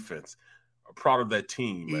that defense, a product of that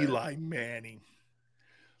team. Man. Eli Manning.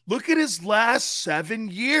 Look at his last 7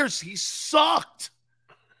 years. He sucked.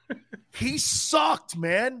 He sucked,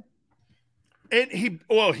 man. And he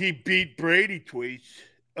beat Brady Tweets.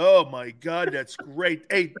 Oh, my God, that's great.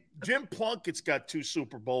 Hey, Jim Plunkett's got 2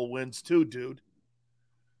 Super Bowl wins too, dude.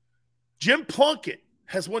 Jim Plunkett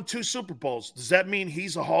has won 2 Super Bowls. Does that mean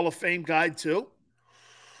he's a Hall of Fame guy too?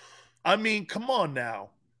 I mean, come on now.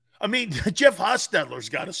 I mean, Jeff Hostetler's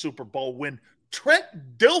got a Super Bowl win. Trent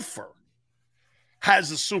Dilfer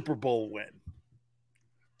has a Super Bowl win.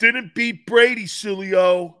 Didn't beat Brady,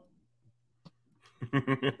 Sileo.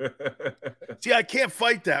 See, I can't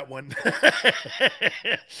fight that one.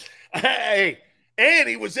 Hey, and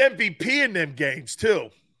he was MVP in them games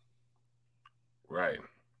too. Right.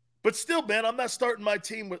 But still, man, I'm not starting my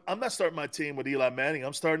team with Eli Manning.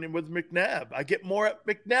 I'm starting him with McNabb. I get more.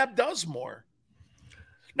 McNabb does more.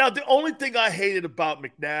 Now, the only thing I hated about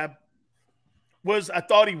McNabb was I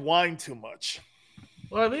thought he whined too much.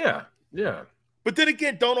 Well, yeah. But then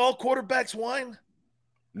again, don't all quarterbacks whine?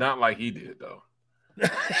 Not like he did, though.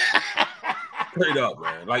 Straight up,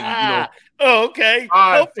 man. Like, Oh, okay.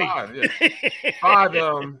 Five, yeah. Five,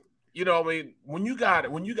 I mean, when you got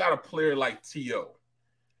a player like T.O.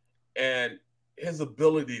 and his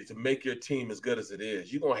ability to make your team as good as it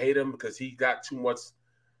is, you're gonna hate him because he's got too much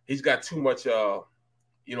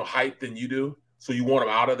hype than you do. So you want him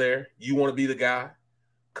out of there. You want to be the guy.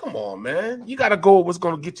 Come on, man. You got to go with what's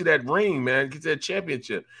going to get you that ring, man, get that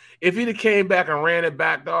championship. If he'd have came back and ran it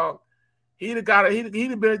back, dog, he'd have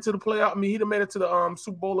been to the playoff. I mean, he'd have made it to the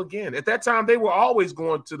Super Bowl again. At that time, they were always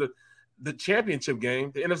going to the championship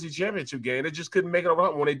game, the NFC championship game. They just couldn't make it over the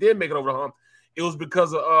hump. When they did make it over the hump, it was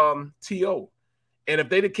because of T.O. And if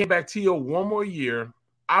they'd have came back T.O. one more year,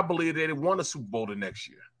 I believe they'd have won the Super Bowl the next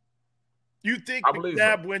year. You think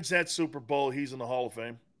McNabb wins that Super Bowl, he's in the Hall of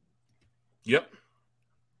Fame? Yep.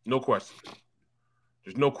 No question.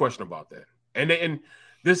 There's no question about that. And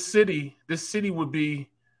this city would be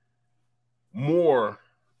more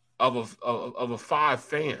of a Five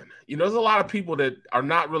fan. There's a lot of people that are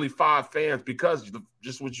not really Five fans because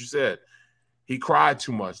just what you said. He cried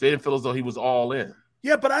too much. They didn't feel as though he was all in.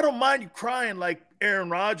 Yeah, but I don't mind you crying like Aaron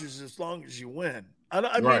Rodgers as long as you win.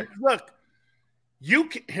 I mean, look, you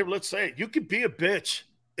can here. Let's say it, you can be a bitch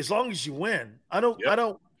as long as you win. I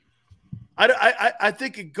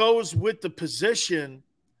think it goes with the position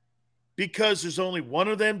because there's only one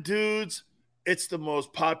of them dudes. It's the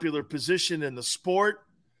most popular position in the sport.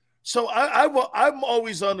 So I'm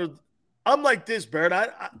always I'm like this,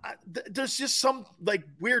 Barrett. There's just some like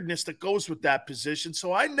weirdness that goes with that position.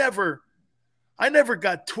 So I never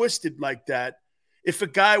got twisted like that. If a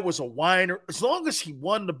guy was a whiner, as long as he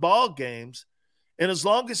won the ball games and as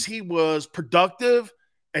long as he was productive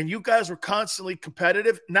and you guys were constantly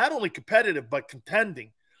competitive, not only competitive, but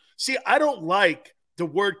contending. See, I don't like the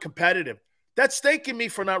word competitive. That's thanking me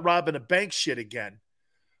for not robbing a bank shit again.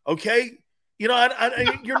 Okay? You're not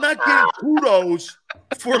getting kudos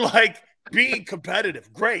for like being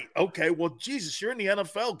competitive. Great. Okay. Well, Jesus, you're in the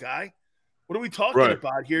NFL, guy. What are we talking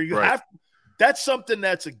about here? That's something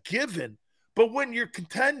that's a given. But when you're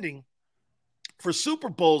contending for Super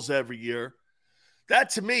Bowls every year, that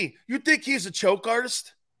to me, you think he's a choke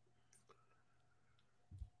artist?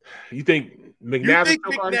 You think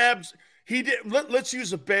McNabb's he did? Let's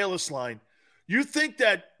use a Bayless line. You think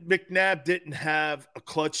that McNabb didn't have a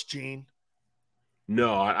clutch gene?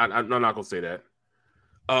 No, I'm not gonna say that.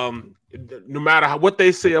 No matter what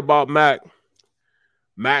they say about Mac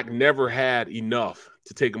never had enough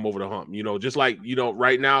to take him over the hump. Just like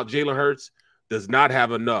right now, Jalen Hurts does not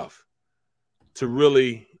have enough to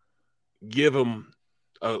really give him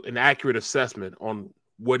an accurate assessment on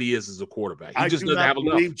what he is as a quarterback. He just doesn't have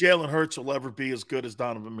enough. I believe Jalen Hurts will ever be as good as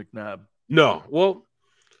Donovan McNabb. No,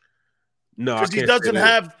 because he doesn't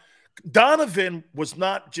have. Donovan was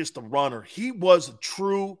not just a runner; he was a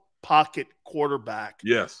true pocket quarterback.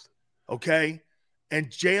 Yes. Okay, and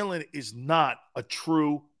Jalen is not a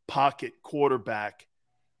true pocket quarterback.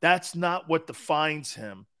 That's not what defines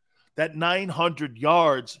him. That 900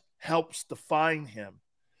 yards helps define him.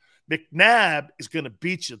 McNabb is going to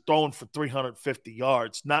beat you throwing for 350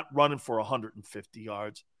 yards, not running for 150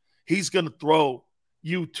 yards. He's going to throw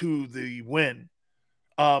you to the win.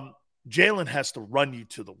 Jalen has to run you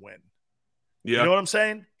to the win. Yeah. You know what I'm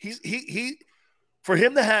saying? He for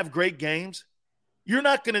him to have great games, you're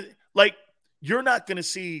not going to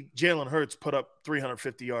see Jalen Hurts put up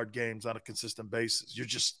 350-yard games on a consistent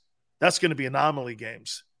basis. That's going to be anomaly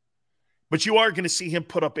games. But you are going to see him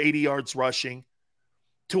put up 80 yards rushing,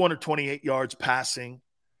 228 yards passing.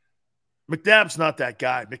 McNabb's not that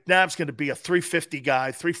guy. McNabb's going to be a 350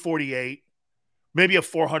 guy, 348, maybe a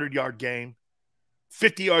 400-yard game.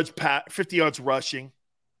 50 yards rushing.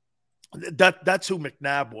 That's who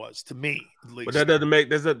McNabb was to me, at least. But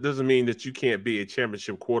that doesn't mean that you can't be a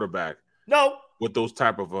championship quarterback. No, with those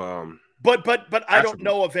type of But I don't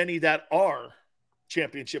know of any that are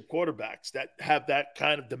championship quarterbacks that have that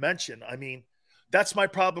kind of dimension. I mean, that's my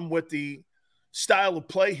problem with the style of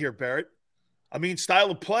play here, Barrett. I mean,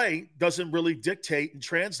 style of play doesn't really dictate and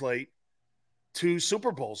translate to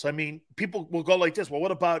Super Bowls. I mean, people will go like this. Well,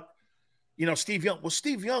 what about, Steve Young? Well,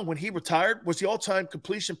 Steve Young, when he retired, was the all-time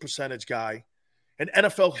completion percentage guy in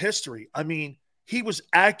NFL history. I mean, he was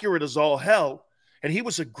accurate as all hell, and he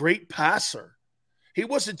was a great passer. He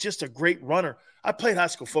wasn't just a great runner. I played high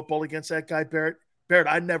school football against that guy, Barrett.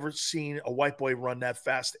 I'd never seen a white boy run that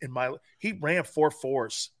fast in my life. He ran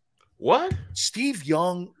 4.4s. What? Steve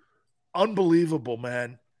Young, unbelievable,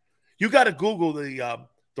 man. You got to Google the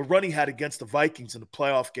run he had against the Vikings in the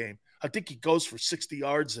playoff game. I think he goes for 60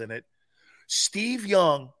 yards in it. Steve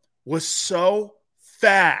Young was so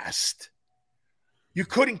fast. You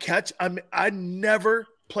couldn't catch. I never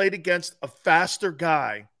played against a faster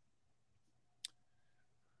guy.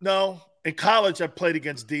 No, in college I played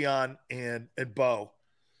against Dion and Bo.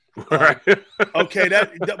 Right. Okay,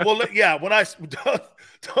 when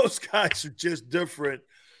those guys are just different.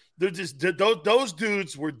 They're just those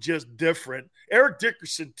dudes were just different. Eric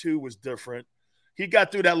Dickerson too was different. He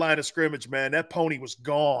got through that line of scrimmage, man. That pony was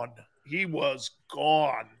gone. He was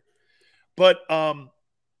gone. But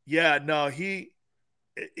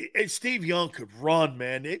Steve Young could run,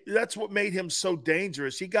 man. That's what made him so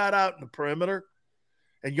dangerous. He got out in the perimeter.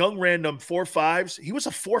 And Young ran them 4.5s. He was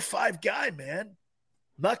a 4.5 guy, man. I'm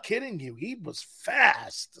not kidding you. He was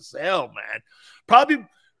fast as hell, man.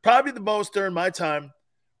 Probably the most during my time,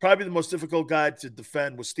 probably the most difficult guy to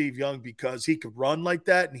defend was Steve Young because he could run like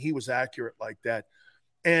that and he was accurate like that.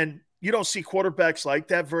 And you don't see quarterbacks like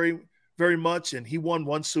that very, very much. And he won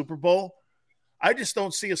one Super Bowl. I just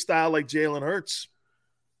don't see a style like Jalen Hurts.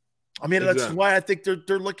 I mean, exactly. That's why I think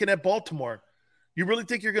they're looking at Baltimore. You really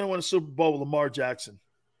think you're going to win a Super Bowl with Lamar Jackson?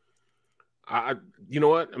 You know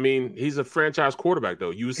what? I mean, he's a franchise quarterback, though.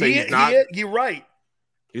 You would say he's not. You're right.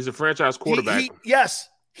 He's a franchise quarterback. Yes,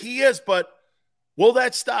 he is. But will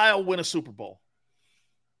that style win a Super Bowl?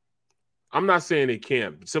 I'm not saying he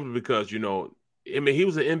can't, simply because, he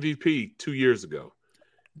was an MVP 2 years ago.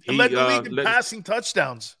 He led the league in passing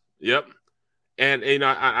touchdowns. Yep. And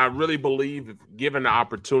I really believe, if given the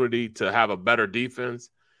opportunity to have a better defense,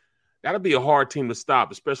 that'll be a hard team to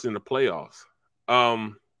stop, especially in the playoffs.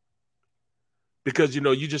 Because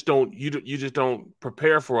you just don't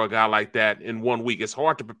prepare for a guy like that in 1 week. It's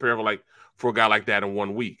hard to prepare for a guy like that in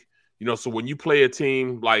 1 week. So when you play a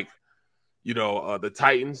team like the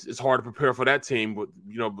Titans, it's hard to prepare for that team with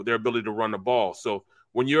their ability to run the ball. So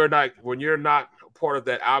when you're not part of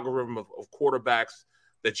that algorithm of quarterbacks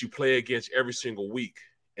that you play against every single week,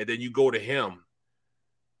 and then you go to him,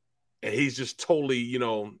 and he's just totally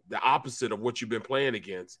the opposite of what you've been playing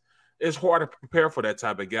against, it's hard to prepare for that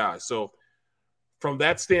type of guy. So from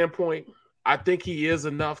that standpoint, I think he is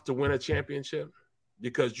enough to win a championship,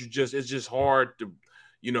 because it's just hard to,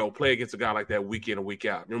 play against a guy like that week in and week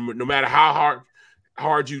out. No matter how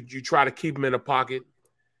hard you try to keep him in the pocket,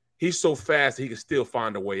 he's so fast that he can still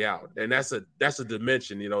find a way out. And that's a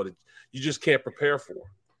dimension, that you just can't prepare for.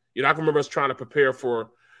 I can remember us trying to prepare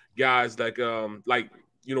for guys like when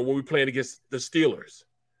we playing against the Steelers,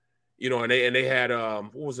 and they had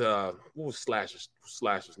what was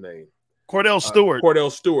Slash's name? Cordell Stewart.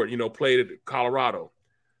 Cordell Stewart, played at Colorado.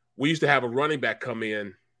 We used to have a running back come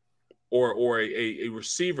in or a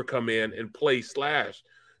receiver come in and play Slash,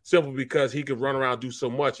 simply because he could run around, do so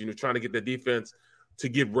much, trying to get the defense to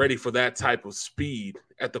get ready for that type of speed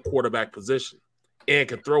at the quarterback position and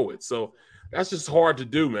can throw it. So that's just hard to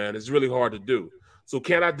do, man. It's really hard to do. So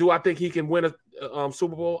I think he can win a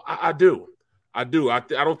Super Bowl? I do. I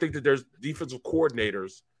don't think that there's defensive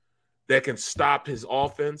coordinators that can stop his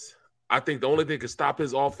offense. I think the only thing that can stop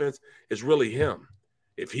his offense is really him.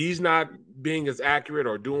 If he's not being as accurate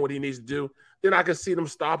or doing what he needs to do, then I can see them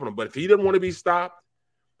stopping him. But if he doesn't want to be stopped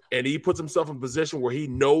and he puts himself in a position where he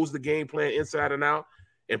knows the game plan inside and out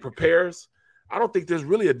and prepares, I don't think there's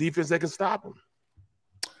really a defense that can stop him.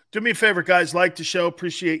 Do me a favor, guys. Like the show.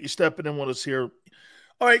 Appreciate you stepping in with us here.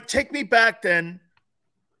 All right, take me back then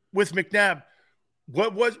with McNabb.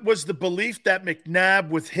 What was the belief that McNabb,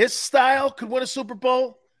 with his style, could win a Super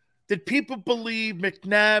Bowl? Did people believe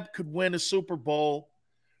McNabb could win a Super Bowl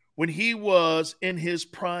when he was in his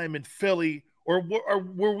prime in Philly? Or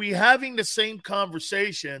were we having the same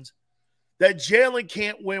conversations that Jalen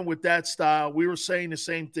can't win with that style? We were saying the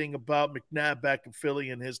same thing about McNabb back in Philly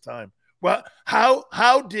in his time. Well,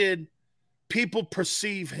 how did people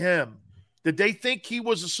perceive him? Did they think he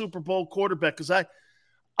was a Super Bowl quarterback? Because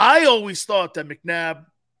I always thought that McNabb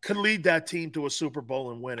could lead that team to a Super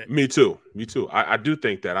Bowl and win it. Me too. I do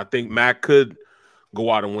think that. I think Mac could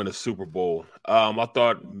go out and win a Super Bowl. I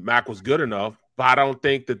thought Mac was good enough, but I don't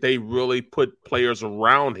think that they really put players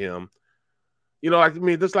around him.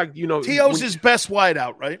 Just like, T.O.'s his best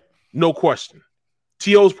wideout, right? No question.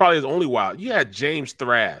 T.O.'s probably his only wideout. You had James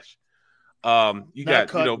Thrash. You got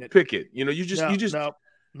Pickett.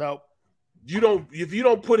 No. If you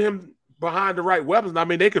don't put him behind the right weapons,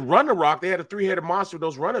 they could run the rock. They had a three-headed monster with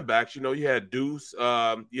those running backs. You had Deuce,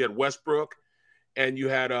 you had Westbrook, and you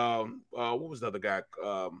had what was the other guy?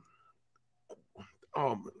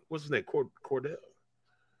 What's his name? Cordell.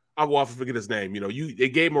 I'll go off and forget his name. They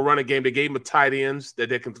gave him a running game. They gave him a tight ends that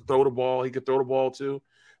they can throw the ball. He could throw the ball too.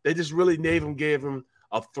 They just really gave him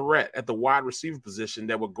a threat at the wide receiver position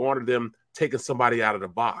that would garner them taking somebody out of the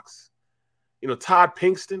box. Todd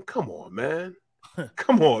Pinkston, come on, man.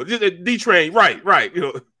 Come on. D-Train, right.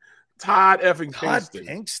 Todd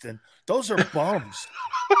Pinkston. Those are bums.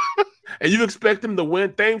 And you expect him to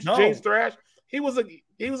win? James Thrash? He was a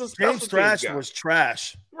special James Thrash guy. Was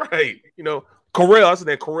trash. Right. Correll, that's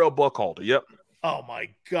that Corell Buckhalter. Yep. Oh my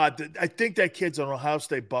God. I think that kid's an Ohio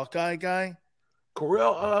State Buckeye guy.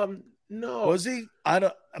 Corell, no. Was he? I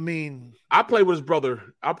played with his brother,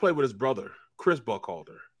 Chris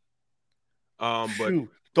Buckhalter. But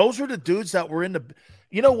those were the dudes that were in the.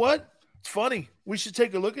 You know what? It's funny. We should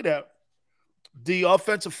take a look at that. The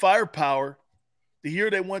offensive firepower, the year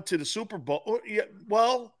they went to the Super Bowl.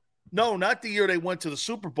 No, not the year they went to the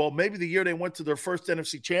Super Bowl. Maybe the year they went to their first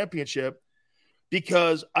NFC Championship.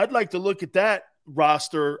 Because I'd like to look at that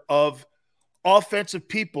roster of offensive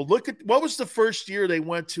people. Look at what was the first year they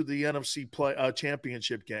went to the NFC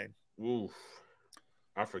Championship game. Ooh.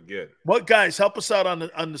 I forget. What guys help us out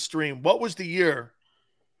on the stream? What was the year?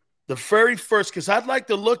 The very first, because I'd like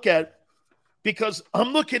to look at, because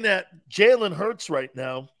I'm looking at Jalen Hurts right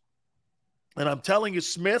now, and I'm telling you,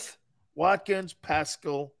 Smith, Watkins,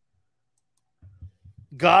 Pascal,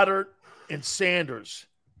 Goddard, and Sanders.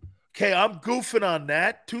 Okay, I'm goofing on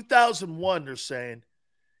that. 2001, they're saying,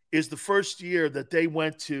 is the first year that they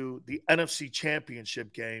went to the NFC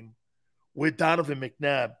Championship game with Donovan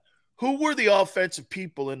McNabb. Who were the offensive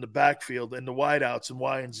people in the backfield and the wideouts and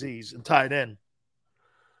Y and Z's and tight end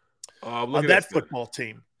on that football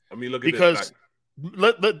team? Look at because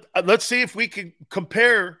let's see if we can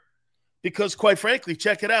compare. Because quite frankly,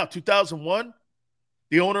 check it out. 2001,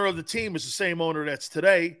 the owner of the team is the same owner that's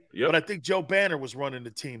today. Yep. But I think Joe Banner was running the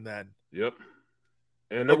team then. Yep.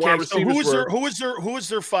 And the wide receivers who is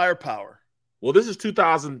their firepower? Well, this is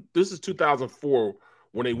 2000. This is 2004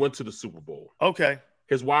 when they went to the Super Bowl. Okay.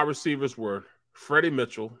 His wide receivers were Freddie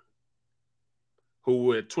Mitchell,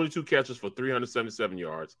 who had 22 catches for 377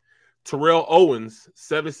 yards. Terrell Owens,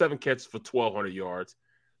 77 catches for 1,200 yards.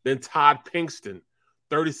 Then Todd Pinkston,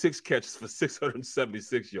 36 catches for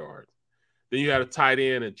 676 yards. Then you had a tight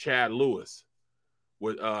end and Chad Lewis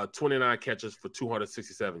with 29 catches for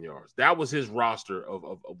 267 yards. That was his roster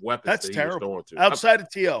of weapons. That's that he terrible. was throwing to. Outside of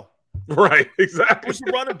T.O. Right, exactly. Who's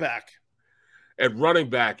the running back? At running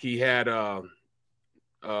back, he had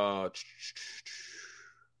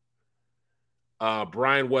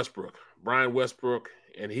Brian Westbrook,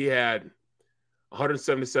 and he had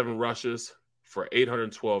 177 rushes for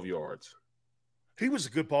 812 yards. He was a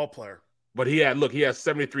good ball player. But he had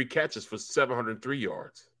 73 catches for 703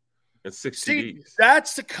 yards and 6 TDs.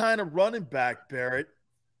 That's the kind of running back, Barrett.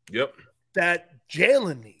 Yep. That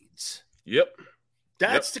Jalen needs. Yep.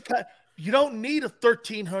 That's the kind. You don't need a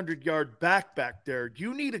 1,300-yard back there.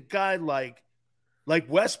 You need a guy like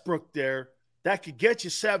Westbrook there that could get you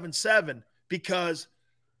 7-7 because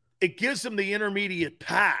it gives him the intermediate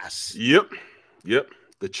pass. Yep.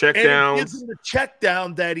 The check downs. It gives him the check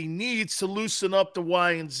down that he needs to loosen up the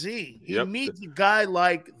Y and Z. He needs a guy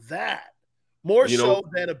like that. More so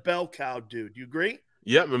than a bell cow dude. You agree?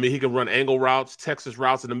 Yep. He can run angle routes, Texas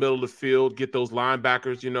routes in the middle of the field, get those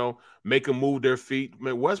linebackers, make them move their feet.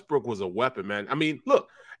 Man, Westbrook was a weapon, man. Look,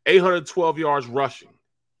 812 yards rushing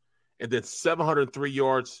and then 703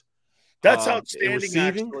 yards. That's outstanding,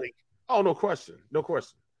 actually. Oh, no question.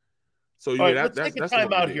 So let's take a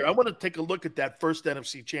time out here. I want to take a look at that first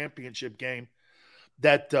NFC Championship game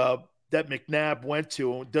that McNabb went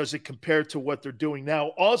to. Does it compare to what they're doing now?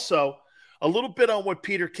 Also, a little bit on what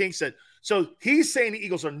Peter King said. So he's saying the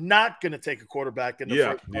Eagles are not going to take a quarterback in the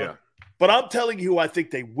first round. But I'm telling you who I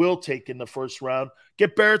think they will take in the first round.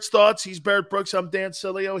 Get Barrett's thoughts. He's Barrett Brooks. I'm Dan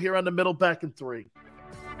Sileo here on the Middle Back in 3.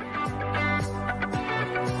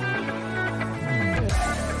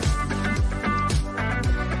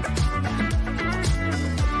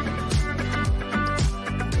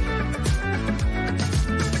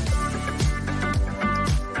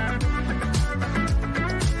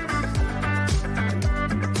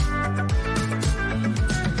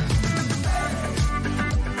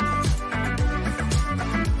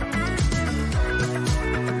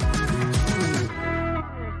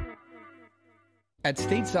 At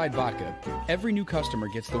Stateside Vodka, every new customer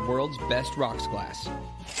gets the world's best rocks glass.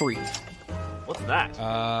 Free. What's that?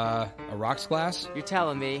 A rocks glass? You're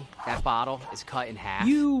telling me that bottle is cut in half?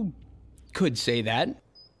 You could say that.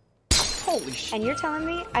 Holy shit. And you're telling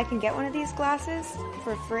me I can get one of these glasses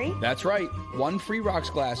for free? That's right. One free rocks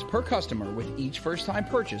glass per customer with each first-time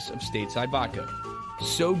purchase of Stateside Vodka.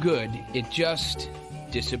 So good, it just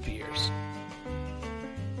disappears.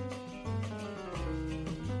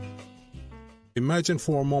 Imagine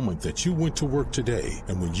for a moment that you went to work today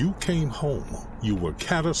and when you came home, you were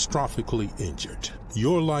catastrophically injured.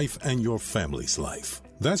 Your life and your family's life.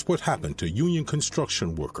 That's what happened to union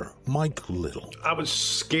construction worker Mike Little. I was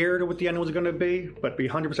scared of what the end was going to be, but to be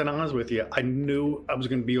 100% honest with you, I knew I was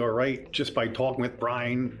going to be all right just by talking with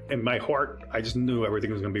Brian. In my heart, I just knew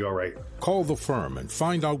everything was going to be all right. Call the firm and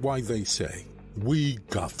find out why they say, "We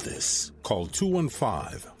got this." Call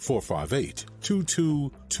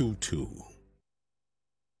 215-458-2222.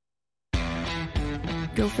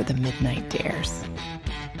 Go for the midnight dares.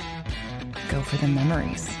 Go for the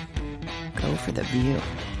memories. Go for the view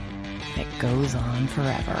that goes on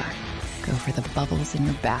forever. Go for the bubbles in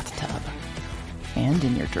your bathtub and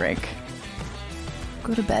in your drink.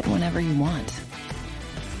 Go to bed whenever you want.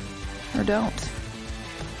 Or don't.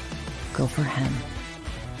 Go for him.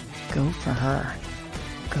 Go for her.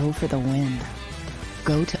 Go for the win.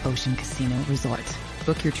 Go to Ocean Casino Resort.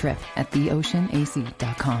 Book your trip at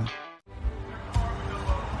theoceanac.com.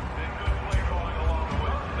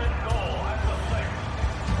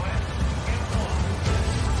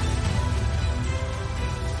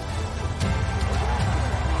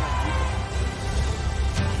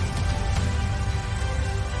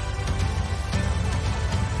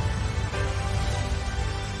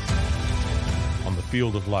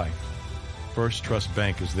 Field of life, First Trust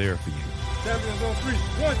Bank is there for you. Champions on three.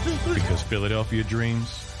 1, 2, 3. Because Philadelphia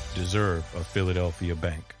dreams deserve a Philadelphia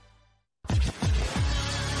bank.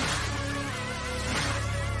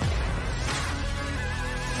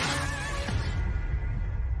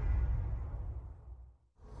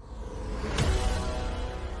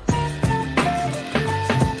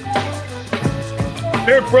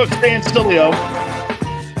 Barrett, Brooks, and Sileo.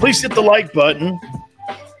 Please hit the like button.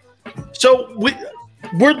 So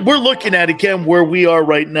we're looking at, again, where we are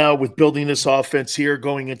right now with building this offense here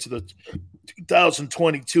going into the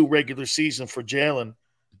 2022 regular season for Jalen.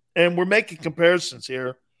 And we're making comparisons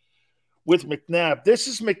here with McNabb. This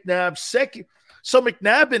is McNabb's second. So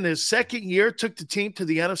McNabb in his second year took the team to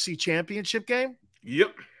the NFC Championship game?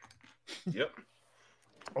 Yep.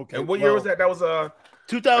 Okay. And what year was that? That was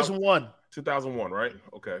 2001. 2001, right?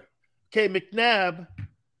 Okay. Okay, McNabb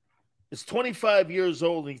is 25 years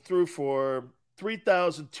old, and he threw for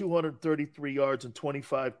 3,233 yards and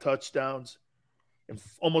 25 touchdowns and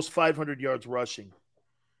almost 500 yards rushing.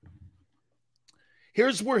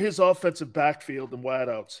 Here's where his offensive backfield and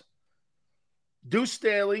wideouts. Deuce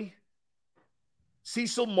Staley,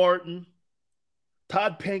 Cecil Martin,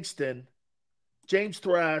 Todd Pinkston, James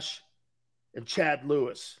Thrash, and Chad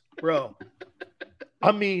Lewis. Bro,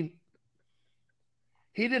 I mean,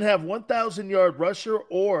 he didn't have 1,000-yard rusher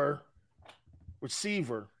or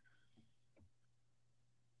receiver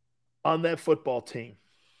on that football team.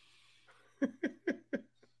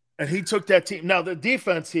 And he took that team. Now, the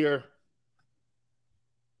defense here,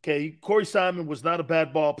 okay, Corey Simon was not a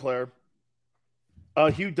bad ball player.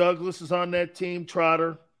 Hugh Douglas is on that team,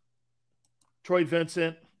 Trotter, Troy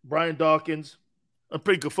Vincent, Brian Dawkins.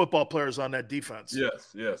 Pretty good football players on that defense.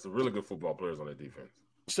 Yes, really good football players on that defense.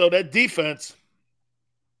 So that defense,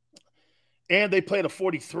 and they played a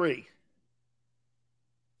 43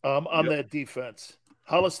 on that defense.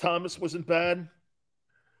 Hollis Thomas wasn't bad.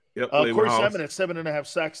 Yep. Corey Simon had 7.5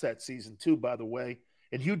 sacks that season too, by the way.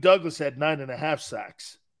 And Hugh Douglas had 9.5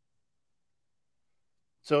 sacks.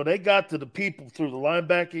 So they got to the people through the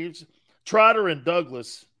linebackers. Trotter and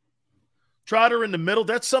Douglas. Trotter in the middle.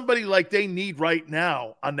 That's somebody like they need right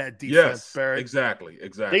now on that defense, Barrett. Exactly.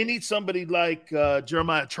 They need somebody like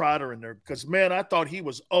Jeremiah Trotter in there because, man, I thought he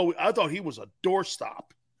was a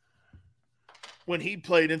doorstop when he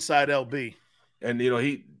played inside LB. And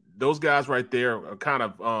those guys right there are kind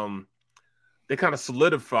of they kind of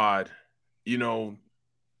solidified,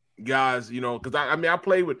 guys, because I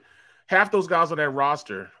played with half those guys on that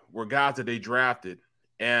roster were guys that they drafted,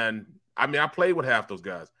 and I played with half those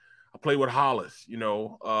guys. I played with Hollis,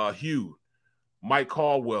 Hugh, Mike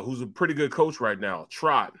Caldwell, who's a pretty good coach right now,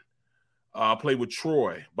 Trot. I played with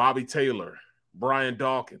Troy, Bobby Taylor, Brian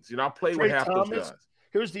Dawkins. I played with half those guys.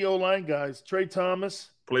 Here's the O-line guys. Trey Thomas.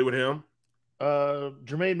 Played with him.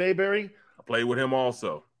 Jermaine Mayberry. I played with him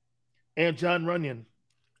also. And John Runyon.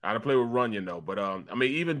 I didn't play with Runyon though, but I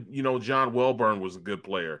mean, even John Welburn was a good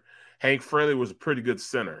player. Hank Fraley was a pretty good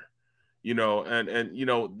center.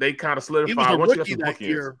 And they kind of solidified. He was a once you got rookie some that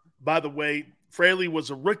year, by the way. Fraley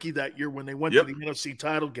was a rookie that year when they went to the NFC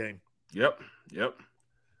title game. Yep.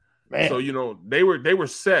 Man. So they were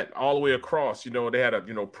set all the way across. They had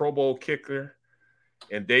a Pro Bowl kicker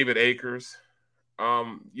and David Akers.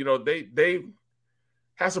 They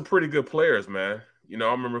had some pretty good players, man. I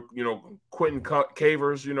remember Quentin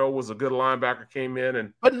Cavers, was a good linebacker, came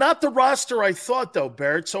in but not the roster I thought though,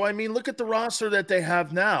 Barrett. So I mean, look at the roster that they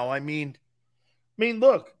have now. I mean,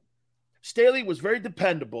 look, Staley was very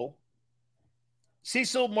dependable.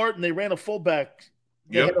 Cecil Martin, they ran a fullback.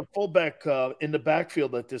 They had a fullback in the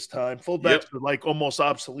backfield at this time. Fullbacks are like almost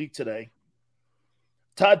obsolete today.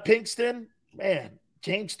 Todd Pinkston, man,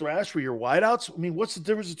 James Thrash were your wideouts. I mean, what's the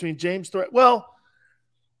difference between James Thrash? Well,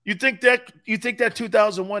 you think that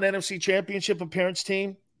 2001 NFC Championship appearance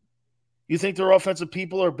team, you think their offensive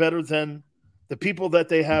people are better than the people that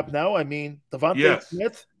they have now? I mean,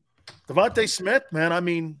 Devontae Smith, man. I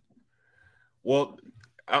mean, well,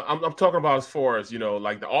 I'm talking about as far as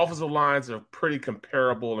like the offensive lines are pretty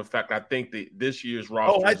comparable. In fact, I think this year's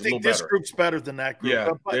roster. I think this group's better than that group. Yeah,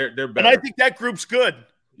 they're better, and I think that group's good.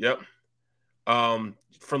 Yep.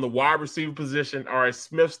 From the wide receiver position, all right,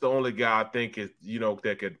 Smith's the only guy I think is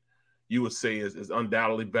that you would say is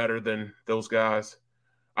undoubtedly better than those guys.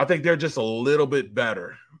 I think they're just a little bit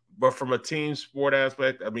better, but from a team sport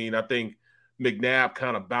aspect, I mean, I think McNabb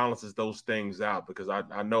kind of balances those things out because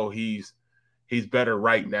I know he's better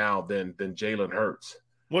right now than Jalen Hurts.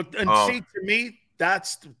 Well, and see, to me,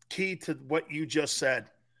 that's the key to what you just said.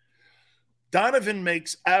 Donovan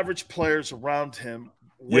makes average players around him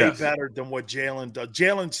way better than what Jalen does.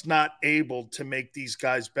 Jalen's not able to make these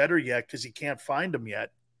guys better yet because he can't find them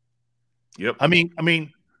yet. Yep. I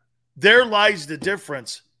mean, there lies the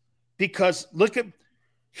difference because look at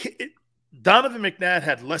Donovan McNabb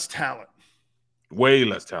had less talent. Way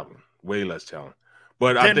less talent.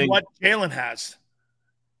 But I think what Jalen has.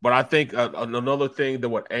 But I think another thing that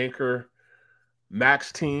would anchor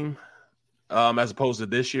Mac's team, as opposed to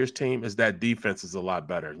this year's team, is that defense is a lot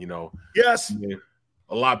better. Yes,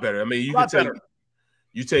 a lot better. I mean, you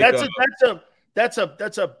take that's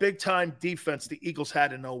a big time defense the Eagles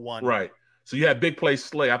had in 01. Right. So you had Big Play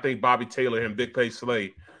Slay. I think Bobby Taylor and Big Play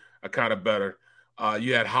Slay are kind of better.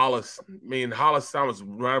 You had Hollis. Hollis Thomas.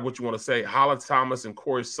 Right, what you want to say? Hollis Thomas and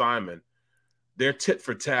Corey Simon. They're tit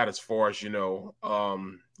for tat as far as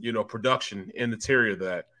production in the interior of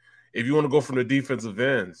that. If you want to go from the defensive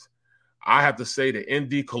ends, I have to say that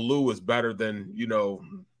ND Kalu is better than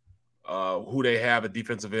who they have at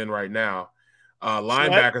defensive end right now.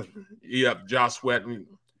 Linebackers, Josh Sweat.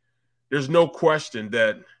 There's no question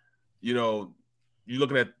that you're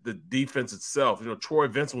looking at the defense itself. Troy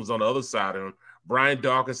Vincent was on the other side of him. Brian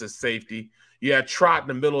Dawkins at safety. You had Trott in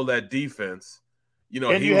the middle of that defense.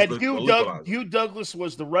 And you had Hugh Douglas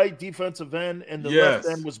was the right defensive end, and the left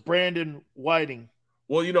end was Brandon Whiting.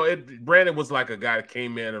 Well, Brandon was like a guy that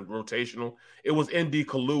came in and rotational. It was ND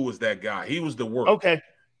Kalu was that guy. He was the work. Okay.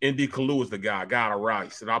 ND Kalu was the guy out of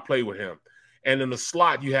Rice, and I played with him. And in the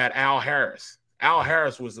slot, you had Al Harris. Al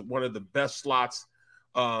Harris was one of the best slots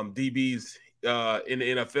DBs in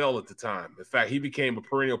the NFL at the time. In fact, he became a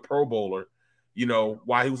perennial Pro Bowler,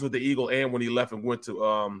 while he was with the Eagle and when he left and went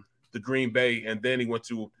to the Green Bay, and then he went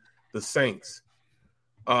to the Saints.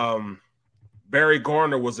 Barry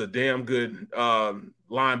Garner was a damn good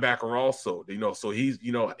linebacker also, so he's,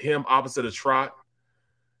 him opposite of Trott.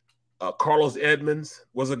 Carlos Edmonds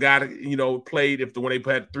was a guy that, played when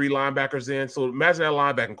they had three linebackers in. So imagine that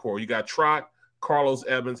linebacking core. You got Trott, Carlos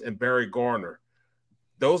Edmonds, and Barry Garner.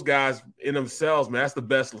 Those guys in themselves, man,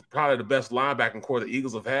 that's probably the best linebacking core the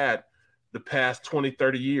Eagles have had the past 20,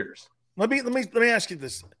 30 years. Let me ask you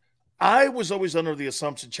this. I was always under the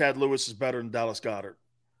assumption Chad Lewis is better than Dallas Goedert.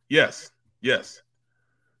 Yes.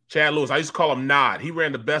 Chad Lewis. I used to call him Nod. He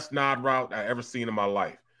ran the best Nod route I ever seen in my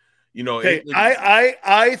life.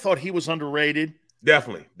 I thought he was underrated.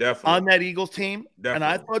 Definitely. On that Eagles team. Definitely. And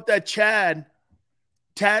I thought that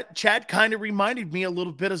Chad kind of reminded me a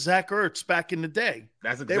little bit of Zach Ertz back in the day.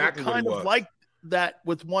 That's exactly what it was. They were kind of like that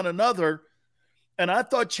with one another. And I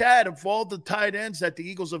thought Chad, of all the tight ends that the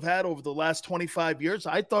Eagles have had over the last 25 years,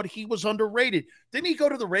 I thought he was underrated. Didn't he go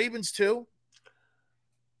to the Ravens too?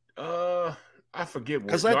 I forget.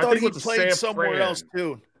 Because I thought he played somewhere else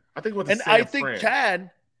too. I think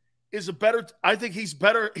Chad is a better – I think he's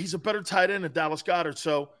better. He's a better tight end than Dallas Goedert.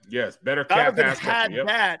 So yes, better cat pass. Had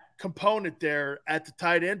that component there at the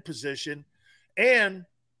tight end position. And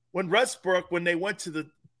when Westbrook, when they went to the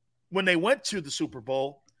Super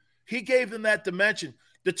Bowl, he gave them that dimension.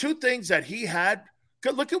 the two things that he had,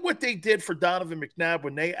 look at what they did for Donovan McNabb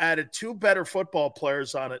when they added two better football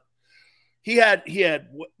players on it. He had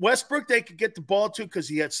Westbrook they could get the ball to because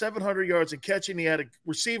he had 700 yards in catching. He had a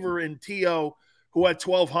receiver in T.O. who had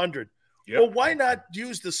 1,200. Yep. Well, why not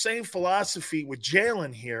use the same philosophy with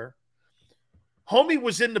Jalen here? Homie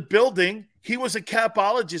was in the building. He was a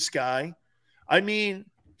capologist guy. I mean,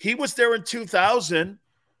 he was there in 2000.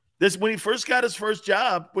 When he first got his first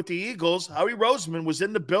job with the Eagles, Howie Roseman was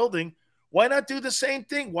in the building. Why not do the same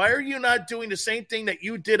thing? Why are you not doing the same thing that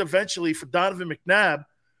you did eventually for Donovan McNabb?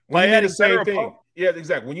 When you mean the same thing, yeah,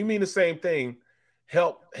 exactly. When you mean the same thing,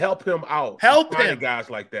 help him out. Help him, guys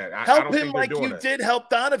like that. Help him like you did help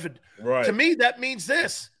Donovan. Right. To me, that means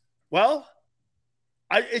this. Well,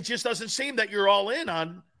 it just doesn't seem that you're all in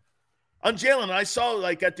on Jalen. I saw,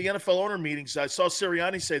 like, at the NFL owner meetings, I saw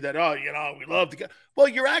Sirianni say that, we love the guy. Well,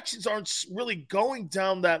 your actions aren't really going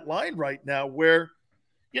down that line right now where,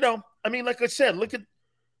 like I said,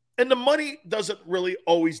 and the money doesn't really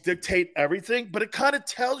always dictate everything, but it kind of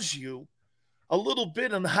tells you a little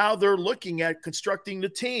bit on how they're looking at constructing the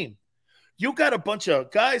team. You got a bunch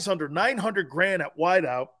of guys under $900,000 at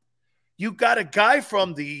wideout. You got a guy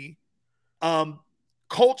from the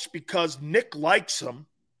Colts because Nick likes him.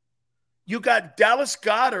 You got Dallas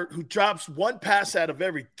Goedert, who drops one pass out of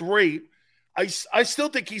every three. I still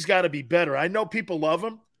think he's got to be better. I know people love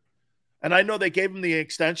him, and I know they gave him the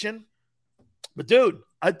extension. But, dude,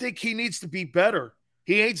 I think he needs to be better.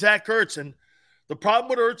 He ain't Zach Ertz. And the problem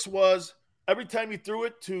with Ertz was every time he threw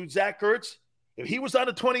it to Zach Ertz, if he was on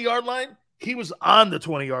the 20-yard line, he was on the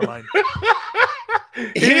 20-yard line.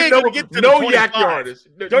 He ain't going to get to no yak yardage.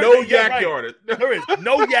 No yak yardage. There is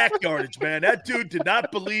no yak yardage, man. That dude did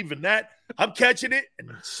not believe in that. I'm catching it and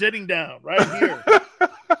sitting down right here.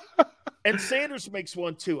 And Sanders makes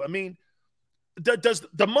one too. I mean,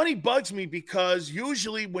 the money bugs me because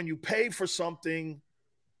usually when you pay for something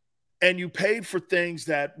and you pay for things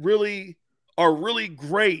that really are really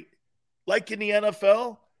great, like in the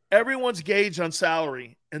NFL, everyone's gauged on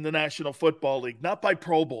salary in the National Football League, not by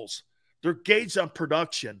Pro Bowls. They're gauged on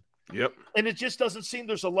production. Yep. And it just doesn't seem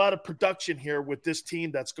there's a lot of production here with this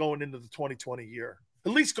team that's going into the 2020 year,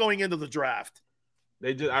 at least going into the draft.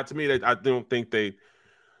 I don't think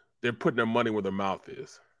they're putting their money where their mouth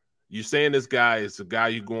is. You're saying this guy is the guy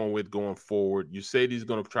you're going with going forward. You say he's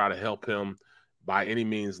going to try to help him by any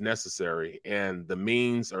means necessary, and the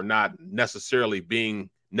means are not necessarily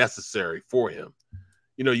being necessary for him.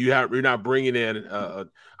 You're not bringing in. And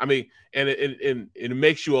it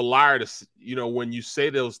makes you a liar to, when you say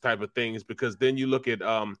those type of things, because then you look at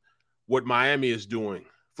what Miami is doing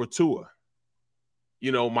for Tua.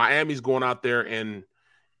 Miami's going out there and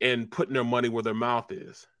putting their money where their mouth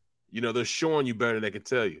is. They're showing you better than they can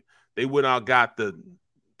tell you. They went out, got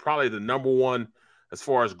probably the number one as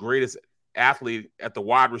far as greatest athlete at the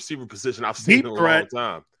wide receiver position I've seen in a long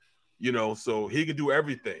time. So he can do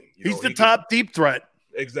everything. He's the top deep threat.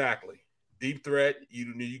 Exactly. Deep threat.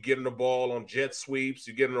 You get him the ball on jet sweeps.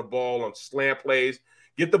 You get him the ball on slant plays.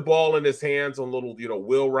 Get the ball in his hands on little,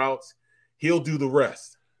 wheel routes. He'll do the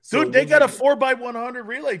rest. Dude, they got a 4x100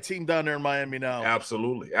 relay team down there in Miami now.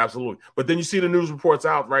 Absolutely. Absolutely. But then you see the news reports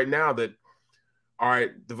out right now that, all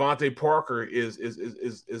right, Devontae Parker is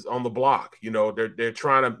on the block. They're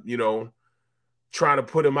trying to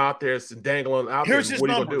put him out there, dangling out there. Here's his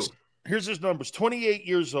numbers. Here's his numbers. 28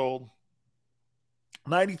 years old.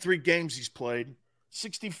 93 games he's played,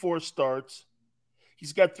 64 starts.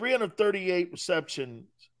 He's got 338 receptions.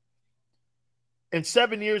 In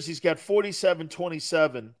 7 years, he's got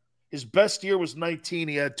 47-27. His best year was 19.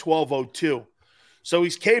 He had 1202. So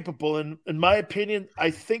he's capable. And in my opinion, I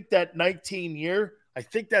think that 19 year, I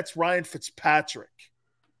think that's Ryan Fitzpatrick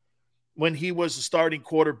when he was the starting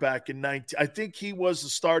quarterback in 19. I think he was the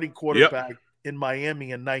starting quarterback in Miami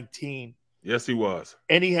in 19. Yes, he was.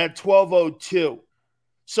 And he had 1202.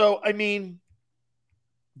 So, I mean,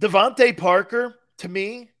 Devontae Parker, to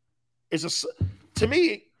me, if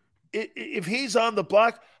he's on the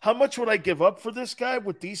block, how much would I give up for this guy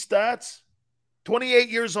with these stats? 28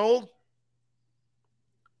 years old?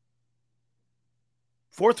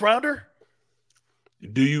 Fourth rounder?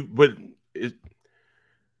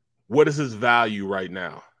 What is his value right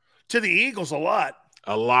now? To the Eagles, a lot.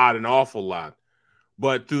 An awful lot.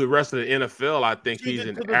 But through the rest of the NFL, I think he's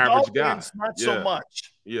an average guy. Not so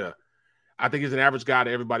much. Yeah. I think he's an average guy to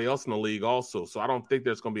everybody else in the league also. So I don't think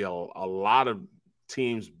there's going to be a lot of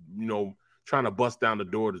teams, trying to bust down the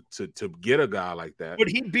door to get a guy like that. But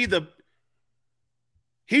he'd be the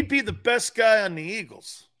best guy on the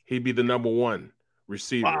Eagles. He'd be the number one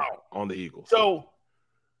receiver on the Eagles. So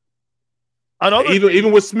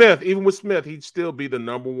Even with Smith, he'd still be the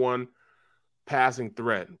number one passing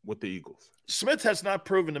threat with the Eagles. Smith has not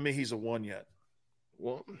proven to me he's a 1 yet.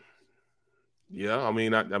 Well, yeah, I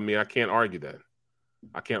mean, I can't argue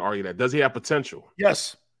that. Does he have potential?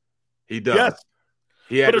 Yes, he does. Yes.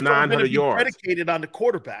 He had but it's 900 yards. Predicated on the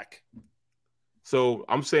quarterback. So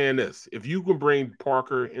I'm saying this: if you can bring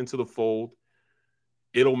Parker into the fold,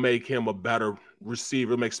 it'll make him a better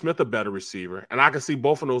receiver. It'll make Smith a better receiver, and I can see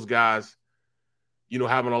both of those guys,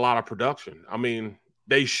 having a lot of production. I mean,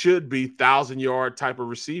 they should be 1,000-yard type of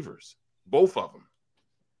receivers, both of them,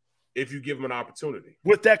 if you give them an opportunity.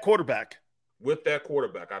 With that quarterback,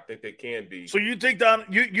 I think they can be. So you think that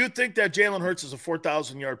Jalen Hurts is a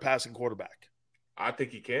 4,000-yard passing quarterback? I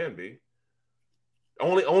think he can be.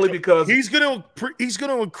 Only because he's going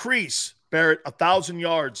to increase, Barrett, 1,000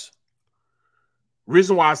 yards.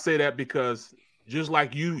 Reason why I say that, because just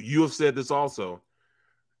like you have said this also,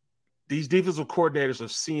 these defensive coordinators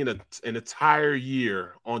have seen an entire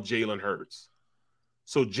year on Jalen Hurts.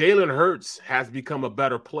 So Jalen Hurts has become a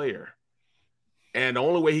better player. And the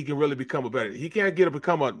only way he can really become he can't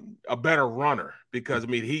become a better runner, because, I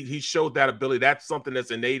mean, he showed that ability. That's something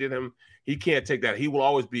that's innate in him. He can't take that. He will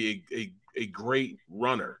always be a great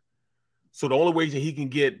runner. So the only way that he can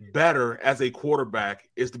get better as a quarterback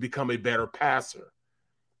is to become a better passer.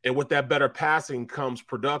 And with that better passing comes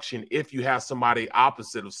production if you have somebody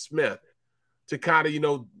opposite of Smith to kind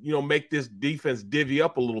of, make this defense divvy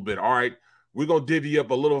up a little bit. All right, we're going to divvy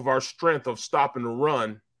up a little of our strength of stopping the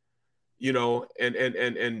run,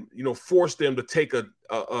 and force them to take a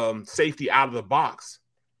safety out of the box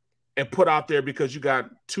and put out there, because you got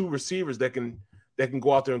two receivers that can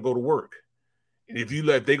go out there and go to work. And if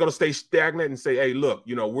they're going to stay stagnant and say, hey, look,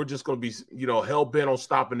 we're just going to be, hell bent on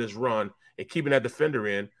stopping this run and keeping that defender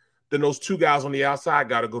in, then those two guys on the outside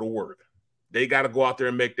got to go to work. They got to go out there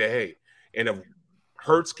and make the hay. And if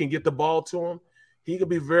Hurts can get the ball to him, he can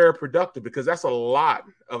be very productive, because that's a lot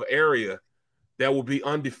of area that will be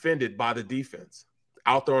undefended by the defense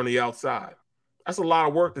out there on the outside. That's a lot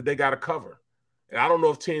of work that they got to cover. And I don't know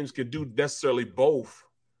if teams can do necessarily both.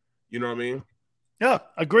 You know what I mean? Yeah,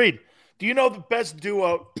 agreed. Do you know the best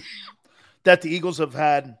duo that the Eagles have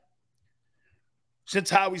had since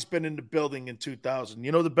Howie's been in the building in 2000?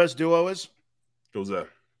 You know the best duo is? Who's that?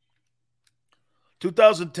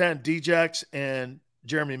 2010, Djax and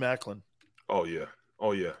Jeremy Maclin. Oh,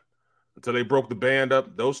 yeah. Until they broke the band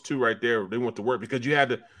up, those two right there, they went to work, because you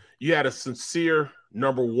had a sincere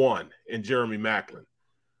number one in Jeremy Maclin,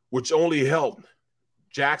 which only helped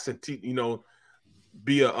Jackson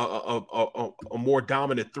be a more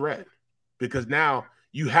dominant threat, because now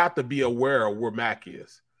you have to be aware of where Mac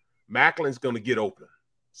is. Macklin's going to get open.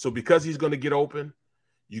 So because he's going to get open,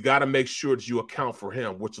 you got to make sure that you account for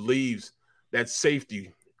him, which leaves that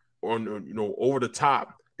safety over the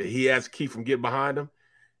top that he has to keep from getting behind him.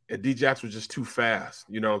 And Djax was just too fast.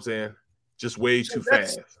 You know what I'm saying? Just way too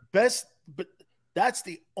fast. But that's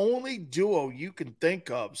the only duo you can think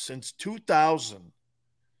of since 2000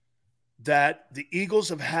 that the Eagles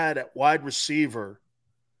have had at wide receiver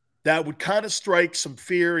that would kind of strike some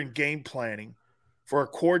fear in game planning for a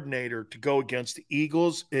coordinator to go against the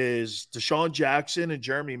Eagles is Deshaun Jackson and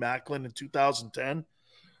Jeremy Maclin in 2010.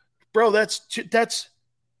 Bro, that's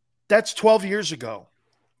 12 years ago.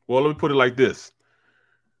 Well, let me put it like this.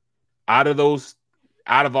 Out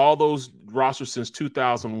of all those rosters since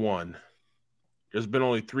 2001, there's been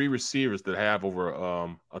only 3 receivers that have over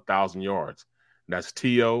 1,000 yards. And that's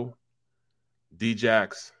T.O.,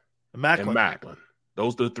 Djax, and Maclin.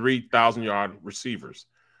 Those are the 3,000-yard receivers.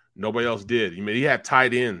 Nobody else did. I mean, he had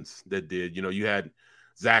tight ends that did. You had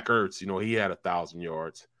Zach Ertz. He had 1,000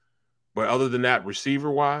 yards. But other than that,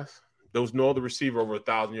 receiver-wise, there was no other receiver over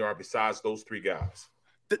 1,000 yards besides those 3 guys.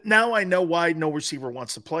 Now I know why no receiver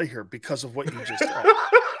wants to play here, because of what you just said.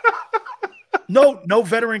 No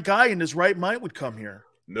veteran guy in his right mind would come here.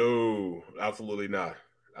 No, absolutely not.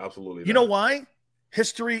 Absolutely not. You know why?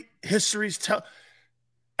 History's tell.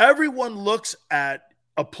 Everyone looks at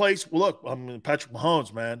a place. Well, look, Patrick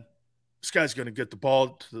Mahomes, man. This guy's going to get the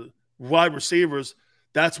ball to the wide receivers.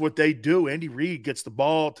 That's what they do. Andy Reid gets the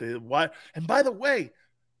ball to wide. And by the way,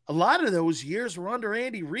 a lot of those years were under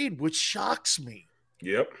Andy Reid, which shocks me.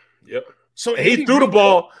 Yep. So he threw the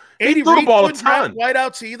ball. He threw the ball a ton.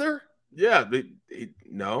 Wideouts either? Yeah,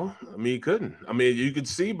 no. I mean, he couldn't. I mean, you could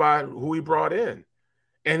see by who he brought in,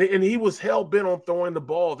 and he was hell bent on throwing the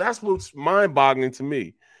ball. That's what's mind-boggling to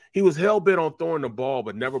me. He was hell bent on throwing the ball,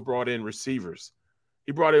 but never brought in receivers.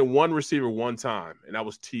 He brought in one receiver one time, and that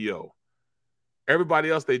was T.O. Everybody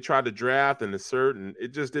else they tried to draft and insert, and it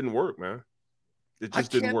just didn't work, man. It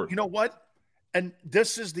just didn't work. You know what? And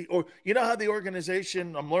this is you know how the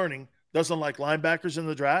organization, I'm learning, doesn't like linebackers in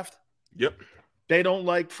the draft? Yep. They don't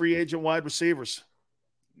like free agent wide receivers.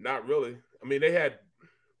 Not really. I mean, they had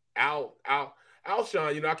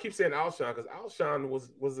Alshon. You know, I keep saying Alshon because Alshon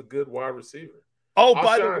was a good wide receiver. Oh,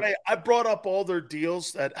 by the way, I brought up all their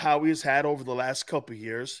deals that Howie's had over the last couple of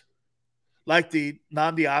years, like the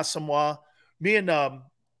Nnamdi Asomugha. Me and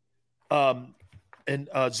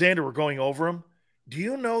Xander were going over them. Do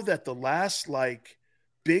you know that the last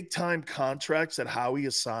big time contracts that Howie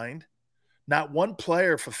has signed, not one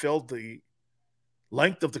player fulfilled the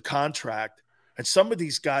length of the contract, and some of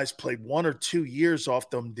these guys played 1 or 2 years off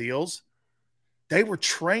them deals. They were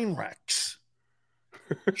train wrecks.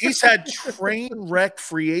 He's had train wreck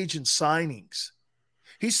free agent signings.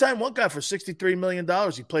 He signed one guy for $63 million.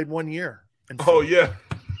 He played 1 year. Oh, yeah.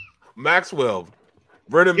 Maxwell.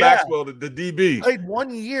 Vernon Maxwell, the DB. Played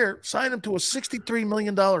 1 year, signed him to a $63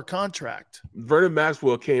 million contract. Vernon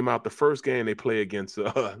Maxwell came out the first game they play against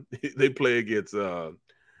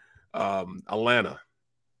Atlanta.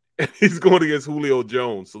 And he's going against Julio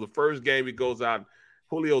Jones. So the first game he goes out,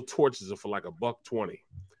 Julio torches him for like $120.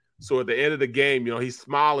 So at the end of the game, you know, he's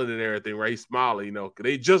smiling and everything, right? He's smiling, you know,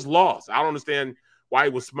 they just lost. I don't understand why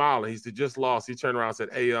he was smiling. He said, just lost. He turned around and said,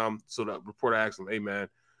 hey, so the reporter asked him, hey, man,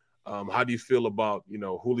 how do you feel about, you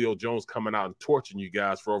know, Julio Jones coming out and torching you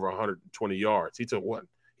guys for over 120 yards? He took what?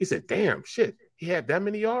 He said, damn, shit, he had that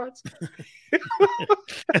many yards?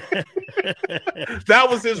 That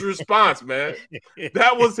was his response, man.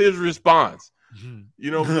 That was his response.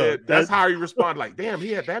 You know what I'm saying? That's how he responded. Like, damn,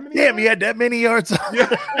 he had that many yards? He had that many yards.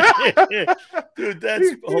 Yeah. Dude, that's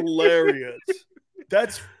hilarious.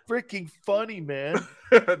 That's freaking funny, man.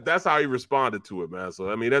 That's how he responded to it, man. So,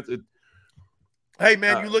 I mean, that's it. Hey,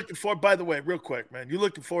 man, you looking forward, by the way, real quick, man, you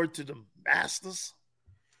looking forward to the Masters?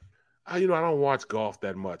 You know, I don't watch golf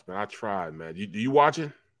that much, man. I tried, man. Do you watch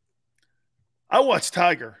it? I watch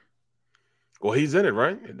Tiger. Well, he's in it,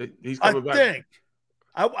 right? He's coming back. I think.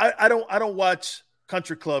 I don't watch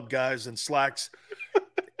country club guys and slacks.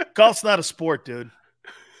 Golf's not a sport, dude.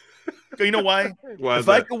 You know why? Why if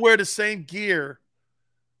I could wear the same gear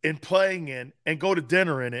in playing in and go to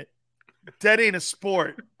dinner in it, that ain't a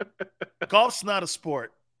sport. Golf's not a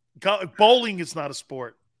sport. Bowling is not a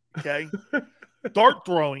sport. Okay? Dart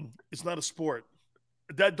throwing is not a sport.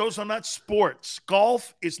 Those are not sports.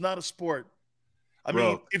 Golf is not a sport. I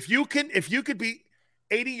mean, if you could be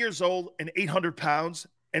 80 years old and 800 pounds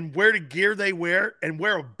and wear the gear they wear and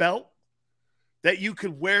wear a belt that you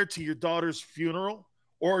could wear to your daughter's funeral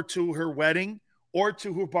or to her wedding or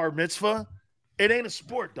to her bar mitzvah, it ain't a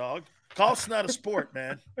sport, dog. Golf's not a sport,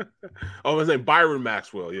 man. Oh, I was saying Byron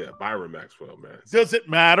Maxwell. Yeah, Byron Maxwell, man. Does it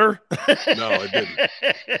matter? No, it didn't.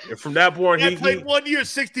 And from that point, he played 1 year,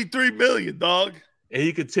 $63 million, dog. And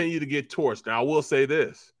he continued to get torched. Now, I will say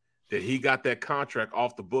this, that he got that contract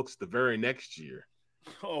off the books the very next year.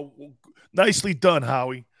 Oh, well, nicely done,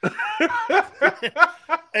 Howie.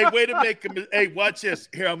 Hey, way to make him. Hey, watch this.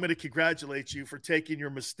 Here, I'm going to congratulate you for taking your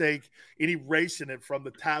mistake and erasing it from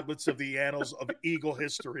the tablets of the annals of Eagle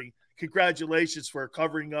history. Congratulations for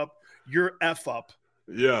covering up your F up.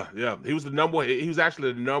 Yeah. He was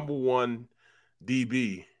actually the number one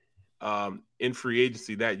DB in free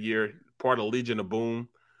agency that year, part of Legion of Boom.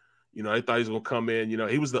 You know, they thought he was going to come in. You know,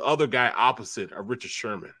 he was the other guy opposite of Richard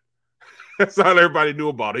Sherman. That's all everybody knew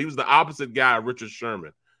about it. He was the opposite guy of Richard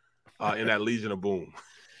Sherman in that Legion of Boom.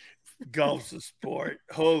 Golf's a sport.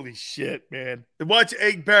 Holy shit, man. And watch,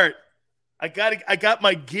 hey, Barrett, I got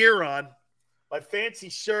my gear on, my fancy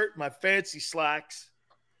shirt, my fancy slacks,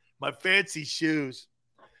 my fancy shoes.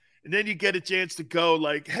 And then you get a chance to go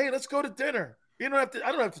like, hey, let's go to dinner. I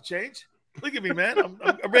don't have to change. Look at me, man.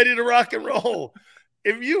 I'm ready to rock and roll.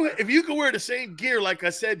 If you can wear the same gear, like I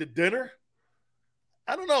said, to dinner,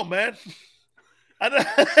 I don't know, man.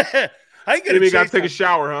 I ain't gonna. You got to take a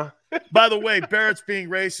shower, huh? By the way, Barrett's being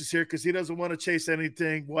racist here because he doesn't want to chase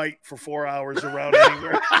anything white for 4 hours around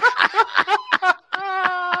anywhere.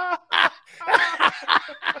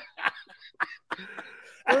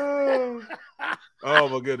 Oh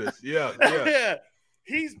my goodness! Yeah.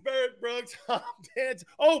 He's Barrett Brooks.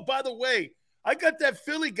 Oh, by the way, I got that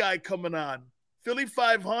Philly guy coming on, Philly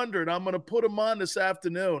 500. I'm gonna put him on this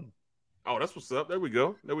afternoon. Oh, that's what's up. There we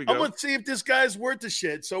go. I'm going to see if this guy's worth the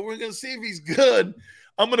shit. So we're going to see if he's good.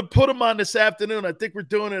 I'm going to put him on this afternoon. I think we're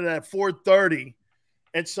doing it at 4:30.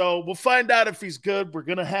 And so we'll find out if he's good. We're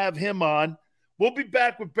going to have him on. We'll be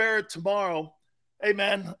back with Barrett tomorrow. Hey,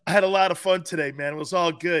 man, I had a lot of fun today, man. It was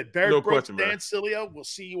all good. Barrett Brooks, Dan Sileo, we'll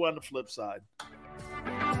see you on the flip side.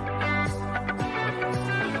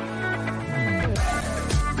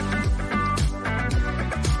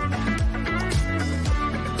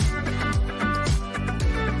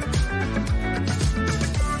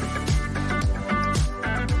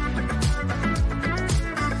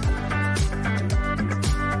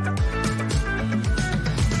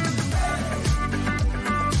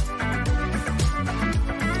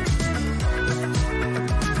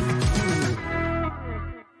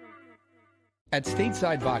 At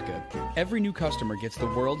Stateside Vodka, every new customer gets the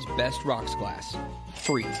world's best rocks glass.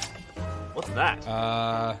 Free. What's that?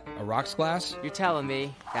 A rocks glass? You're telling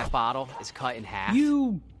me that bottle is cut in half?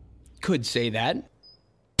 You could say that.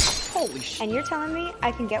 Holy shit. And you're telling me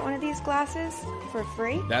I can get one of these glasses for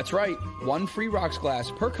free? That's right. One free rocks glass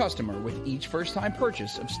per customer with each first-time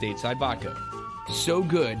purchase of Stateside Vodka. So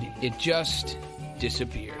good, it just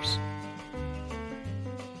disappears.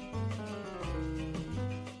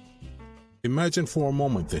 Imagine for a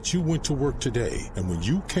moment that you went to work today, and when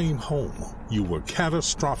you came home, you were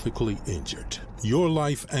catastrophically injured. Your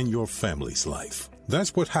life and your family's life.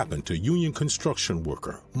 That's what happened to union construction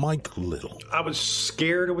worker Mike Little. I was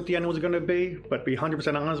scared of what the end was going to be, but to be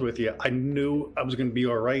 100% honest with you, I knew I was going to be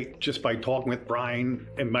all right just by talking with Brian.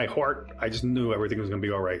 In my heart, I just knew everything was going to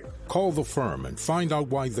be all right. Call the firm and find out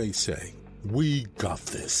why they say, "We got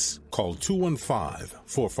this." Call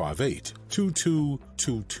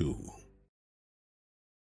 215-458-2222.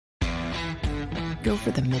 Go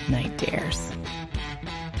for the midnight dares.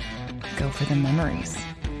 Go for the memories.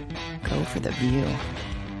 Go for the view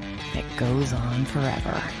that goes on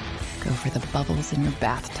forever. Go for the bubbles in your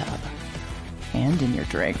bathtub and in your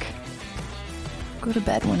drink. Go to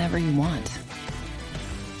bed whenever you want.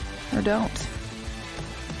 Or don't.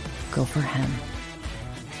 Go for him.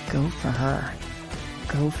 Go for her.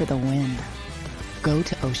 Go for the win. Go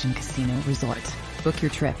to Ocean Casino Resort. Book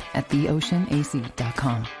your trip at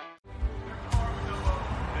theoceanac.com.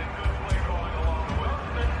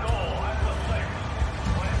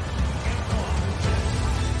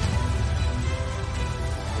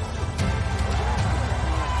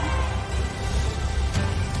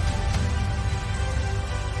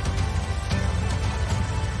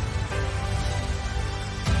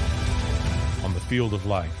 Field of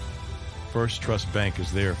life, First Trust Bank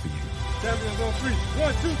is there for you. Champions on three.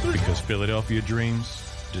 1, 2, 3. Because Philadelphia dreams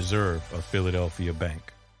deserve a Philadelphia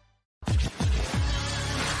bank.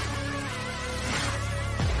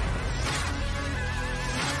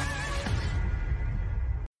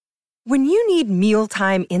 When you need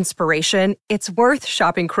mealtime inspiration, it's worth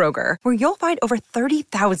shopping Kroger, where you'll find over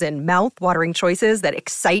 30,000 mouth-watering choices that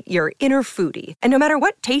excite your inner foodie. And no matter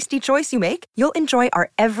what tasty choice you make, you'll enjoy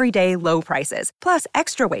our everyday low prices, plus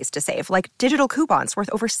extra ways to save, like digital coupons worth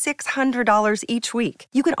over $600 each week.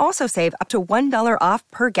 You can also save up to $1 off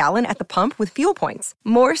per gallon at the pump with fuel points.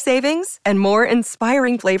 More savings and more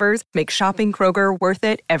inspiring flavors make shopping Kroger worth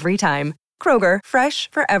it every time. Kroger,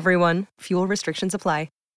 fresh for everyone. Fuel restrictions apply.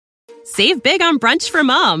 Save big on brunch for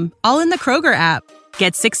mom, all in the Kroger app.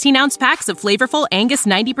 Get 16-ounce packs of flavorful Angus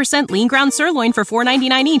 90% lean ground sirloin for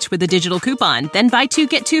 $4.99 each with a digital coupon. Then buy 2,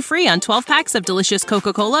 get 2 free on 12 packs of delicious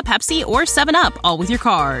Coca-Cola, Pepsi, or 7-Up, all with your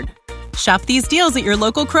card. Shop these deals at your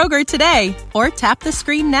local Kroger today, or tap the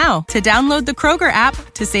screen now to download the Kroger app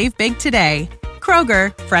to save big today.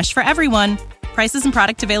 Kroger, fresh for everyone. Prices and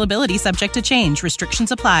product availability subject to change.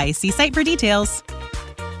 Restrictions apply. See site for details.